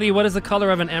 Woody, what is the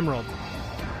color of an emerald?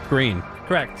 Green.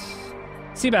 Correct.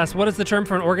 Seabass, what is the term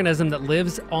for an organism that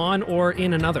lives on or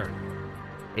in another?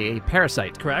 A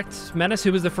parasite. Correct. Menace,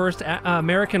 who was the first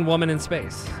American woman in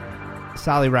space?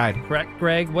 Sally Ride. Correct.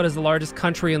 Greg, what is the largest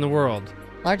country in the world?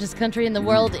 Largest country in the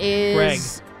world is Greg.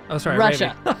 Oh, sorry.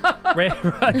 Russia.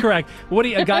 Correct.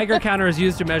 Woody, a Geiger counter is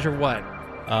used to measure what?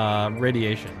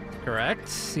 Radiation. Correct.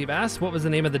 Seabass, what was the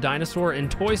name of the dinosaur in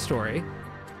Toy Story?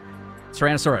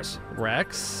 Tyrannosaurus.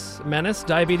 Rex. Menace,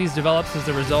 diabetes develops as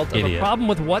a result of a problem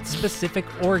with what specific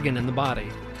organ in the body?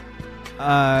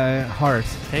 Heart.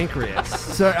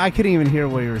 Pancreas. So I couldn't even hear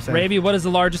what you were saying. Ravy, what is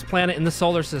the largest planet in the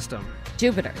solar system?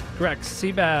 Jupiter. Correct.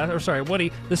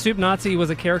 Woody, the Soup Nazi was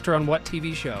a character on what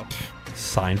TV show?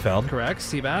 Seinfeld. Correct.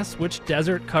 Seabass, which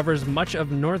desert covers much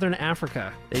of northern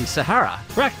Africa? The Sahara.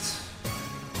 Correct.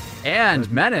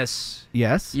 And Menace.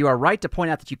 Yes? You are right to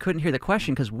point out that you couldn't hear the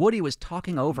question because Woody was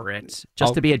talking over it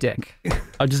just to be a dick.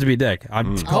 Oh, just to be a dick.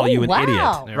 I'm calling you an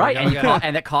idiot. Right,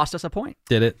 and it cost us a point.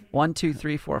 Did it? 1, 2,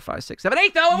 3, 4, 5, 6, 7,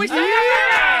 8, though. And we still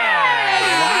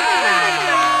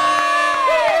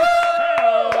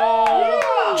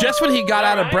Just when he got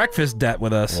out of breakfast debt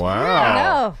with us.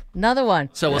 No, another one.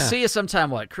 So we'll see you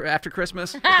sometime, after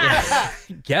Christmas?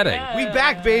 Getting. We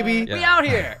back, baby. We out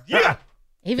here. Yeah.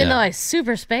 Even though I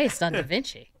super spaced on Da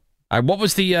Vinci. All right, what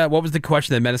was the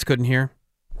question that Menace couldn't hear?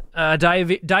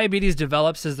 Diabetes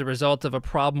develops as the result of a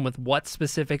problem with what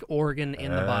specific organ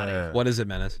in the body? What is it,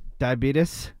 Menace?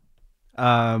 Diabetes.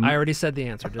 I already said the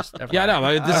answer. Just Yeah,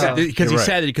 I know. Because he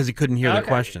said it because he couldn't hear the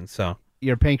question. So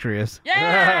your pancreas.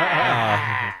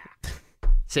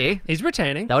 See? He's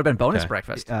retaining. That would have been bonus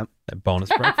breakfast. Bonus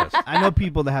breakfast. I know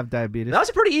people that have diabetes. That was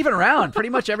a pretty even round. Pretty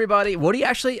much everybody. Woody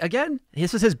actually, again,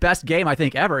 this was his best game, I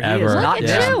think, ever. He has not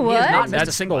missed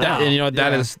a single one. And you know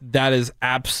that is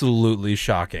absolutely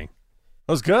shocking.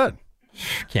 That was good.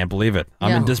 Can't believe it.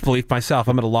 I'm in disbelief myself.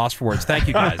 I'm at a loss for words. Thank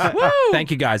you guys.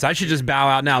 Thank you guys. I should just bow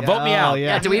out now. Vote me out.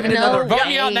 Yeah. Do we even need another? Vote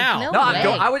me out now.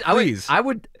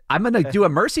 I'm going to do a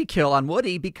mercy kill on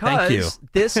Woody because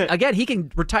this, again, he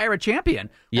can retire a champion.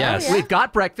 Yes. We've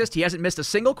got breakfast. He hasn't missed a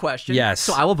single question. Yes.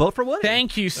 So I will vote for Woody.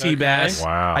 Thank you, Seabass.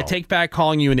 Wow. I take back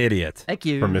calling you an idiot. Thank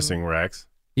you. For missing Rex.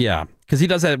 Yeah, because he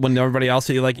does that when everybody else.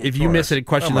 If you miss a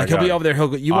question, he'll be over there. He'll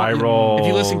go. If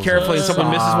you listen carefully and someone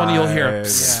misses one, you'll hear.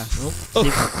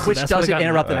 Which doesn't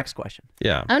interrupt the next question.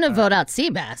 Yeah. I'm going to vote out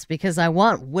Seabass because I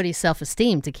want Woody's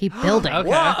self-esteem to keep building. Okay.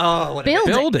 Whoa.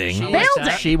 Building?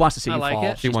 She wants to see me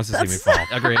fall. She wants to see me fall.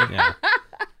 Agreed.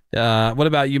 Yeah. What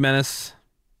about you, Menace?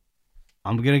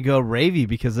 I'm going to go Ravy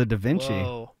because of Da Vinci.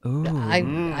 Whoa.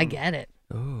 I get it.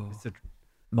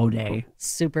 Monet.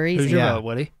 Super easy. Who's your vote,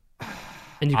 Woody?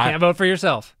 And you can't vote for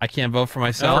yourself. I can't vote for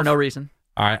myself. For no reason.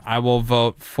 All right. I will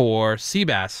vote for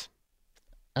Seabass.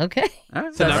 Okay.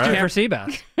 So that's two for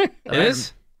Seabass. It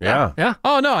is? Yeah. Yeah.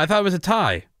 Oh, no. I thought it was a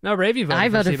tie. No, Ravy voted I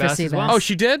voted for Seabass as well. Seabass. Oh,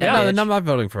 she did? Yeah. No, then I'm not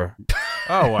voting for her.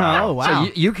 Oh, wow. Oh, wow.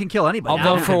 So you can kill anybody.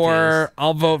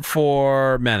 I'll vote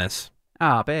for Menace.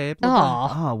 Ah, babe.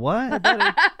 Oh, what?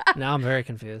 Now I'm very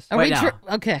confused. Are Wait, we now.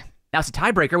 okay. Now it's a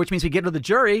tiebreaker, which means we get to the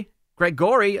jury. Greg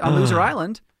Gorey on Loser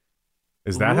Island.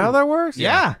 Is that how that works?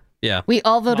 Yeah. Yeah. We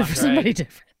all voted for somebody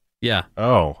different. Yeah.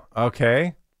 Oh,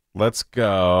 okay. Let's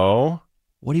go.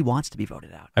 Woody wants to be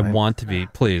voted out. I want to be,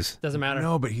 please. Doesn't matter.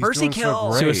 No, but he's Mercy doing kill.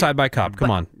 so great. Suicide by cop. Come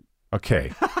on.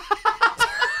 Okay.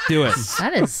 Do it.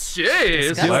 That is.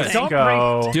 Jeez. Let's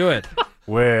go Do it.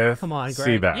 with Come on,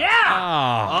 Greg. Seabass.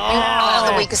 Oh,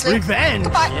 the weakest link. Revenge.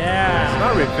 It's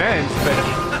not revenge, but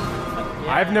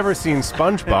I've never seen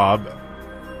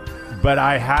SpongeBob, but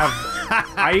I have.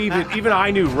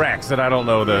 I knew Rex, and I don't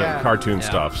know the cartoon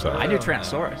stuff. So I knew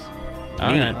Tyrannosaurus.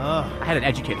 All right. I had an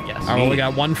educated guess. All right, well, we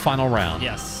got one final round.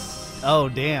 Yes. Oh,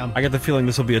 damn. I get the feeling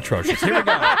this will be atrocious. Here we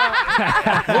go.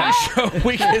 Woody Show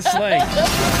weakest link.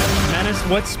 Menace,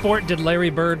 what sport did Larry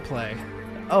Bird play?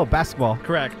 Oh, basketball.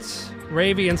 Correct.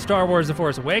 Ravy in Star Wars The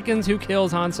Force Awakens, who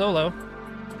kills Han Solo?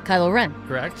 Kylo Ren.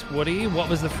 Correct. Woody, what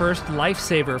was the first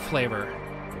lifesaver flavor?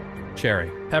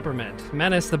 Cherry. Peppermint.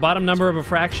 Menace, the bottom number of a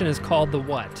fraction is called the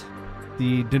what?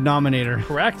 The denominator.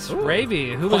 Correct.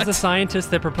 Ravy, who was the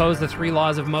scientist that proposed the 3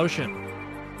 laws of motion?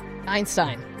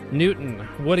 Einstein. Newton.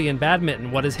 Woody in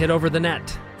badminton, what is hit over the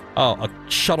net? Oh, a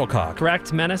shuttlecock.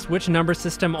 Correct. Menace, which number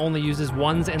system only uses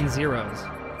ones and zeros?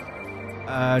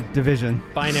 Division.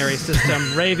 Binary system.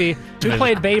 Ravy, who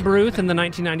played Babe Ruth in the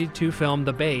 1992 film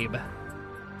The Babe?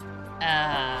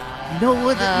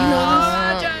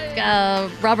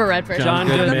 Robert Redford. John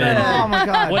Goodman. Oh, my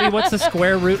God. Woody, what's the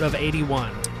square root of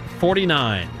 81?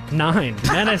 49. 9.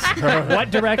 Menace, what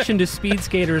direction do speed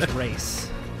skaters race?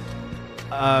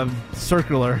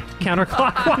 Circular.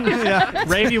 Counterclockwise. Yeah.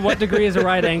 Ravy, what degree is a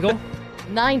right angle?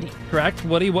 90. Correct.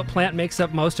 Woody, what plant makes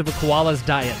up most of a koala's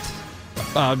diet?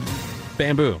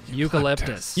 Bamboo.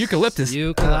 Eucalyptus. Eucalyptus.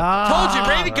 Eucalyptus. Told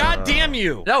you, Ravy, goddamn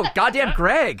you. No, goddamn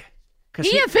Greg.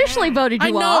 He officially voted you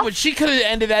I know, off. but she could have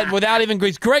ended that without even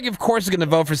Grace. Greg, of course, is going to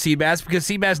vote for Seabass because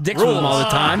Seabass dicks with him all the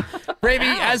time.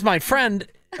 Ravy, as my friend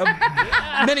of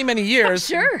many, many years.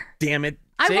 Sure. Damn it.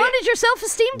 I See? wanted your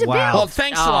self-esteem to build. Well,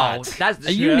 thanks a lot.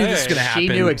 You knew this was going to happen. She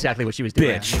knew exactly what she was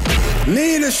doing. Bitch.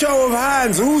 Need a show of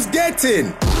hands. Who's getting?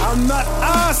 I'm not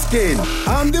asking.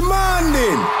 I'm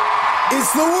demanding.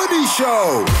 It's the Woody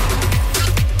Show.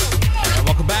 And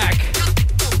welcome back.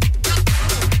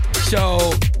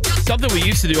 So, something we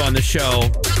used to do on the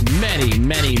show many,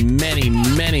 many, many,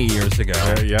 many years ago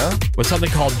was something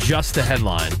called Just the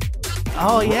Headline.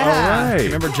 Oh, yeah. All right.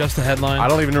 Remember Just the Headline? I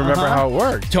don't even remember how it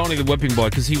worked. Tony the Whipping Boy,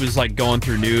 because he was like going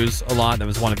through news a lot. That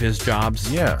was one of his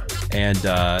jobs. Yeah. And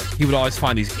he would always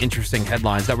find these interesting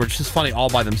headlines that were just funny all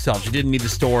by themselves. You didn't need the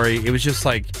story. It was just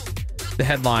like the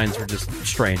headlines were just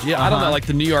strange. Yeah, I don't know, like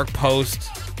the New York Post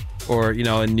or, you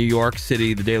know, in New York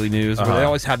City, the Daily News, where they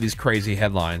always have these crazy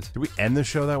headlines. Did we end the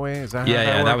show that way? Is that how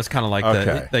Yeah, that was kind of like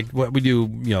Okay. like what we do,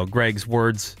 you know, Greg's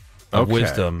words of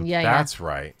wisdom. Yeah, That's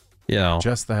right. You know,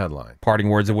 Just the headline. parting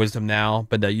words of wisdom now,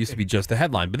 but that used to be just the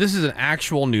headline. But this is an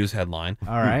actual news headline.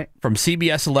 All right. From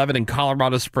CBS 11 in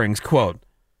Colorado Springs, quote,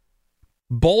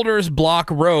 Boulders block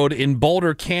road in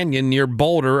Boulder Canyon near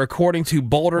Boulder, according to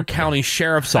Boulder County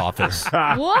Sheriff's Office.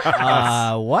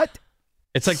 What? What?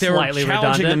 It's like they were Slightly challenging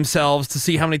redundant. themselves to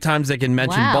see how many times they can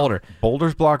mention Wow. Boulder.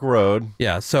 Boulders block road.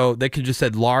 Yeah, so they could just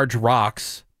said large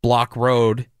rocks block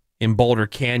road in Boulder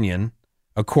Canyon,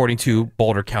 according to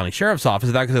Boulder County Sheriff's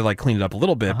Office. That could have like cleaned it up a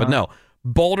little bit, but no.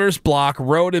 Boulders block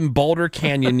road in Boulder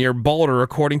Canyon near Boulder,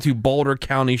 according to Boulder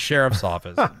County Sheriff's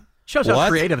Office. Shows how What?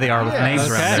 creative they are with names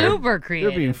around there. Super They're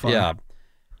creative. being fun. Yeah.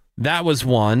 That was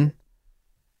one.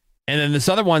 And then this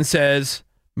other one says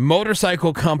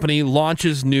motorcycle company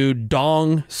launches new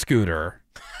dong scooter.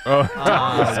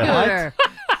 Scooter.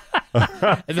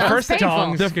 And the first thing,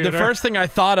 painful. the first thing I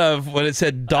thought of when it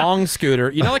said dong scooter,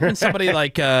 you know, like when somebody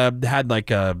like had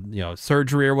like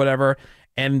surgery or whatever,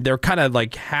 and they're kind of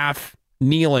like half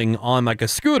kneeling on like a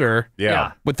scooter,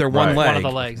 Yeah. with their one Right. leg. One of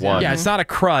the legs. One. Yeah, it's not a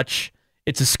crutch;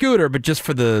 it's a scooter, but just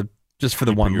for the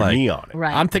one Your leg. knee on it.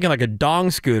 Right. I'm thinking like a dong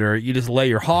scooter. You just lay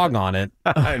your hog on it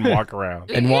and walk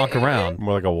around. and walk around.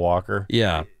 More like a walker.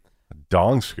 Yeah,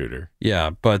 Dong scooter. yeah,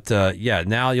 but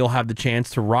now you'll have the chance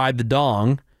to ride the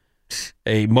dong.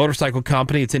 A motorcycle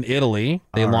company. It's in Italy.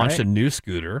 They All launched right. a new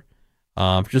scooter.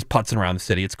 Just putzing around the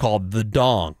city. It's called the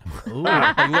Dong.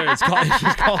 Like, literally, it's called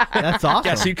That's awesome.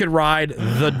 yeah, so you could ride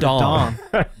the Dong.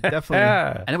 Definitely.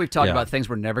 I know we've talked Yeah. about things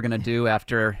we're never going to do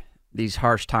after these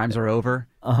harsh times are over.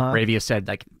 Ravy has said,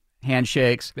 like,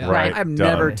 handshakes. Yeah. Right. I'm Done.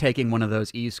 never taking one of those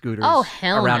e-scooters Oh,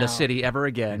 hell around no. a city ever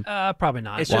again. Probably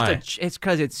not. It's Why? just it's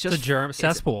because it's just It's a germ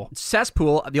cesspool.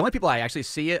 Cesspool. The only people I actually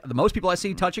see it, the most people I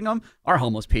see touching them are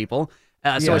homeless people. So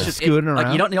Yeah, it's just scooting like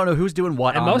around. you don't know who's doing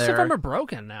what. And on most there. of them are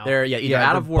broken now. They're either Yeah,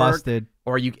 out they're of work busted.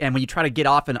 or when you try to get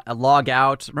off and log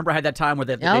out. Remember I had that time where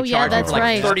they Oh, they yeah, charged that's for like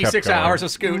right. 36 Kept going. hours of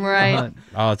scooting. Right.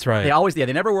 Oh, that's right.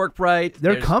 They never worked right.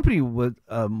 Their There's- company with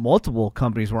multiple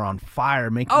companies were on fire,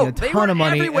 making Oh, a they ton were of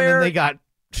money, everywhere. and then they got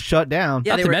shut down.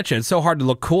 Yeah, Not they to were. mention, it's so hard to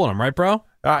look cool in them, right, bro?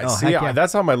 Oh, See, heck yeah.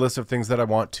 that's on my list of things that I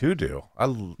want to do.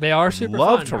 They are super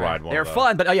love fun, to right? ride one. They're of those.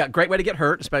 fun, but yeah, great way to get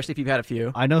hurt, especially if you've had a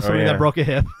few. I know somebody yeah. that broke a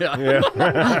hip. Yeah.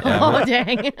 Oh,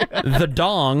 dang. The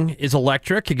Dong is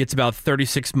electric. It gets about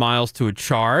 36 miles to a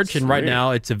charge, and right Sweet. now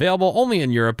it's available only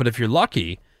in Europe. But if you're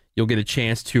lucky, you'll get a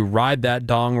chance to ride that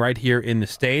Dong right here in the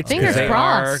States. 'cause Fingers they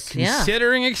crossed, are yeah.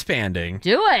 considering expanding.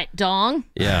 Do it, Dong.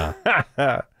 Yeah.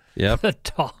 Yep. The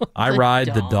dog. I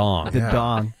ride the Dong. The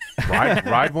Dong.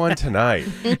 Ride one tonight.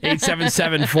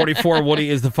 877-44-WOODY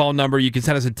is the phone number. You can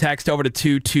send us a text over to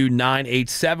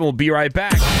 22987. We'll be right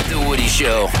back. The Woody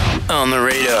Show on the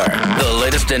radar. The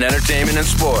latest in entertainment and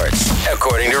sports,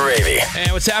 according to Ravy.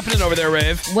 And what's happening over there,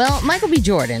 Rave? Well, Michael B.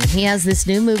 Jordan, he has this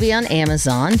new movie on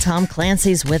Amazon, Tom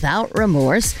Clancy's Without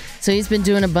Remorse. So he's been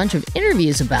doing a bunch of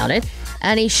interviews about it.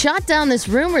 And he shot down this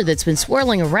rumor that's been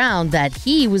swirling around that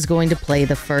he was going to play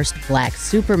the first black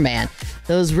Superman.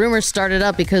 Those rumors started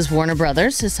up because Warner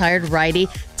Brothers has hired righty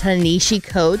Ta-Nehisi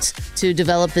Coates to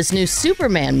develop this new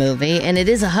Superman movie, and it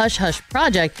is a hush-hush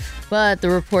project, but the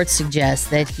reports suggest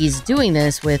that he's doing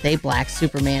this with a black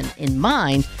Superman in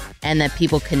mind, and that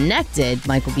people connected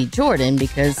Michael B. Jordan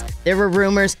because there were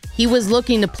rumors he was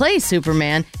looking to play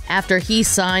Superman after he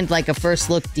signed like a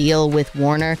first-look deal with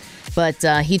Warner. But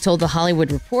he told The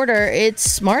Hollywood Reporter it's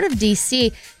smart of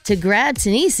DC to grab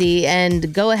Tanisi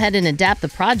and go ahead and adapt the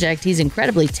project. He's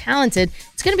incredibly talented.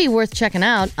 It's going to be worth checking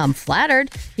out. I'm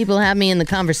flattered. People have me in the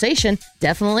conversation.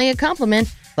 Definitely a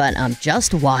compliment, but I'm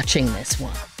just watching this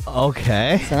one.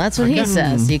 Okay. So that's what he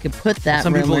says. You could put that.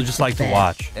 Some people rumor just like to bed.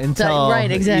 watch.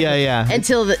 Right, exactly. Yeah.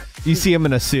 Until you see him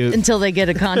in a suit. Until they get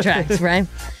a contract, right?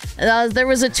 There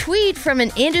was a tweet from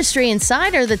an industry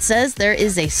insider that says there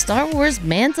is a Star Wars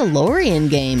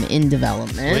Mandalorian game in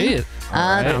development. Sweet.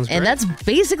 And that's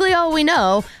basically all we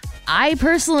know. I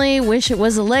personally wish it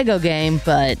was a Lego game,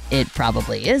 but it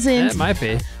probably isn't. Yeah, it might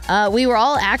be. We were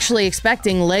all actually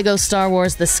expecting Lego Star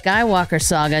Wars The Skywalker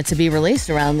Saga to be released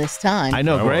around this time. I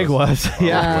know Greg was.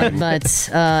 Yeah. But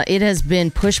it has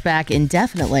been pushed back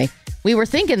indefinitely. We were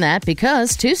thinking that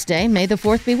because Tuesday, May the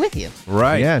 4th be with you.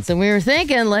 Right. Yeah. So we were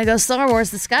thinking Lego Star Wars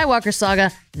The Skywalker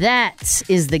Saga, that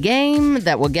is the game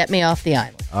that will get me off the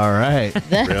island. All right.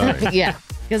 Really? Yeah.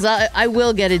 Because I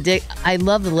will get addicted. I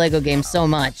love the Lego game so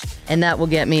much, and that will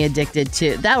get me addicted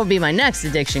to. That will be my next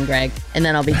addiction, Greg. And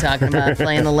then I'll be talking about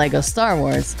playing the Lego Star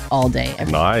Wars all day.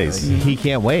 Every Nice. He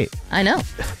can't wait. I know.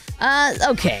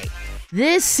 Okay.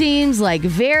 This seems like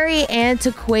very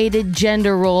antiquated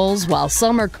gender roles, while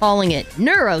some are calling it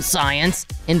neuroscience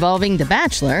involving The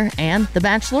Bachelor and The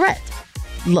Bachelorette.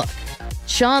 Look,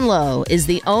 Sean Lowe is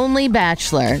the only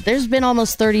bachelor. There's been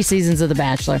almost 30 seasons of The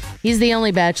Bachelor. He's the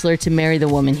only bachelor to marry the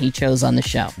woman he chose on the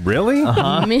show. Really?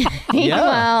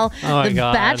 Meanwhile, Oh my The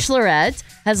God. Bachelorette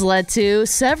has led to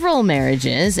several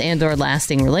marriages and or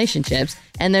lasting relationships.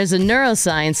 And there's a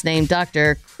neuroscience named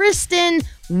Dr. Kristen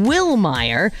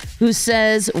Willmeyer who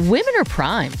says women are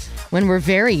primed when we're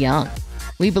very young.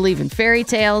 We believe in fairy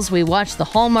tales. We watch the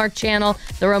Hallmark Channel,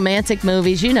 the romantic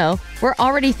movies. You know, we're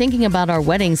already thinking about our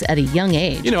weddings at a young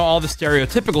age. You know, all the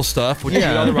stereotypical stuff, which you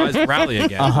otherwise rally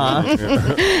against.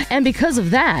 And because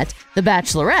of that, the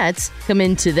Bachelorettes come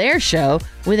into their show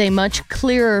with a much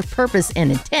clearer purpose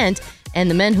and intent, and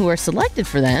the men who are selected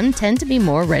for them tend to be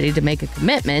more ready to make a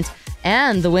commitment,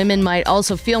 and the women might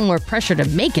also feel more pressure to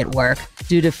make it work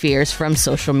due to fears from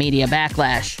social media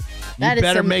backlash. That is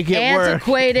better some make it work.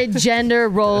 antiquated gender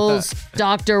roles,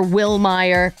 Dr.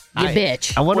 Willmeyer, you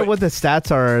bitch. I wonder what the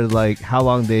stats are, like how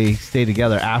long they stay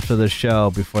together after the show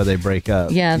before they break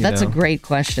up. Yeah, you that's know? a great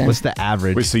question. What's the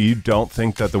average? Wait, so you don't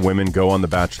think that the women go on The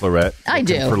Bachelorette I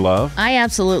looking do. for love? I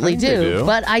absolutely I think they do.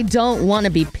 But I don't want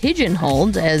to be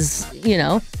pigeonholed as, you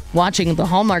know, watching the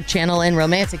Hallmark Channel and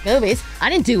romantic movies. I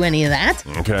didn't do any of that.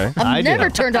 Okay. I've never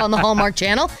turned on the Hallmark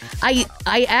Channel. I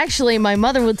actually, my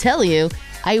mother would tell you,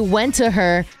 I went to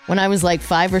her when I was like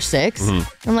 5 or 6.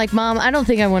 I'm like, Mom, I don't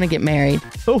think I want to get married.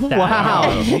 Wow.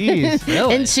 Jeez.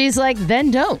 Really? And she's like,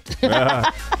 then don't.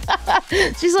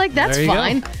 She's like, that's There you go.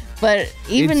 fine. But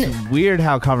even It's weird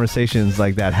how conversations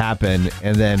like that happen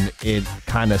and then it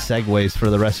kind of segues for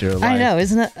the rest of your life. I know,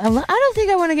 isn't it? I don't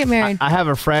think I want to get married. I have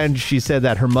a friend, she said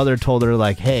that her mother told her,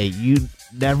 like, hey, you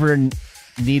never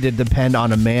need to depend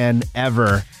on a man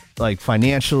ever, like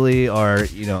financially or,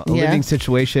 you know, a Yeah. living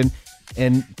situation.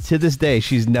 And to this day,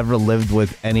 she's never lived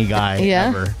with any guy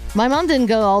ever. My mom didn't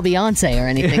go all Beyonce or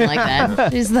anything like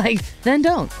that. She's like, then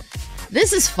don't.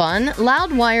 This is fun.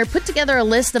 Loudwire put together a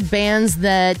list of bands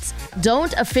that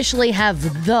don't officially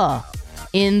have the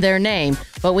in their name,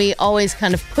 but we always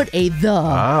kind of put a the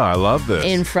I love this.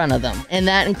 in front of them. And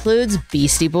that includes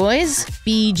Beastie Boys,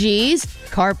 Bee Gees,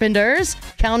 Carpenters,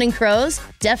 Counting Crows,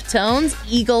 Deftones,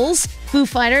 Eagles, Foo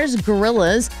Fighters,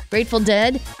 Gorillaz, Grateful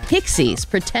Dead, Pixies,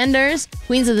 Pretenders,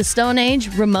 Queens of the Stone Age,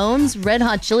 Ramones, Red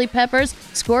Hot Chili Peppers,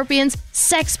 Scorpions,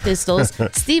 Sex Pistols,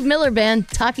 Steve Miller Band,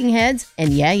 Talking Heads,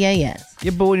 and Yeah Yeah Yeahs.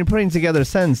 Yeah, but when you're putting together a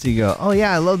sentence, you go, oh,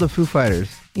 yeah, I love the Foo Fighters.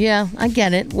 Yeah, I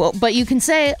get it. Well, but you can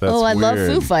say, "Oh, I love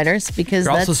weird. Foo Fighters," because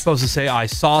You're that's also supposed to say, I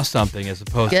saw something, as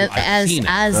opposed to, I've as seen it.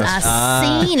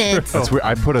 I seen it. That's weird.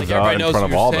 I put a Like, the everybody in knows front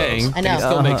what of all you're saying. those. I know. It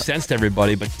still makes sense to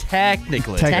everybody, but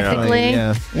technically. Technically,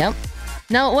 yeah. Yep.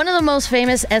 Now, one of the most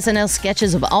famous SNL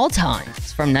sketches of all time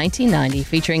is from 1990,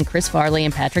 featuring Chris Farley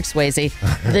and Patrick Swayze,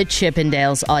 the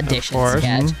Chippendales audition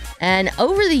sketch. And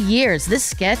over the years, this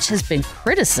sketch has been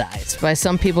criticized by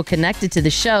some people connected to the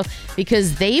show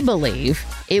because they believe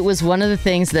it was one of the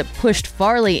things that pushed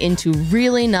Farley into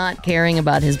really not caring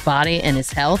about his body and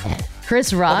his health.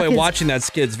 Chris Rock By is- watching that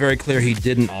skit, it's very clear he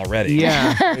didn't already.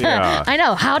 Yeah. I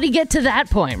know. How'd he get to that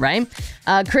point, right?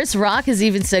 Chris Rock has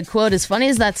even said, quote, as funny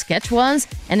as that sketch was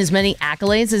and as many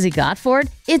accolades as he got for it,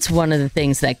 it's one of the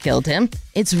things that killed him.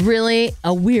 It's really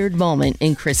a weird moment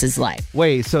in Chris's life.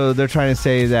 Wait, so they're trying to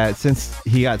say that since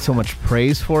he got so much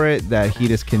praise for it, that he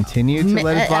just continued to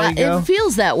let his body go? It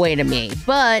feels that way to me.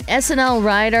 But SNL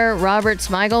writer Robert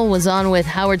Smigel was on with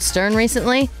Howard Stern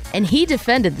recently, and he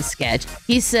defended the sketch.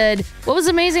 He said, what was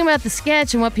amazing about the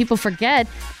sketch and what people forget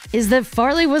is that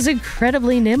Farley was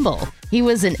incredibly nimble. He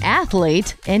was an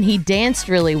athlete, and he danced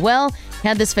really well,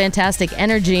 had this fantastic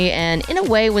energy, and in a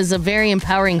way was a very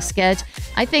empowering sketch.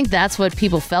 I think that's what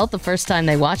people felt the first time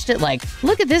they watched it. Like,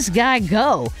 look at this guy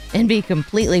go and be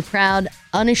completely proud,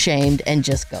 unashamed, and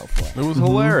just go for it. It was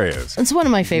hilarious. It's one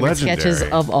of my favorite sketches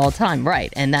Legendary. of all time,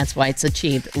 right? And that's why it's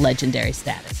achieved legendary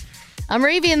status. I'm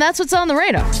Ravy, and that's what's on the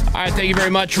radar. All right, thank you very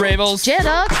much, Ravels.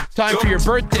 Time for your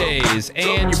birthdays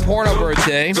and your porno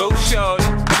birthday. Go shorty,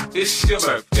 it's your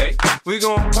birthday. We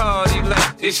gon' party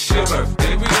like it's your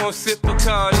birthday. We gon' sip a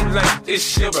party like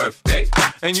it's your birthday.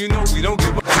 And you know we don't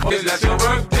give a fuck, it's not your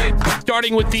birthday.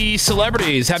 Starting with the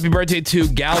celebrities, happy birthday to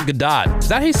Gal Gadot. Is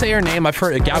that how you say her name? I've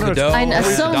heard Gal Gadot. I know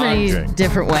so many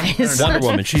different ways. Wonder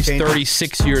Woman. She's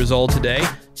 36 years old today.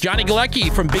 Johnny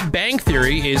Galecki from Big Bang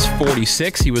Theory is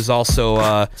 46. He was also,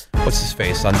 what's his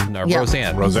face on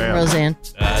Roseanne. Roseanne.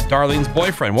 Darlene's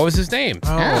boyfriend. What was his name?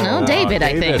 I don't know. David,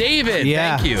 I think. David.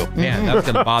 Yeah. Thank you. Man, that was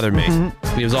going to bother me.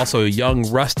 He was also young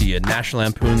Rusty in National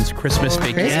Lampoon's Christmas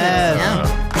Vacation.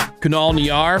 Kunal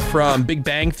Nayar from Big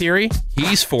Bang Theory.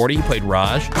 He's 40. He played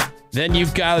Raj. Then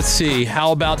you've got, let's see,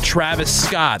 how about Travis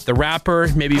Scott, the rapper?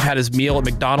 Maybe you've had his meal at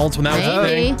McDonald's when that was a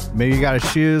thing. Maybe you got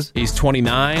his shoes. He's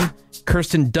 29.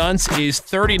 Kirsten Dunst is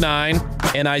 39.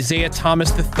 And Isaiah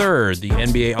Thomas III, the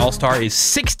NBA All-Star, is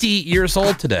 60 years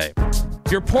old today.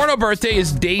 Your porno birthday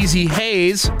is Daisy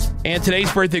Hayes. And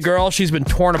today's birthday girl, she's been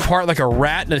torn apart like a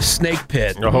rat in a snake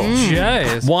pit. Oh,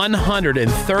 jeez.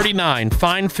 139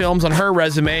 fine films on her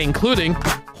resume, including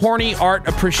Horny Art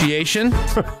Appreciation.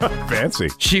 Fancy.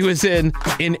 She was in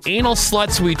Anal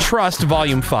Sluts We Trust,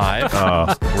 Volume 5.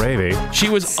 Ravy. She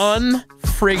was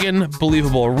unfriggin'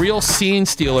 believable. A real scene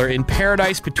stealer in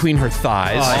Paradise Between Her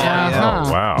Thighs.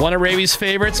 Oh, wow. One of Ravy's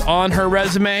favorites on her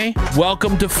resume,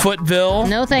 Welcome to Footville.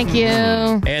 No, thank you.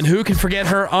 And who can forget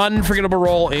her unforgettable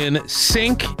role in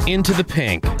Sink into the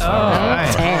Pink?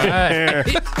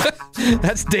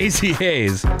 That's Daisy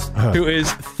Hayes, who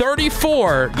is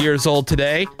 34 years old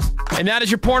today. And that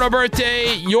is your porno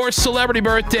birthday, your celebrity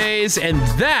birthdays, and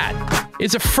that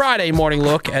is a Friday morning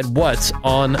look at what's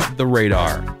on the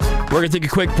radar. We're going to take a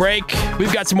quick break.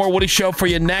 We've got some more Woody Show for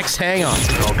you next. Hang on.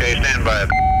 Okay, stand by.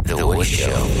 The Woody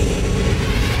Show.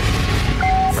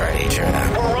 Friday turn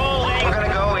up. We're rolling. We're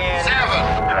gonna go in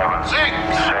 7, 6,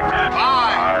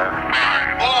 5,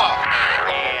 4.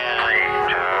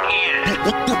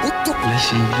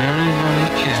 Listen very, very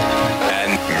carefully.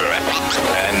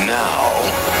 And now,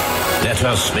 let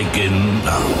us begin.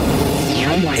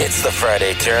 It's the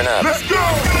Friday turn up. Let's go!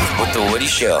 With the Woody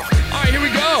Show. All right, here we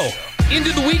go.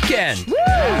 Into the weekend. All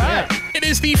right. It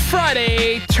is the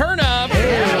Friday turn up.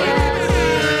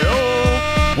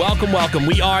 Welcome, welcome.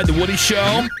 We are the Woody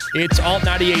Show. It's Alt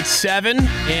 98.7,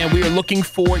 and we are looking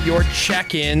for your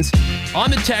check-ins. On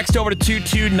the text over to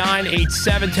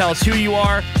 22987, tell us who you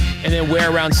are, and then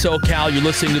where around SoCal you're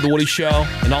listening to the Woody Show.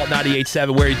 And Alt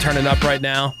 98.7, where you're turning up right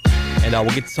now. And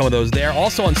we'll get to some of those there.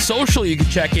 Also on social, you can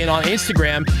check in on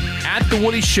Instagram at The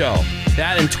Woody Show.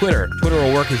 That and Twitter. Twitter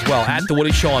will work as well. At The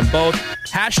Woody Show on both.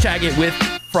 Hashtag it with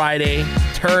Friday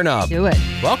Turn Up. Do it.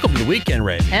 Welcome to the weekend,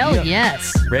 Ravy. Hell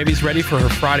yes. Ravy's ready for her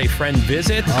Friday friend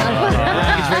visit. He's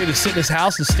ready to sit in his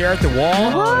house and stare at the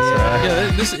wall.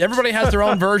 Everybody has their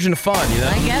own version of fun, you know?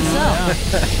 I guess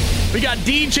so. We got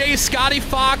DJ Scotty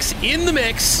Fox in the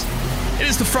mix. It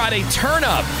is the Friday Turn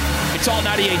Up. It's all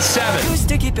 98.7. Used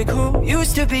to keep it cool,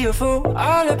 used to be a fool.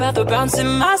 All about the bounce in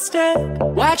my step.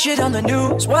 Watch it on the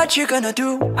news, what you gonna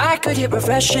do? I could hit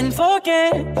refresh and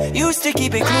forget. Used to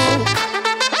keep it cool.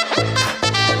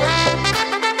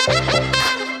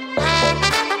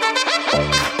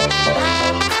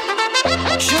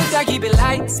 Should I keep it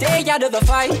light, stay out of the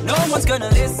fight? No one's gonna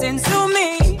listen to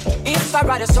me. If I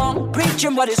write a song,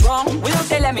 preaching what is wrong, will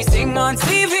they let me sing on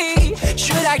TV?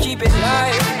 Should I keep it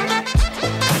light?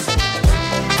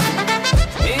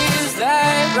 Is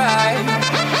that right?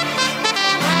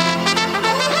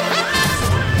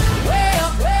 Way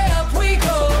up we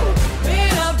go.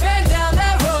 Been up and down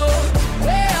that road.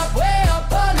 Way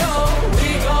up, oh no. We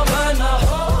gon' burn the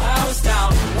whole house down.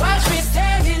 Watch me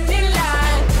standing in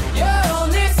line. You're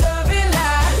only serving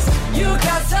lies. You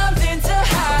got something to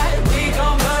hide. We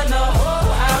gon' burn the whole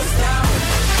house down.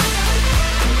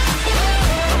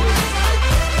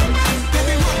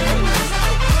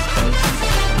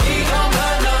 We gon'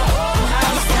 burn the whole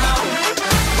house down.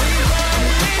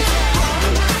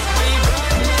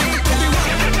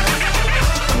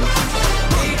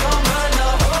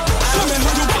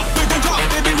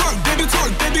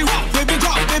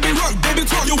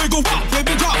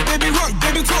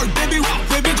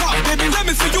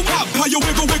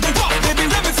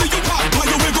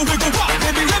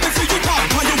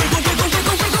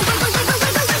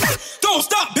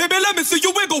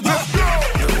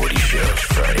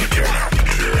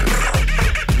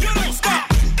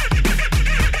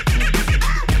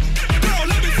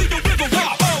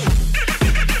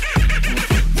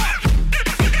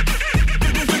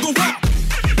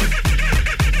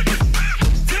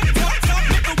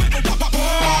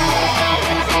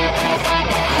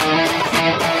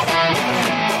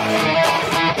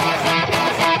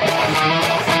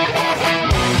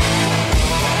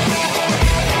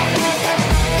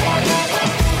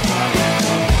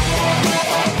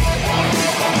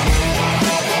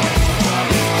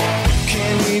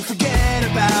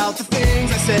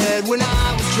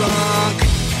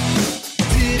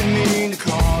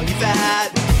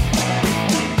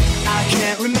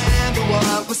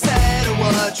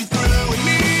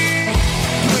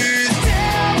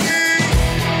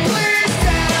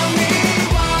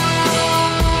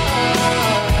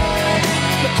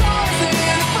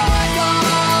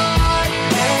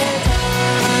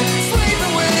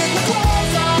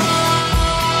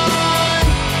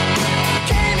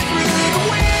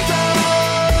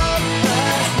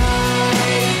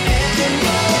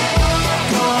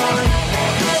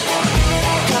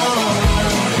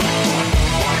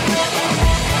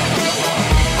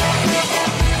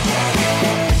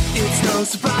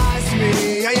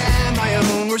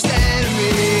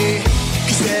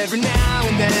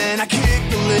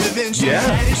 and she Yeah.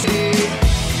 had it shit.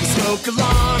 The smoke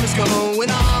alarm is going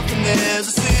off and there's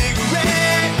a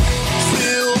cigarette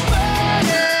still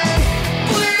burning.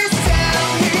 Please tell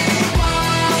me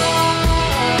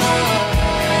why.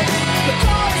 The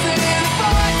car's in the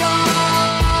front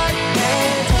yard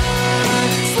and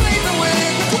I'm sleeping with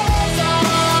the clothes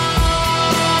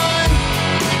on.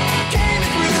 Came in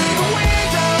through the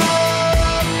window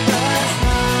last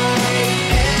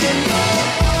night and you're gone.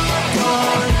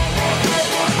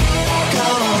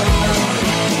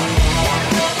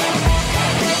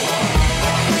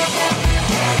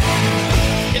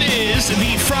 It is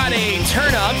the Friday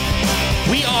Turn Up.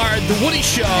 We are the Woody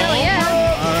Show. Hell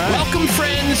yeah. All right. Welcome,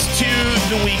 friends, to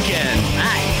the weekend.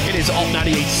 It is Alt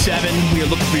 98.7. We are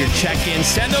looking for your check-in.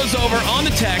 Send those over on the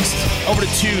text over to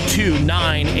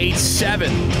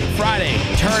 22987. Friday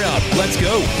Turn Up. Let's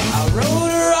go. I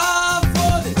wrote her off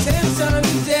for the 10th time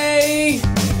today.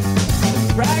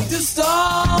 Practiced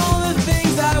all the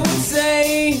things I would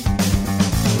say.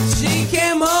 She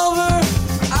came over,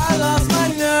 I lost my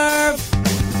nerve.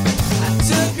 I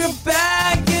took her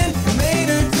back and made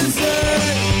her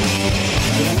dessert.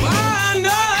 I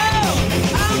know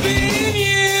I'm being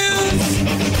used.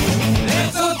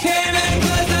 It's okay, man,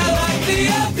 'cause I like the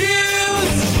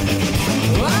abuse.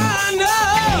 I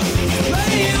know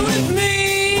playing with me.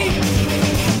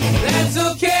 That's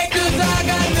okay, 'cause I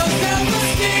got no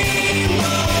self-esteem. Oh,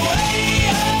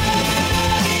 yeah,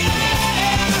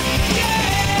 yeah,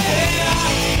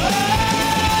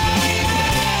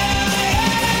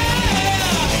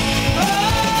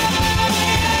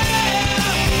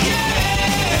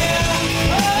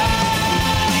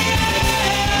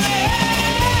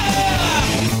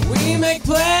 oh, we make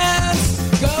plans,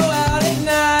 go out at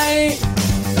night.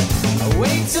 I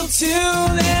wait till 2,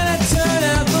 then I turn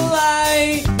out the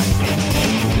light.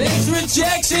 This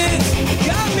rejection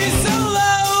got me so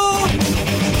low.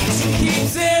 She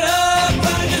keeps it up, I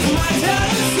just might tell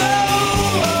her so.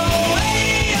 Oh,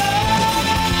 hey, oh,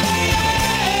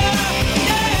 yeah,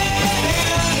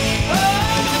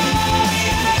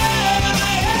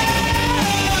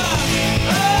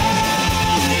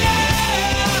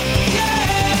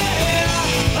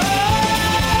 yeah, oh,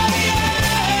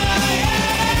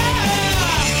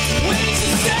 when she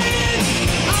says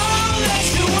all that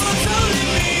she wants only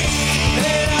me,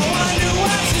 then I wonder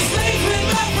why she sleeps with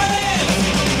my friend.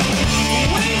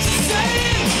 When she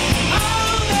says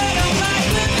all that I'm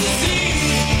likely to see,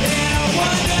 then I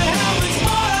wonder how much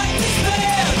more I can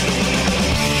spend.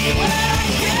 Well, I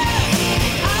guess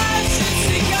I should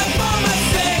seek out for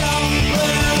myself,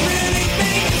 but I really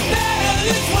think it's better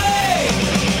this way.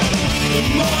 The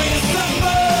more you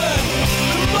suffer,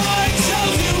 the more it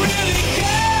shows you really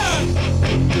care.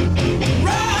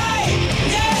 Right,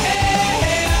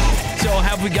 yeah. So,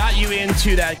 have we got you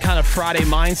into that kind of Friday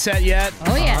mindset yet?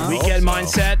 Oh, yes. Weekend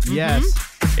mindset? Yes.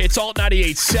 It's Alt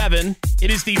 98.7. It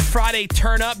is the Friday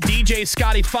Turn Up. DJ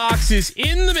Scotty Fox is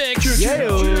in the mix.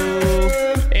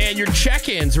 And your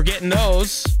check-ins, we're getting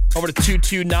those over to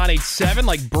 22987.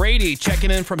 Like Brady checking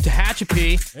in from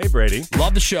Tehachapi. Hey, Brady.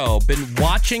 Love the show. Been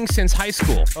watching since high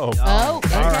school. Oh, All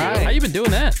right. How you been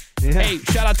doing that? Yeah. Hey,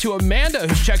 shout out to Amanda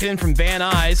who's checking in from Van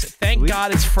Nuys. Thank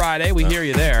God it's Friday. We hear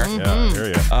you there. Yeah, I hear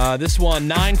you. This one,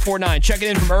 949, checking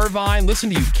in from Irvine. Listen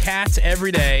to you cats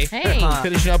every day. Hey.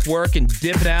 Finishing up work and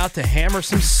dipping out to hammer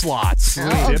some slots.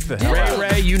 Oh, Dip the hell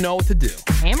Ray, you know what to do.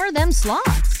 Hammer them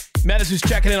slots. Menace who's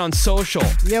checking in on social.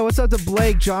 Yeah, what's up to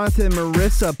Blake, Jonathan,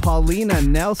 Marissa, Paulina,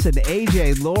 Nelson,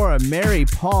 AJ, Laura, Mary,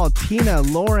 Paul, Tina,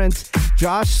 Lawrence,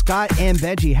 Josh, Scott, and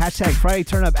Benji. Hashtag Friday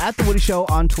Turn Up at The Woody Show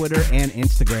on Twitter and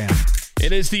Instagram.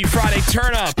 It is the Friday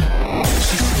Turn Up.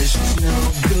 She says she's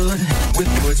no good with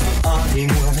words that aren't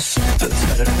even words. But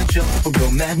started a joke for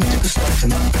romantic stuff to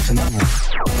my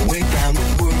way down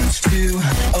with words too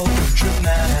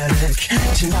overdramatic.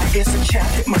 Tonight is a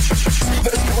cat, much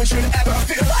but no one should ever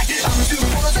feel like I'm too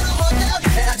close to the hook down,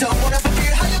 and I don't wanna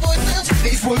forget how your voice sounds.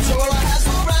 These words are all I have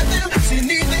to write them. So you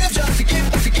need them just to give.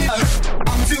 I'm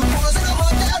too close to the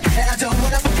hook down, and I don't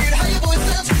wanna forget how your voice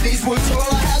sounds. These words are all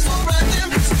I have to write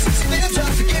them. So live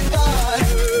just to get by.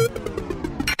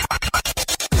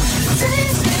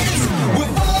 We're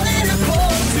falling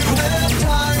apart to have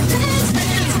time.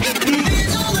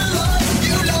 Needs all the love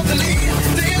you love to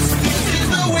leave. This is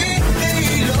the way they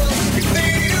love.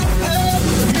 They you have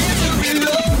misery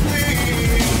love me.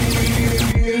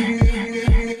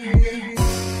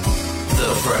 The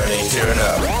Friday Turn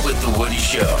Up with The Woody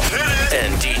Show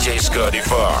and DJ Scotty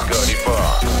Fox.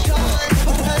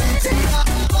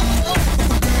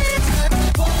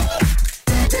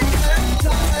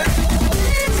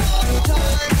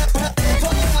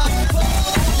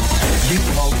 You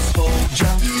always hold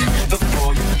just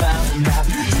before you bounce.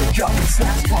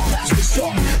 Snaps, Paul, that's the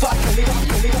song. Fuck, me up.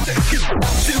 2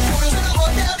 quarters in a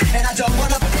workout, and I don't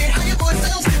wanna forget how your voice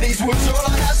sounds. These words are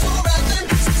all I have, so I write them.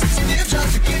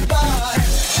 Just to get by.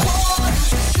 Hard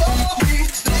to show me,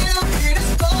 still it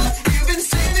is fun. You've been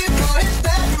saving for his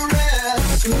bad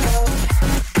rest.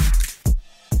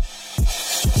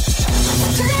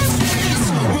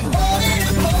 We're falling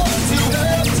apart to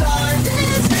have time.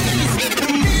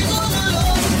 These are the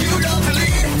love you don't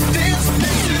believe. This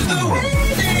is the way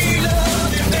they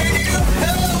love you. They do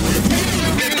help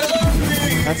me to love me.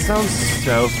 That sounds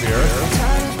so pure.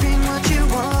 Tired of being what you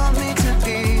want me to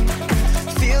be.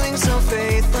 Feeling so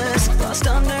faithless, lost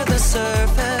under the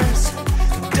surface.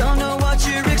 Don't know what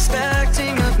you're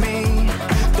expecting of me,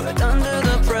 but under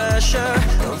the pressure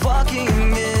of walking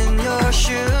in your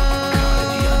shoes.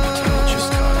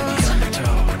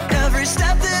 Every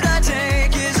step that I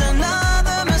take is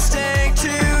another mistake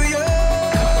to you.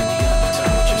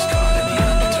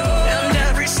 And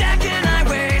every second I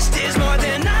waste is more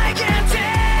than I can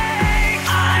take.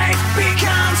 I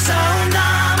become so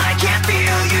numb, I can't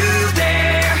feel you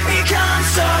there. Become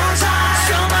so tired,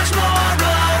 so much more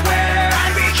aware.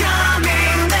 I'm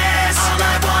becoming this. All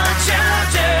I want to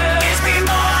do is be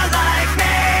more like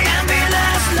me and be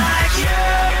less like you.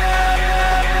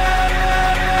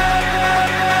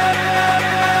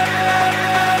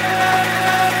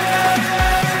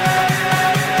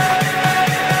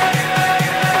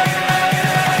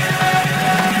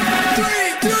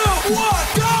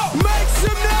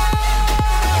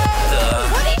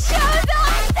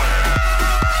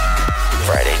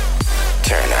 Friday,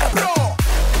 turn up.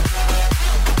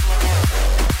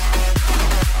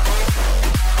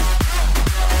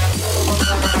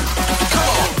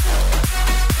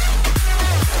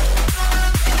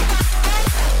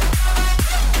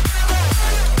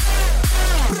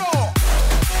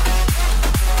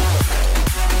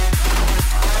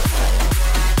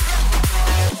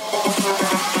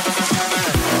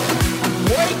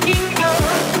 Waking up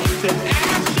to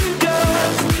ashen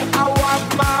dust. I wipe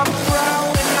my brow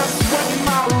and I sweat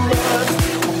my rust.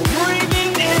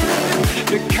 Breathing in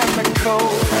the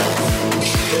chemicals.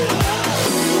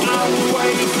 I'm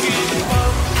waking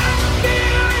up. I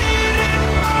feel it in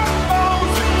my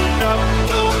bones. Enough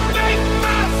to make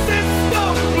my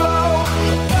system blow.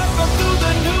 Welcome to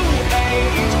the new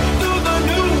age. To the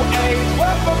new age.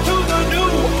 Welcome to the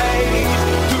new age.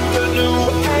 To the new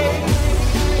age.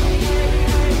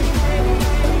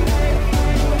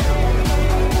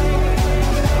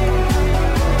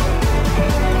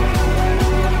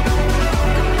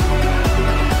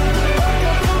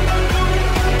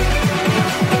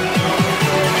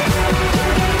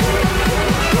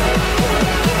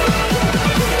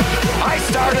 I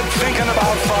started thinking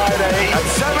about Friday at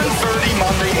 7:30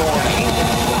 Monday morning.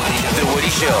 The Woody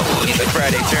Show. The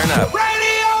Friday turn up.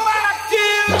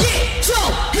 Get your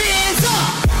hands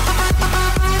up!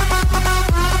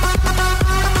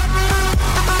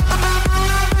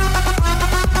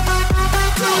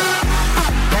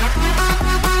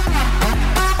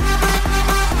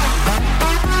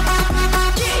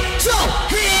 Get your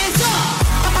hands up!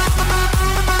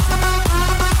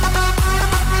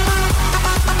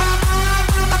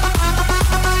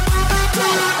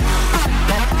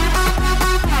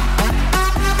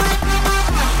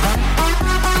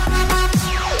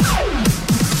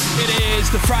 It is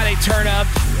the Friday turn up.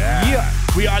 Yeah.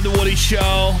 We are the Woody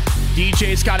Show.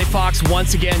 DJ Scotty Fox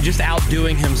once again just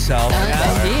outdoing himself.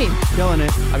 indeed. Killing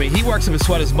it. I mean, he works up a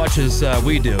sweat as much as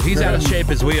we do. He's out of shape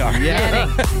as we are. Yeah.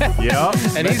 Yep.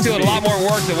 And he's doing a lot more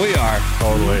work than we are.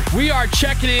 Totally. We are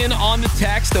checking in on the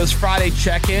text, those Friday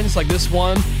check-ins like this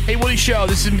one. Hey, Woody Show,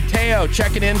 this is Mateo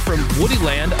checking in from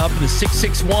Woodyland up in the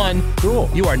 661. Cool.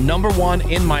 You are number one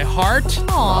in my heart.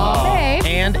 Aw, babe.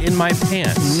 And in my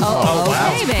pants.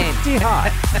 Okay, babe. Pretty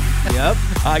hot. Yep.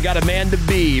 I got Amanda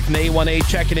B from the 818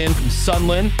 checking in from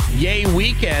Sunland. Yay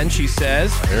weekend, she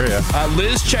says. I hear ya.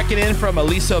 Liz checking in from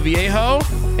Aliso Viejo.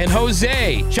 And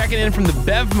Jose checking in from the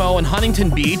Bevmo in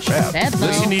Huntington Beach. Bevmo.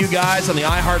 Listening to you guys on the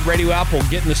iHeartRadio app. We'll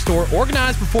get in the store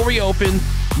organized before we open.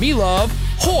 Me love.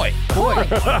 Hoy.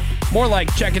 More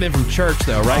like checking in from church,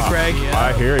 though, right, Greg?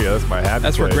 I hear you. That's my happy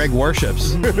That's where place. Greg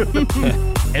worships.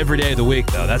 Every day of the week,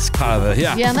 though. That's kind of the,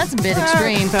 Yeah, that's a bit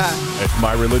extreme. If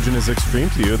my religion is extreme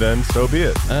to you, then so be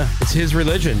it. It's his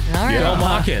religion. All right. Don't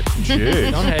mock it.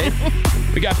 Jeez. Don't hate.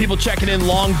 We got people checking in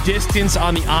long distance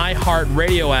on the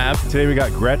iHeartRadio app. Today we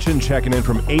got Gretchen checking in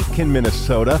from Aitkin,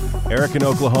 Minnesota, Eric in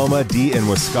Oklahoma, Dee in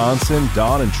Wisconsin,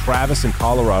 Dawn and Travis in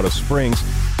Colorado Springs.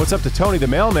 What's up to Tony the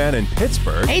mailman in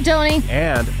Pittsburgh? Hey, Tony.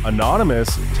 And Anonymous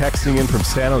texting in from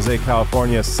San Jose,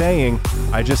 California, saying,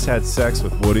 I just had sex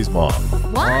with Woody's mom.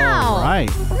 Wow. All right.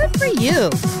 Good Good for you.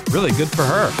 Really good for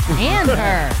her. And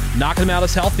her. Knocking them out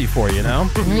is healthy for you, you know?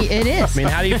 It is. I mean,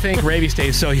 how do you think Ravi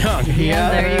stays so young?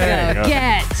 Yeah, there you go.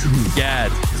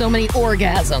 Get. So many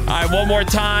orgasms. All right, one more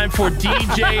time for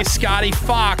DJ Scotty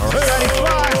Fox.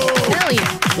 Hell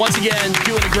yeah. Once again,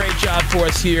 doing a great job for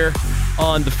us here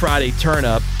on the Friday Turn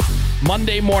Up.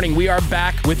 Monday morning, we are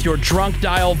back with your drunk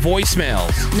dial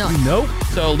voicemails. No. Nope.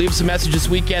 So leave us a message this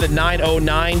weekend at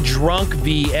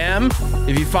 909-DRUNK-VM.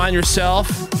 If you find yourself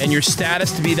and your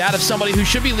status to be that of somebody who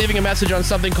should be leaving a message on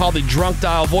something called the drunk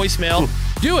dial voicemail,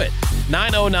 do it.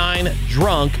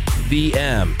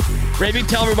 909-DRUNK-VM. Ravi,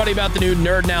 tell everybody about the new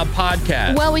Nerd Now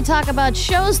podcast. Well, we talk about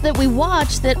shows that we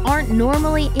watch that aren't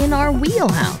normally in our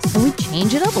wheelhouse, and we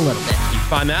change it up a little bit. You can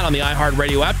find that on the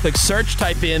iHeartRadio app. Click search,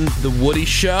 type in The Woody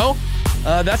Show.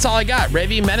 That's all I got.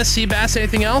 Ravi, Menace, Seabass,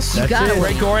 anything else? You got it.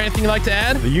 Ray Gore, anything you'd like to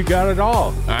add? You got it all.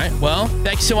 All right. Well,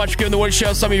 thank you so much for giving The Woody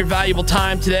Show some of your valuable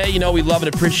time today. You know we love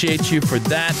and appreciate you for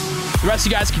that. The rest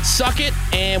of you guys can suck it,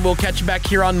 and we'll catch you back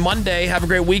here on Monday. Have a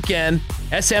great weekend.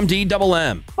 SMD double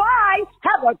M. Bye.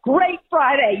 Have a great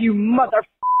Friday, you mother.